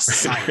live in a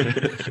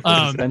society.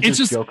 It's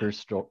just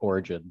Joker's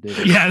origin.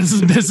 Yeah,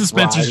 this is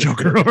Spencer's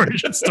Joker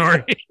origin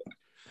story.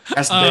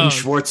 That's Ben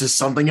Schwartz is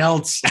something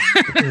else.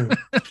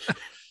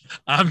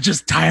 I'm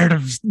just tired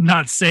of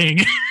not saying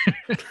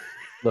it.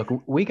 Look,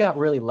 we got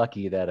really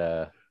lucky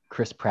that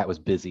Chris Pratt was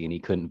busy and he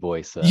couldn't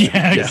voice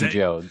Jesse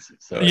Jones.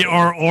 So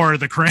or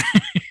the Krang.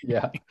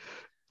 Yeah,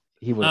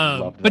 he would have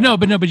loved but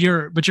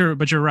that.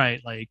 but you're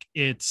right. Like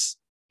it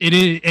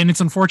is, and it's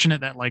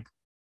unfortunate that like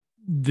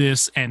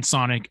this and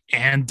Sonic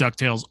and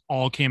DuckTales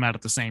all came out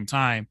at the same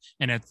time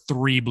and had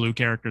 3 blue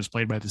characters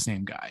played by the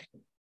same guy.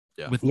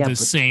 With the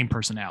same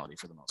personality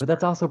for the most part. But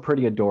that's also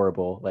pretty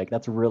adorable. Like,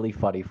 that's really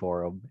funny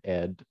for him.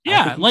 And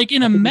like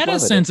in a meta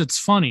sense, it's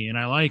funny and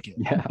I like it.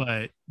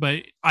 Yeah.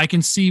 But I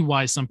can see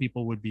why some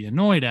people would be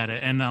annoyed at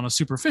it. And on a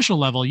superficial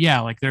level,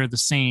 like they're the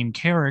same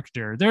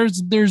character.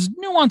 There's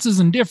nuances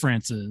and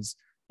differences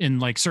in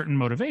like certain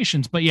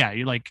motivations, but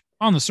you're like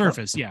on the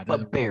surface,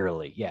 but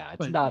barely. Yeah,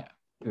 it's not.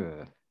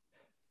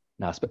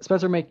 No,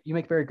 Spencer, you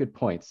make very good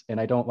points, and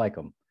I don't like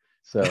them.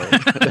 So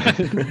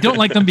don't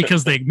like them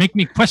because they make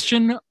me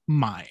question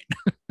mine.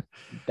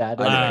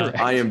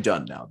 I am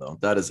done now, though.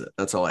 That is it.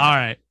 That's all I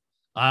have.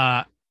 All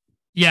right.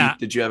 Yeah.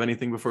 Did you have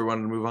anything before we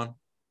wanted to move on?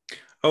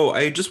 Oh,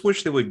 I just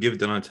wish they would give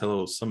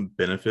Donatello some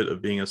benefit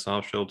of being a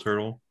soft shell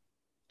turtle.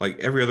 Like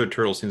every other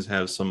turtle seems to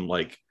have some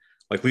like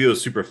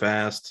Leo's super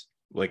fast,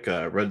 like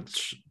red-eared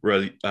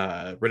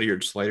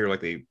Slider,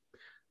 like they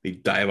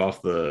dive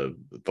off the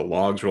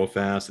logs real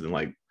fast, and then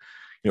like,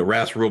 you know,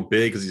 Raph's real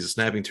big because he's a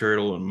snapping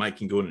turtle, and Mike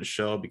can go in his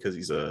shell because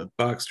he's a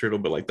box turtle.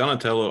 But like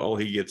Donatello, all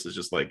he gets is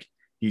just like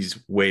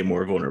he's way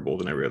more vulnerable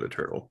than every other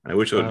turtle. I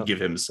wish I would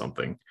give him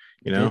something.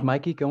 You know, did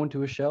Mikey go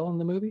into a shell in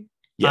the movie?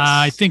 Yes,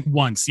 I think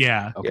once.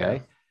 Yeah.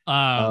 Okay.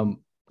 Yeah.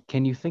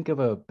 Can you think of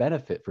a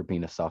benefit for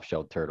being a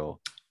soft-shelled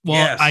turtle? Well,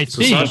 yes. I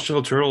think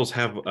soft-shelled turtles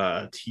have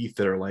teeth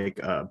that are like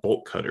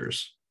bolt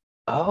cutters.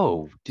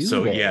 Oh,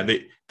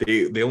 they?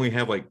 They only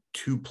have like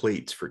 2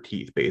 plates for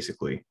teeth,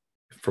 basically,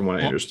 from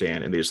what I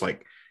understand, and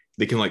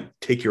they can like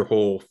take your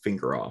whole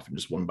finger off in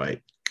just one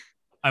bite.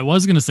 I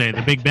was going to say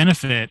the big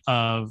benefit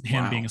of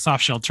him being a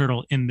soft shell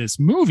turtle in this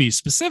movie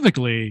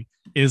specifically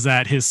is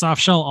that his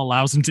soft shell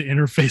allows him to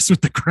interface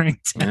with the Krang.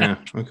 Yeah,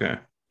 okay.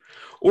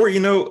 Or,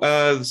 you know,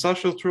 the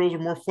soft shell turtles are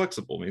more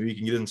flexible. Maybe you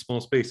can get in small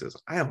spaces.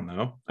 I don't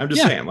know. I'm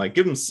just saying, like,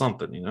 give them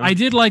something, you know? I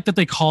did like that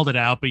they called it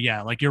out, but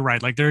yeah, like you're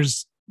right. Like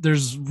there's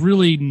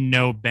really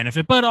no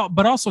benefit,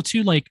 but also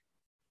too, like,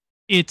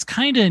 it's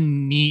kind of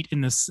neat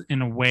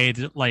in a way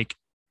that like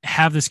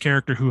have this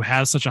character who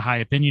has such a high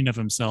opinion of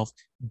himself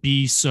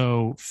be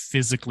so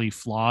physically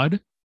flawed.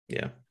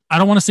 Yeah. I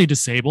don't want to say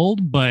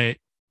disabled, but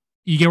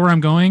you get where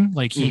I'm going.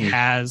 Like he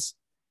has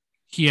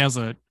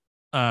a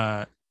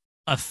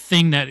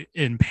thing that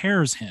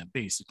impairs him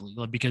basically,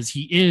 because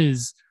he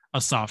is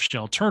a soft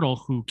shell turtle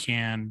who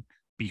can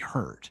be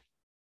hurt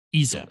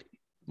easily. Yeah.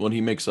 When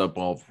he makes up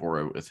all for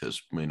it with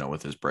his,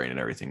 with his brain and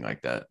everything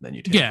like that, then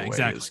you take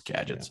away his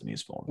gadgets and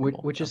he's vulnerable.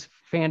 Which is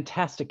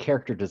fantastic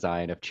character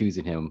design of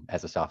choosing him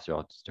as a soft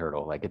shell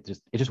turtle. Like it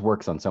just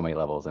works on so many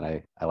levels, and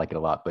I like it a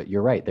lot. But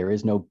you're right, there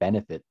is no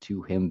benefit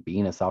to him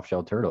being a soft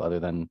shell turtle other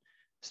than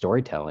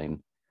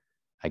storytelling,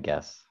 I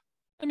guess.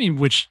 I mean,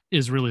 which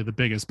is really the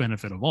biggest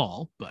benefit of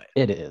all, but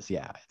it is,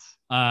 yeah.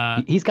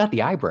 It's he's got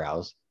the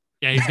eyebrows.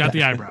 Yeah, he's got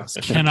the eyebrows.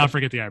 Cannot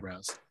forget the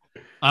eyebrows.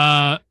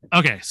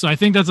 Okay, so I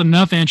think that's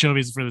enough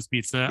anchovies for this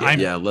pizza.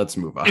 Yeah, let's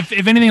move on.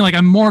 If anything, like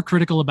I'm more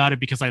critical about it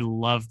because I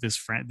love this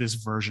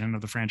version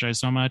of the franchise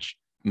so much.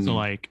 So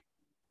like,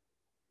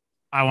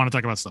 I want to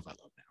talk about stuff I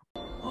love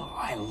now. Oh,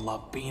 I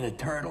love being a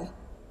turtle.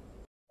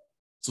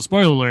 So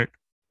spoiler alert,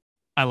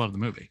 I love the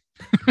movie.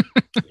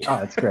 Oh,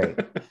 that's great.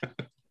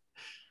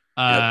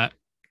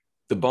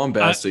 The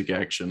bombastic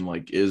action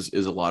is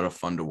a lot of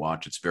fun to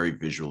watch. It's very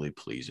visually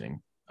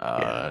pleasing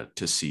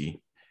to see.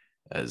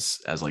 As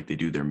like they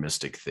do their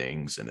mystic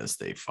things and as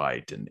they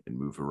fight and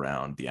move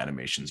around, the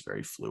animation is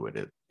very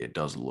fluid. It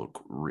does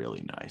look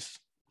really nice.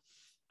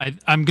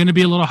 I'm going to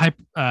be a little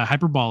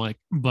hyperbolic,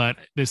 but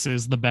this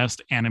is the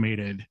best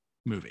animated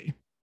movie.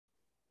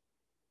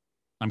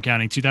 I'm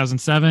counting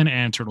 2007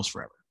 and Turtles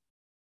Forever.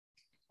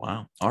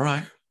 Wow. All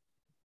right.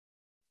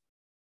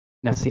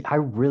 Now, see, I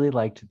really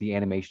liked the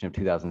animation of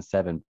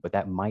 2007, but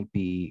that might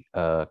be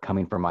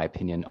coming from my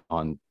opinion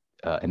on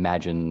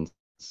Imagine.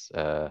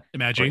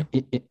 Imagine.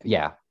 You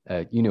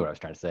knew what I was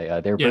trying to say.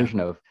 Their version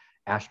of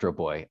Astro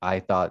Boy.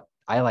 I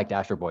liked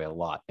Astro Boy a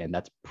lot, and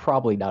that's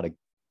probably not a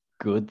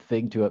good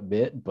thing to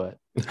admit, but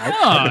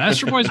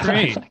Astro Boy's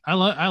great. I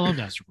loved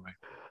Astro Boy.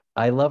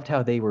 I loved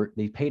how they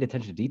paid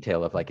attention to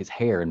detail of like his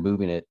hair and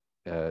moving it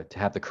to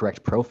have the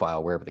correct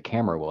profile wherever the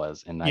camera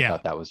was, and I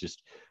thought that was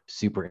just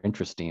super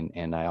interesting.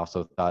 And I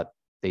also thought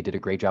they did a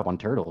great job on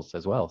Turtles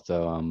as well.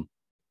 So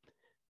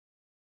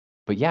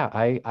but yeah,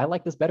 I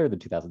like this better than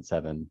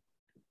 2007.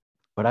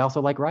 But I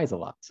also like Rise a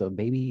lot, so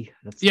maybe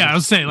that's. Yeah, I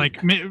was saying like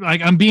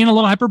I'm being a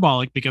little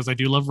hyperbolic because I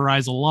do love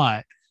Rise a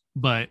lot,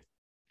 but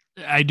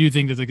I do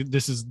think that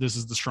this is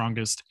the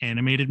strongest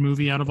animated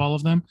movie out of all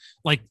of them.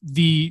 Like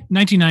the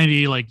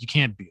 1990, like you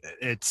can't beat it.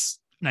 It's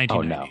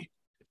 1990.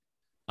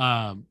 Oh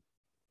no.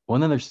 Well,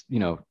 and then there's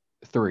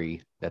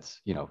 3. That's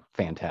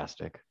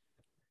fantastic.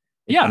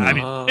 Yeah, I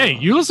mean, hey,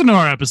 you listen to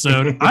our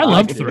episode. I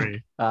loved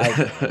 3.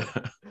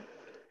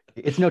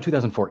 It's no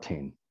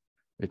 2014.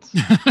 It's.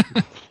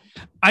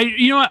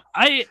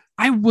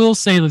 I will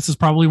say this is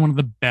probably one of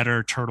the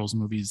better Turtles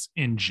movies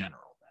in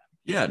general.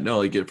 Yeah, no,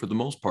 like for the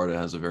most part, it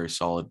has a very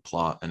solid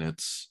plot, and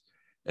it's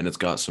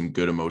got some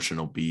good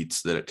emotional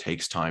beats that it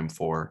takes time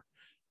for,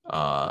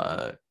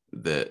 that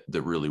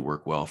really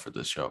work well for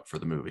this show, for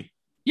the movie.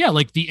 Yeah,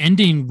 like the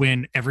ending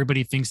when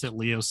everybody thinks that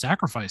Leo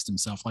sacrificed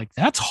himself, like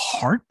that's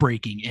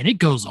heartbreaking, and it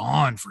goes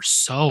on for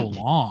so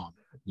long.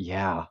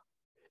 Yeah.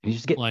 And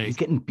he's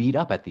getting beat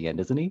up at the end,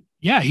 isn't he?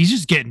 Yeah, he's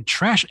just getting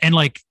trashed. And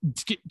like,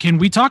 can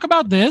we talk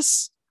about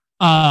this?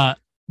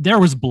 There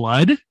was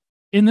blood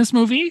in this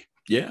movie.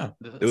 Yeah,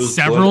 it was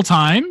several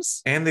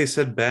times, and they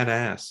said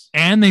badass.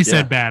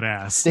 Said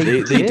badass.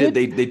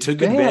 They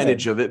took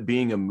advantage of it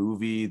being a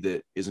movie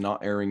that is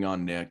not airing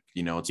on Nick.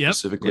 It's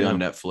specifically on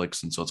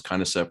Netflix, and so it's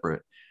kind of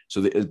separate.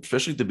 So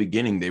especially at the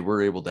beginning, they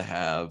were able to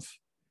have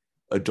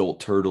adult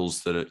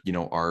turtles that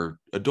are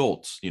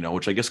adults,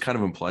 which I guess kind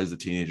of implies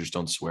that teenagers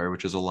don't swear,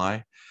 which is a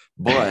lie.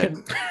 But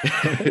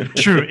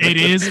true,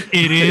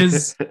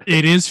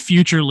 it is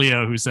future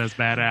Leo who says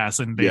badass,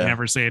 and they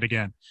never say it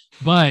again.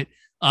 But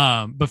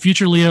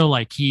future Leo,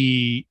 like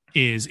he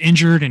is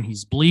injured and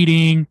he's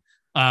bleeding,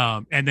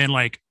 and then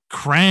like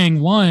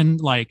Krang 1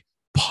 like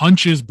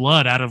punches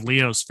blood out of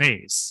Leo's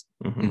face.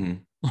 Mm-hmm.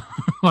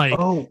 Like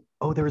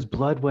there was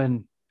blood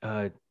when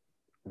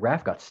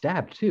Raph got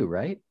stabbed too,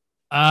 right?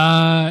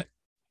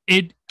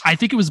 I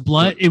think it was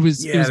blood. It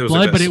was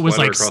blood, but it was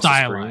like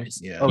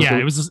stylized. So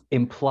it was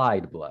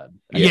implied blood.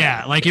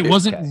 Like it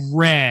wasn't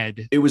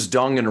red. It was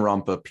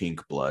Danganronpa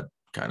pink blood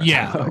kind of.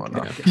 Yeah. Going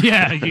on.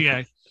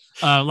 Yeah.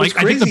 Like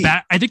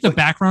I think the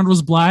background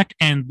was black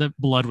and the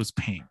blood was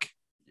pink.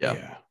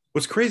 Yeah.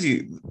 What's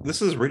crazy?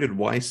 This is rated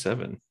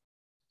Y7.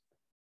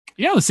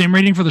 Yeah, the same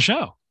rating for the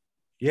show.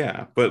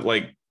 Yeah, but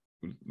like,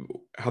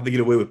 how'd they get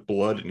away with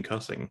blood and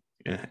cussing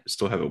and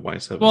still have a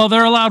Y7? Well,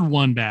 they're allowed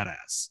one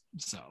badass,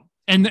 so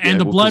and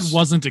the blood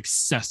wasn't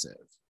excessive.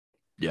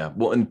 Yeah,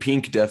 well, and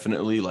pink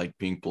definitely, like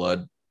pink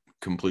blood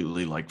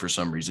completely, like for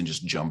some reason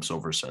just jumps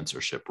over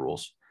censorship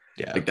rules.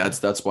 Yeah, like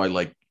that's why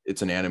like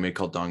it's an anime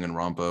called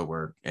Danganronpa,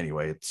 where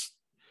anyway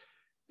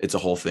it's a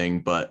whole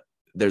thing, but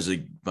there's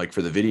a like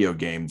for the video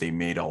game they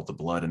made all the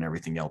blood and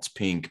everything else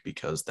pink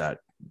because that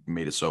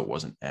made it so it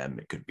wasn't M,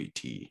 it could be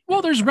T.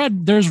 Well, there's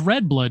red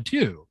blood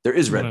too. There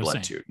is what I red was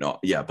blood saying. too. No,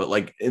 yeah, but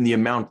like in the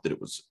amount that it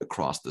was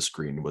across the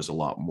screen was a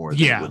lot more.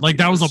 Than it Yeah, would like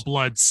be. that It was a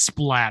blood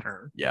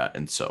splatter. Yeah,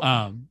 and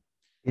so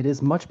It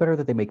is much better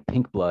that they make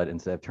pink blood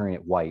instead of turning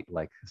it white,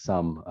 like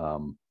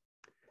some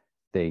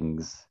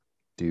things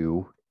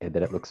do, and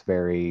that it looks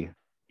very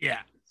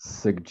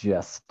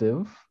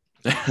suggestive.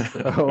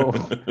 So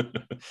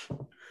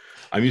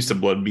I'm used to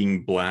blood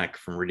being black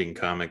from reading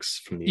comics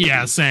from the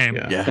 80s. Same.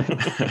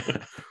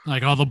 yeah.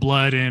 Like all the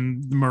blood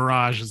in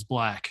Mirage is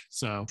black.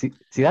 So see,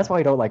 that's why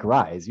you don't like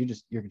Rise. You're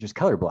just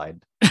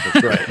colorblind.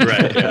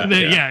 right.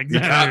 Yeah.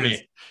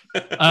 Exactly.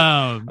 You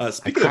got me.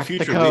 Speaking of cracked the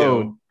Future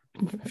code. Leo,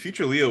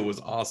 Future Leo was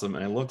awesome,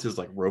 and I loved his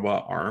like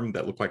robot arm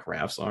that looked like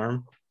Raph's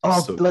arm. Oh,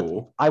 So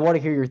cool. I want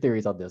to hear your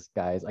theories on this,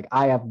 guys. Like,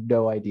 I have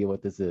no idea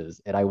what this is,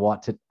 and I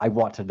want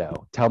to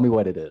know. Tell me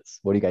what it is.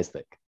 What do you guys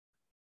think?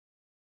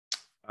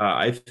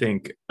 I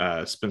think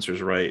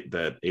Spencer's right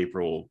that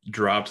April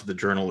dropped the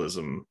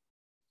journalism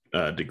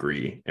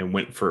degree and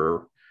went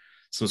for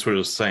some sort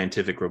of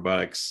scientific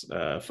robotics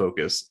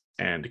focus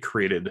and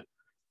created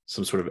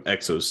some sort of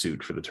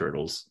exosuit for the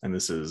turtles. And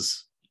this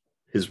is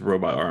his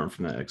robot arm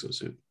from that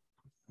exosuit.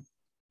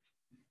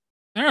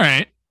 all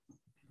right.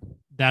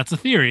 That's a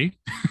theory.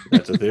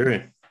 That's a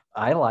theory.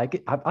 I like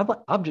it. I'm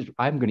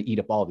going to eat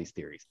up all these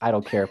theories. I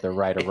don't care if they're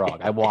right or wrong.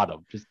 I want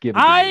them. Just give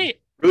them.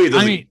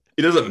 Really,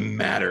 it doesn't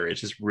matter.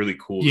 It's just really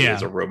cool. Yeah. That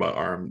it's a robot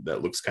arm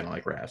that looks kind of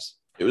like Raph's.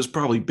 It was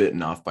probably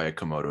bitten off by a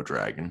Komodo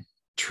dragon.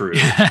 True.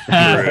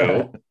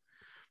 True.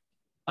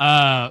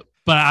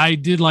 But I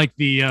did like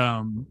the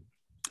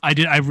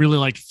I really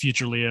like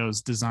Future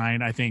Leo's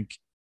design. I think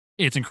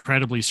it's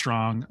incredibly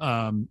strong.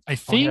 I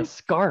think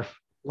scarf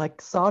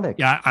like Sonic.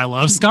 Yeah, I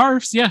love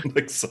scarves. Yeah.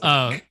 Like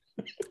Sonic.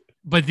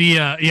 But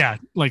the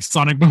like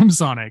Sonic Boom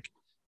Sonic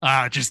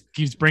just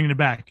keeps bringing it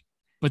back.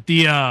 But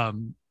the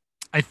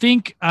I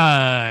think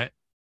I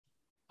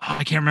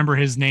can't remember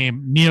his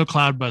name, Neo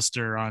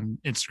Cloudbuster on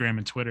Instagram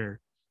and Twitter.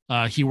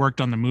 He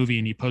worked on the movie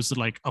and he posted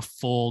like a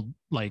full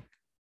like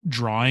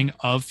drawing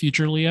of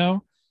Future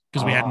Leo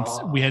because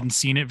we hadn't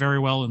seen it very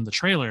well in the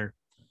trailer,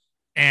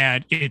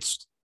 and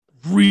it's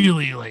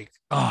really like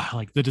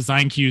the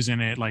design cues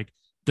in it, like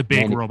the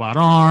big robot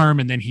arm,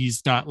 and then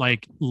he's got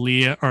like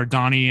Leah or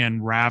Donnie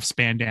and Raph's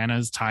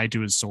bandanas tied to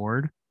his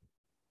sword.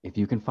 If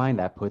you can find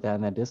that, put that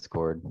in that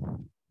Discord.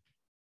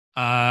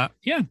 Yeah,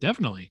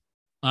 definitely.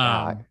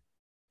 But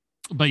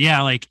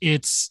yeah, like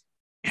it's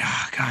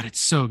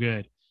so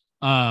good.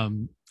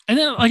 And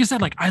then, like I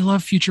said, like I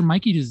love Future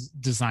Mikey's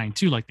design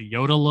too, like the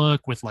Yoda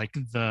look with like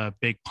the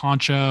big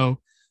poncho,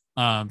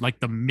 like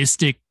the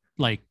mystic,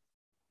 like,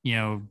 you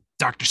know,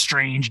 Doctor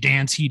Strange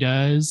dance he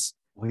does,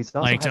 Well,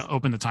 like to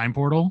open the time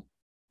portal.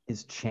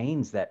 His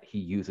chains that he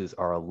uses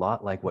are a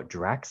lot like what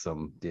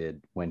Draxum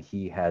did when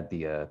he had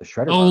the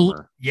Shredder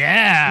armor.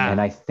 Yeah. And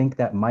I think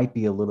that might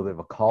be a little bit of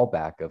a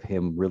callback of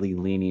him really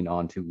leaning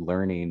onto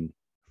learning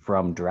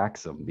from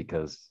Draxum,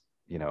 because,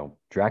 you know,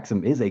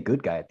 Draxum is a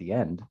good guy at the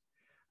end.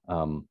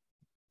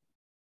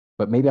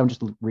 But maybe I'm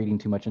just reading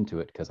too much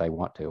into it because I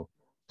want to.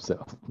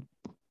 So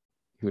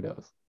who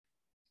knows?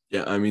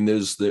 Yeah, I mean,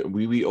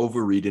 we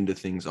overread into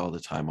things all the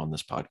time on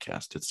this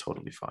podcast. It's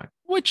totally fine.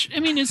 Which, I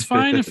mean, is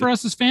fine for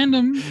us as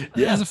fandom,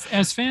 Yeah.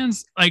 as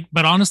fans. Like,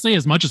 but honestly,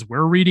 as much as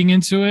we're reading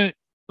into it,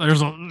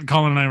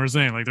 Colin and I were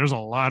saying, like, there's a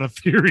lot of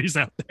theories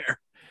out there.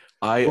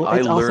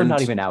 It's also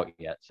not even out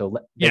yet, so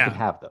they can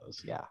have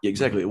those. Yeah,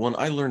 exactly. Well,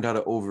 I learned how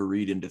to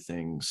overread into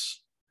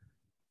things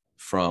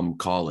from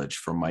college,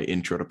 from my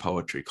intro to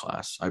poetry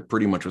class. I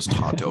pretty much was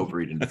taught to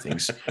overread into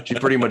things. She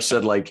pretty much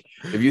said, like,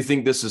 if you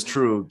think this is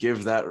true,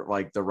 give that,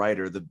 like, the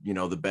writer the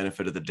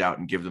benefit of the doubt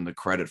and give them the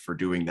credit for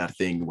doing that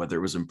thing, whether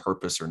it was in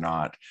purpose or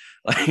not.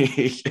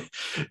 Like,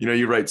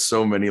 you write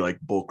so many like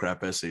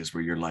bullcrap essays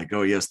where you're like,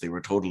 oh yes, they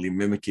were totally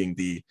mimicking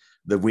the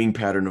wing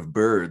pattern of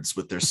birds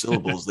with their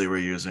syllables they were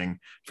using.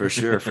 For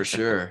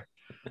sure.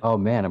 Oh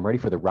man, I'm ready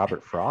for the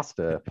Robert Frost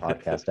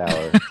podcast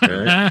hour.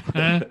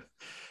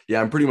 Yeah,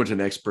 I'm pretty much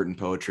an expert in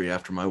poetry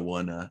after my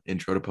one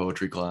intro to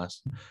poetry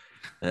class.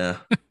 Yeah.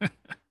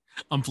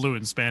 I'm fluent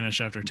in Spanish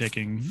after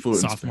taking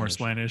sophomore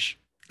Spanish.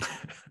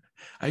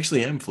 I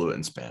actually am fluent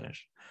in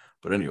Spanish.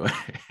 But anyway.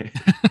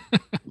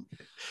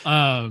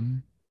 The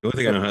only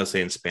thing I know how to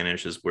say in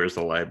Spanish is "where's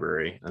the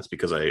library?" That's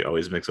because I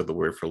always mix up the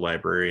word for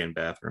library and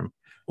bathroom.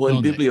 Well,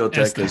 and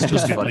biblioteca is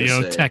just fun to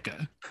say.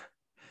 Biblioteca.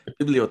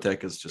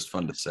 Biblioteca is just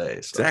fun to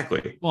say. So.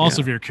 Exactly. Well,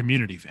 also if you're a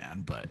community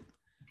fan, but.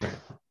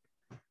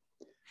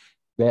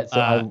 Yeah,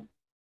 so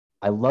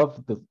I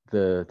love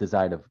the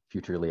design of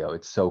Future Leo.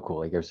 It's so cool.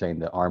 Like you're saying,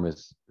 the arm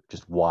is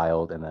just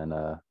wild, and then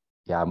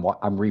I'm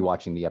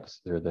rewatching the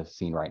episode or the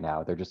scene right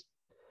now.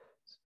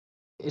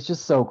 It's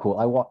just so cool.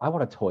 I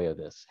want a toy of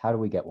this. How do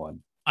we get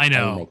one? I know.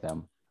 How do we make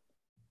them?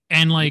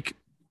 And like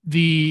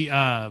the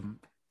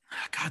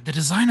the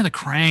design of the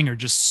Krang are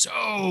just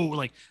so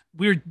like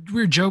we're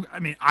joking. I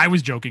mean, I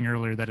was joking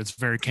earlier that it's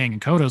very Kang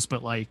and Kodos,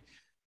 but like,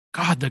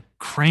 God, the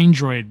Krang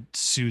droid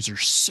suits are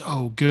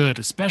so good,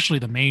 especially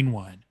the main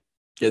one.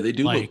 Yeah, they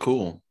do look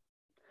cool.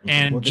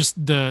 And Well,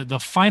 just the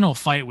final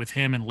fight with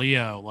him and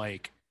Leo,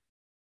 like,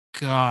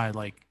 God,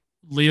 like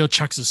Leo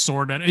chucks his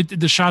sword at it.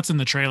 The shot's in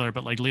the trailer,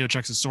 but like Leo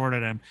chucks his sword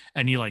at him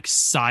and he like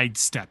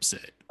sidesteps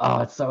it.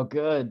 Oh, it's so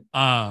good.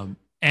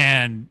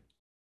 And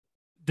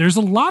there's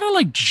a lot of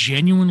like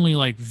genuinely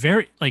like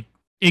very like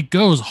it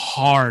goes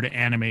hard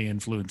anime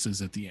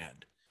influences at the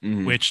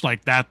end, which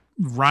like that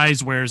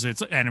Rise wears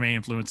its anime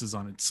influences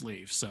on its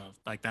sleeve. So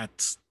like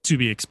that's to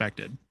be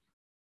expected.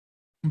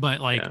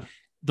 But like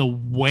the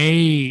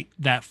way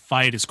that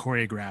fight is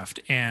choreographed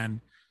and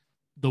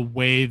the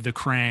way the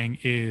Krang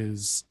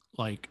is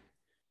like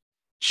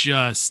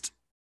just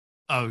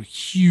a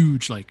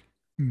huge like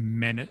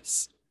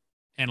menace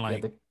and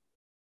like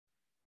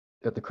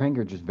the Krang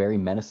are just very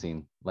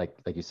menacing, like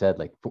you said,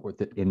 like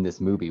in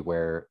this movie,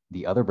 where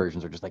the other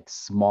versions are just like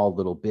small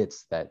little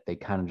bits that they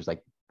kind of just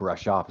like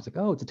brush off. It's like,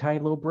 oh, it's a tiny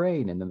little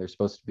brain, and then they're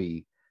supposed to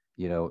be,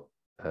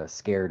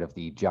 scared of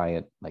the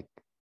giant like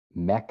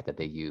mech that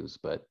they use,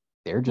 but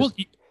they're just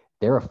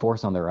they're a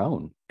force on their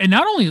own. And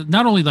not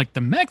only like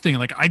the mech thing,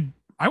 like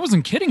I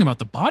wasn't kidding about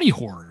the body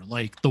horror,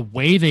 like the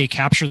way they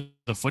capture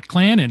the Foot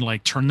Clan and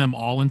like turn them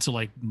all into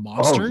like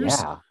monsters.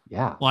 Oh,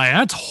 yeah, like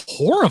that's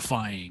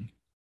horrifying.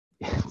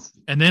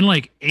 And then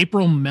like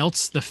April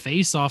melts the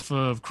face off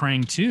of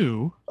Krang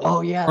 2. Oh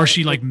yeah. Or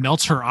she like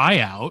melts her eye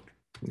out.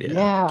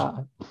 Yeah.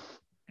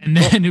 And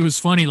then it was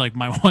funny, like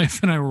my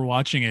wife and I were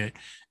watching it,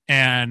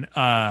 and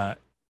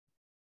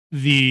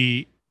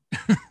the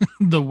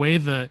the way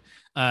the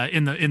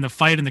in the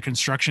fight in the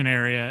construction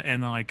area,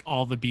 and like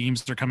all the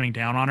beams are coming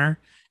down on her,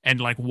 and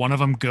like one of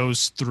them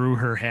goes through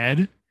her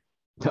head.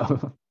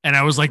 And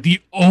I was like,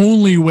 the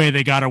only way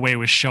they got away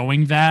with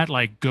showing that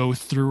like go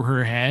through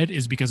her head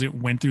is because it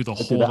went through the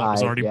hole that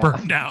was already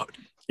burned out.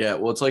 Yeah,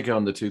 well, it's like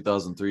on the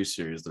 2003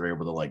 series, they're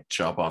able to like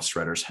chop off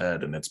Shredder's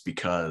head, and it's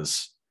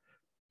because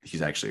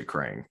he's actually a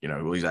Krang.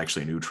 He's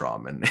actually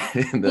Neutron. And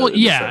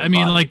I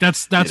mean, like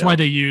that's why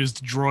they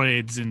used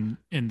droids in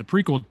the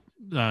prequel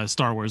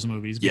Star Wars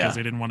movies, because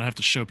they didn't want to have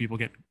to show people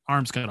get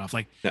arms cut off.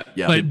 Like,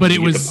 but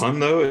it was the pun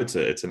though.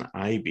 It's an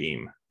eye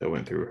beam that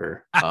went through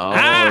her.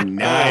 Oh,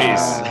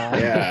 nice.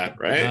 Yeah,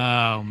 right.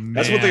 Oh man,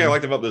 that's one thing I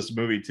liked about this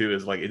movie too.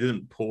 Is like it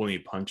didn't pull any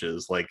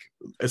punches. Like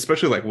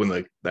especially like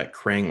when that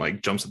Krang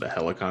like jumps at the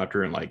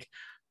helicopter and like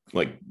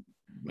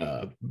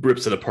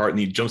rips it apart, and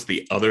he jumps to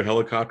the other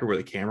helicopter where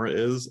the camera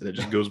is, and it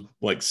just goes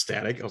like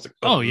static. I was like,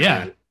 oh yeah,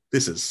 man,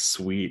 this is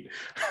sweet.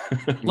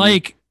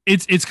 Like.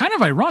 It's kind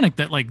of ironic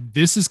that like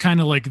this is kind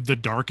of like the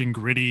dark and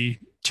gritty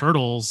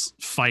Turtles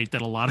fight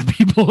that a lot of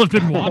people have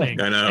been wanting.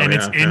 I know, and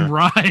it's in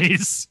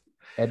Rise.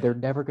 And they're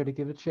never going to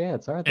give it a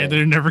chance, are they? And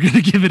they're never going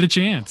to give it a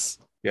chance.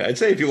 Yeah, I'd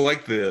say if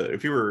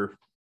you were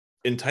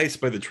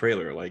enticed by the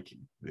trailer, like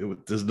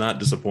it does not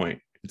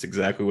disappoint. It's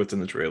exactly what's in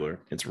the trailer.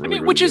 It's really,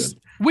 really good.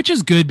 Which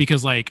is good,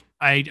 because like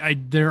I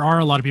there are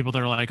a lot of people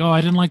that are like, oh,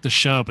 I didn't like the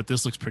show, but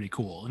this looks pretty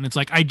cool. And it's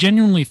like I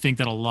genuinely think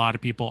that a lot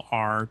of people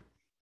are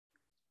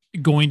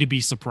going to be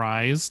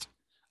surprised.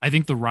 I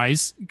think the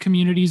Rise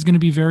community is going to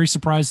be very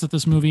surprised at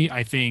this movie.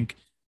 I think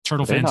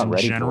Turtle fans in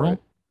general,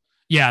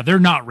 they're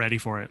not ready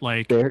for it.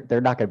 Like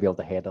they're not going to be able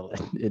to handle it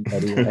in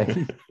any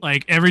way.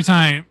 Like every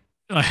time,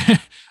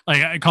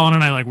 like Colin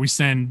and I, like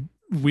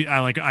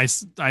I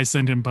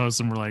send him posts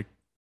and we're like,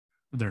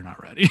 they're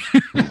not ready.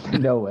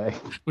 No way.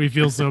 We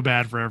feel so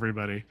bad for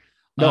everybody.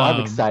 No,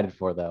 I'm excited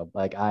for them.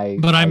 Like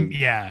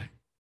yeah.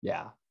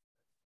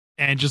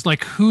 And just like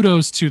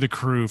kudos to the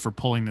crew for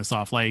pulling this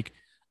off. Like,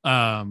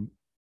 a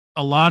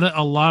lot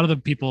of the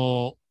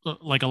people,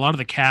 like a lot of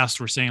the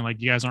cast were saying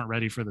like, you guys aren't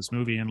ready for this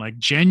movie. And like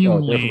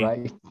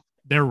genuinely,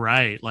 they're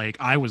right. Like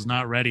I was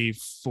not ready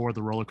for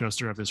the roller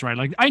coaster of this ride.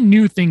 Like I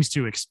knew things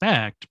to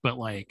expect, but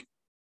like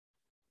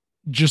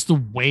just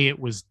the way it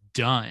was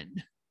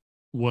done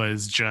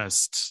was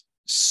just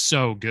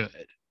so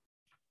good.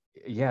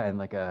 Yeah. And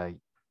like,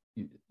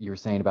 you were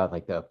saying about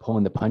like the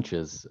pulling the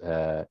punches,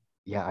 I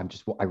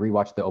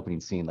rewatched the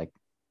opening scene, like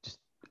just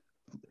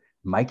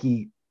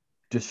Mikey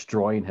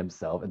destroying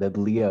himself, and then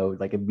Leo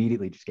like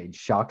immediately just getting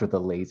shocked with a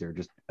laser,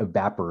 just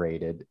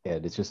evaporated,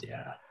 and it's just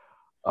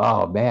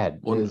oh man,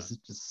 it was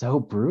just so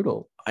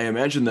brutal. I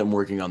imagine them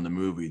working on the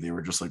movie, they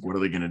were just like, what are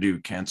they going to do,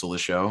 cancel the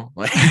show?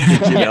 Like,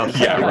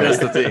 that's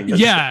the thing.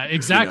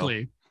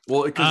 Exactly.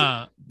 Well,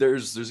 because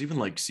there's even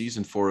like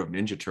season 4 of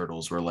Ninja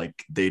Turtles where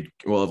like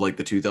of like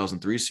the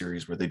 2003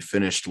 series where they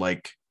finished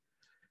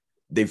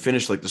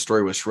the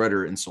story with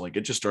Shredder, and so like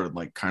it just started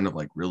like kind of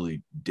like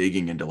really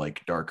digging into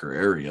like darker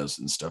areas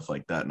and stuff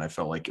like that. And I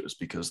felt like it was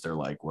because they're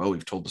like, well,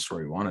 we've told the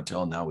story we want to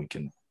tell, now we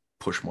can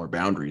push more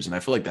boundaries. And I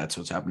feel like that's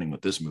what's happening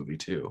with this movie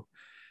too,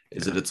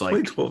 is that it's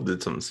like 12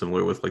 did something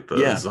similar with like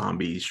the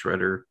zombie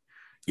Shredder.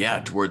 Yeah,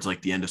 towards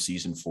like the end of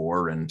season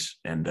 4 and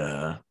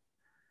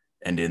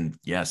in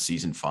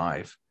season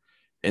 5.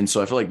 And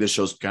so I feel like this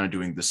show's kind of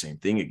doing the same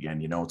thing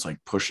again. It's like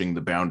pushing the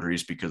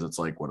boundaries, because it's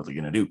like, what are they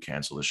going to do?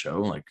 Cancel the show?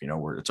 Like,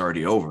 it's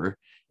already over.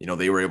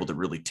 They were able to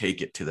really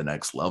take it to the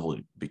next level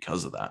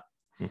because of that.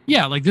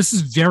 Yeah. Like this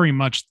is very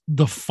much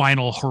the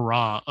final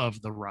hurrah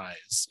of the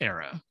Rise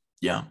era.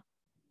 Yeah.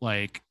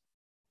 Like,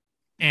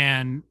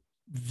 and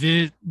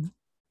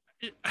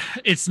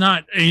it's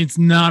not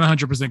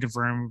 100%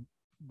 confirmed,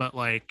 but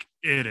like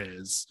it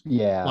is.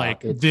 Yeah,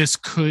 like this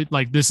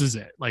is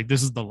it. Like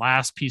this is the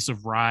last piece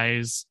of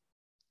Rise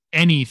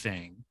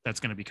anything that's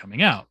going to be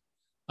coming out.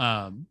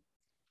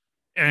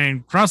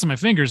 And crossing my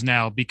fingers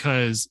now,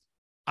 because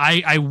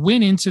I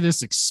went into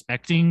this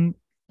expecting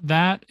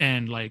that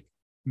and like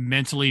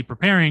mentally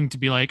preparing to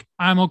be like,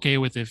 I'm okay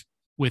with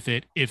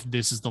it if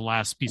this is the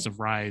last piece of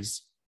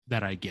Rise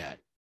that I get.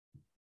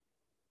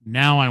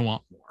 Now I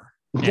want more.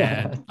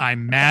 And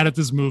I'm mad at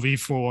this movie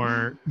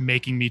for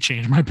making me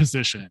change my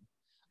position.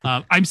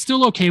 I'm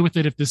still okay with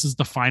it if this is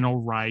the final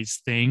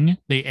Rise thing.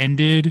 They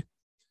ended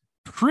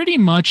pretty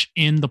much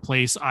in the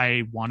place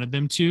I wanted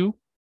them to.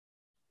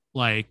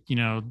 Like, you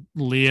know,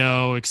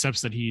 Leo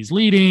accepts that he's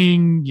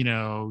leading, you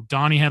know,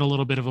 Donnie had a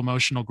little bit of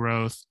emotional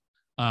growth.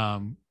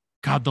 God,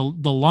 the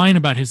line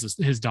about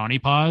his Donnie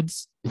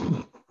pods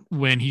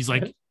when he's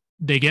like,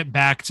 they get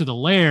back to the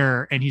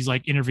lair and he's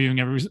like interviewing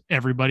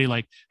everybody,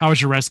 like, how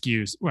was your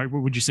rescues? What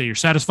would you say? You're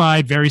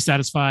satisfied, very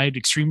satisfied,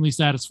 extremely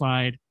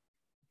satisfied.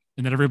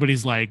 And then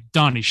everybody's like,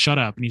 Donnie, shut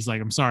up. And he's like,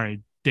 I'm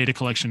sorry, data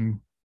collection,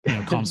 you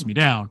know, calms me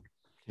down.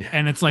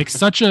 And it's like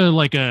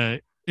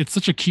it's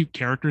such a cute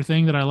character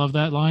thing that I love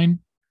that line.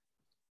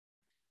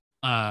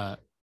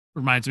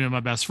 Reminds me of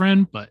my best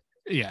friend, but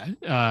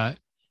yeah,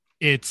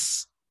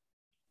 it's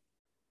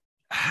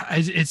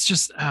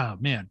just, oh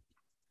man,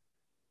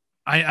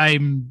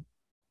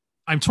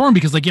 I'm torn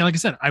because like I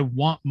said, I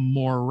want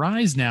more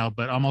Rise now,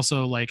 but I'm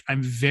also like,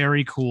 I'm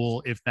very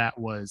cool if that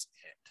was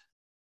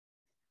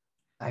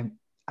it.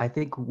 I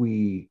think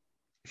we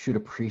should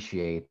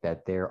appreciate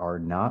that there are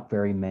not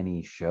very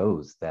many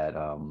shows that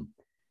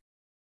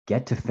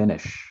get to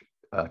finish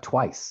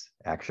twice,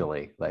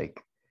 actually.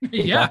 Like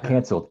they got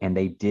canceled and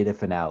they did a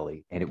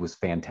finale and it was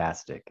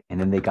fantastic, and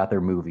then they got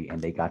their movie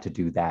and they got to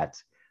do that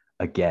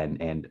again,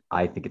 and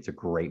I think it's a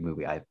great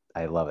movie.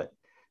 I love it.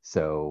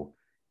 So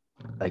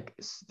like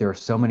there are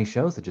so many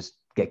shows that just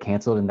get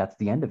canceled and that's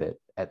the end of it.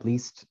 At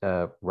least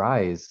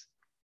Rise,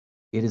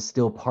 it is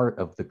still part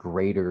of the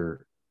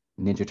greater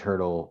Ninja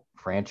Turtle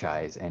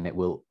franchise and it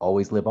will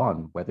always live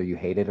on whether you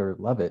hate it or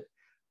love it.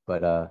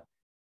 But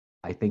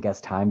I think as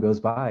time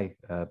goes by,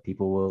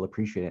 people will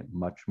appreciate it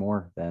much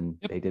more than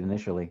they did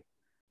initially.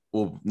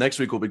 Well, next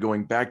week we'll be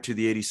going back to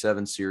the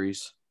 87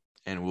 series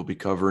and we'll be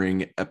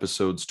covering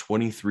episodes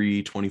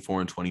 23,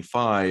 24, and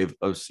 25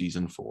 of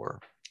season 4.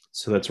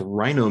 So that's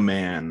Rhino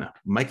Man,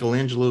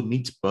 Michelangelo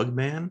meets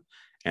Bugman,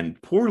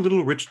 and Poor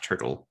Little Rich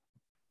Turtle.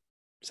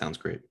 Sounds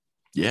great.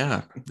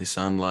 Yeah, they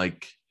sound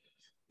like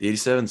the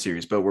 87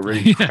 series, but we're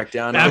ready to crack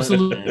down on it.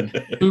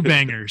 Absolute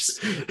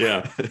bangers.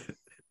 Yeah.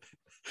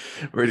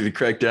 Ready to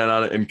crack down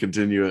on it and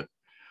continue it.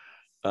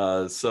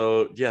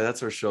 So yeah,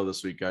 that's our show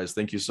this week, guys.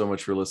 Thank you so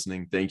much for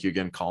listening. Thank you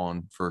again,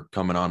 Colin, for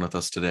coming on with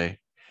us today.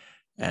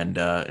 And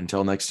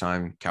until next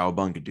time,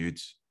 cowabunga,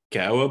 dudes.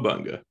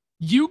 Cowabunga.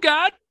 You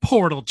got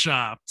portal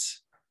chopped.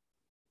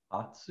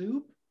 Hot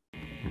soup?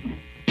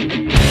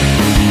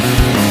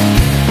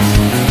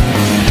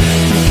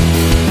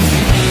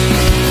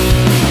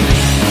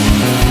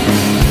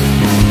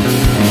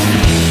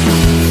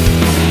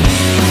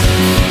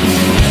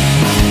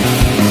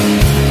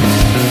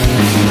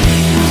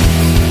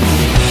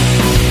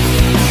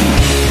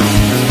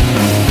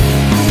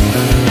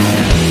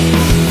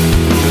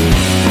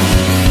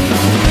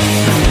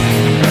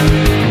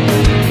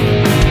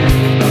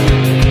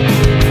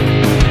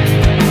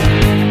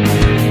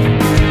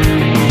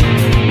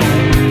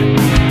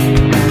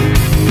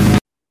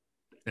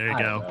 There you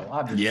go.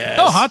 Yes.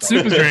 Oh, hot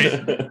soup is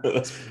great.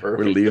 That's perfect.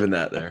 We're leaving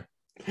that there.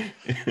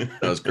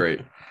 That was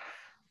great.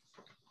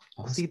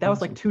 See, that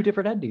was like 2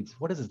 different endings.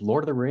 What is this,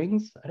 Lord of the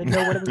Rings? I didn't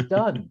know when it was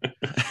done.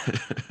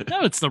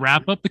 No, it's the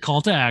wrap up, the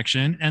call to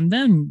action, and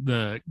then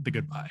the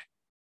goodbye.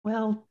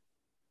 Well,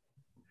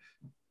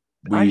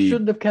 I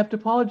shouldn't have kept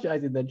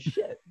apologizing then.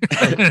 Shit.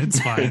 It's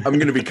fine. I'm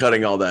going to be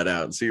cutting all that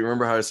out. So you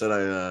remember how I said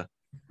I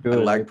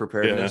lack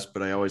preparedness,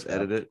 but I always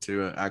edit it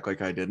to act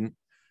like I didn't?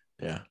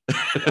 Yeah.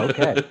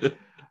 Okay.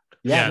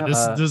 Yeah,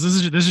 this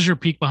is your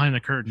peek behind the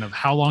curtain of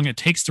how long it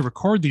takes to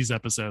record these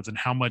episodes and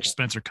how much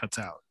Spencer cuts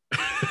out.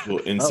 A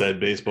little inside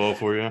baseball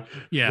for you.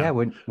 Yeah.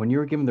 When you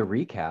were giving the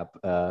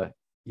recap,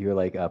 you were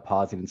like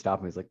pausing and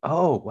stopping. He's like,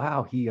 "Oh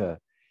wow,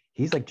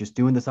 he's like just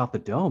doing this off the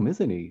dome,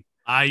 isn't he?"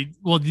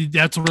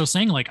 That's what I was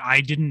saying. Like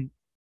I didn't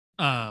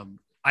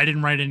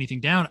write anything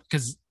down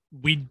because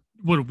we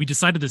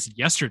decided this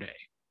yesterday,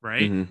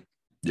 right? Mm-hmm.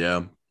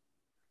 Yeah.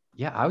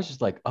 Yeah, I was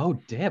just like, oh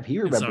damn, he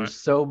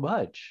remembers so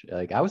much.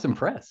 Like I was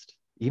impressed,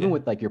 even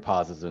with like your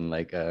pauses and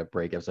like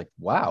break. I was like,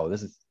 wow,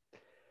 this is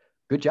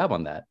good job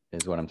on that.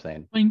 Is what I'm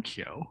saying. Thank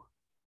you. All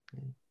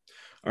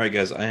right,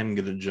 guys, I am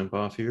gonna jump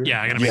off here.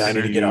 Yeah, I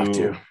need to get off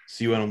too.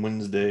 See you on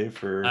Wednesday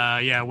for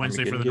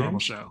Wednesday for the normal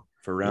show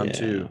for round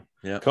 2.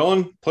 Yeah,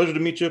 Colin, pleasure to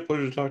meet you.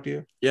 Pleasure to talk to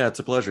you. Yeah, it's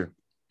a pleasure.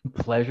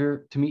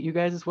 Pleasure to meet you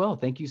guys as well.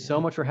 Thank you so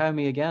much for having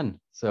me again.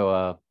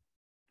 So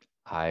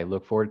I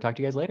look forward to talking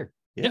to you guys later.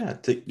 Yeah.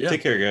 Take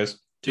care, guys.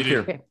 Take care.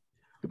 Okay.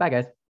 Goodbye,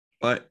 guys.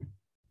 Bye.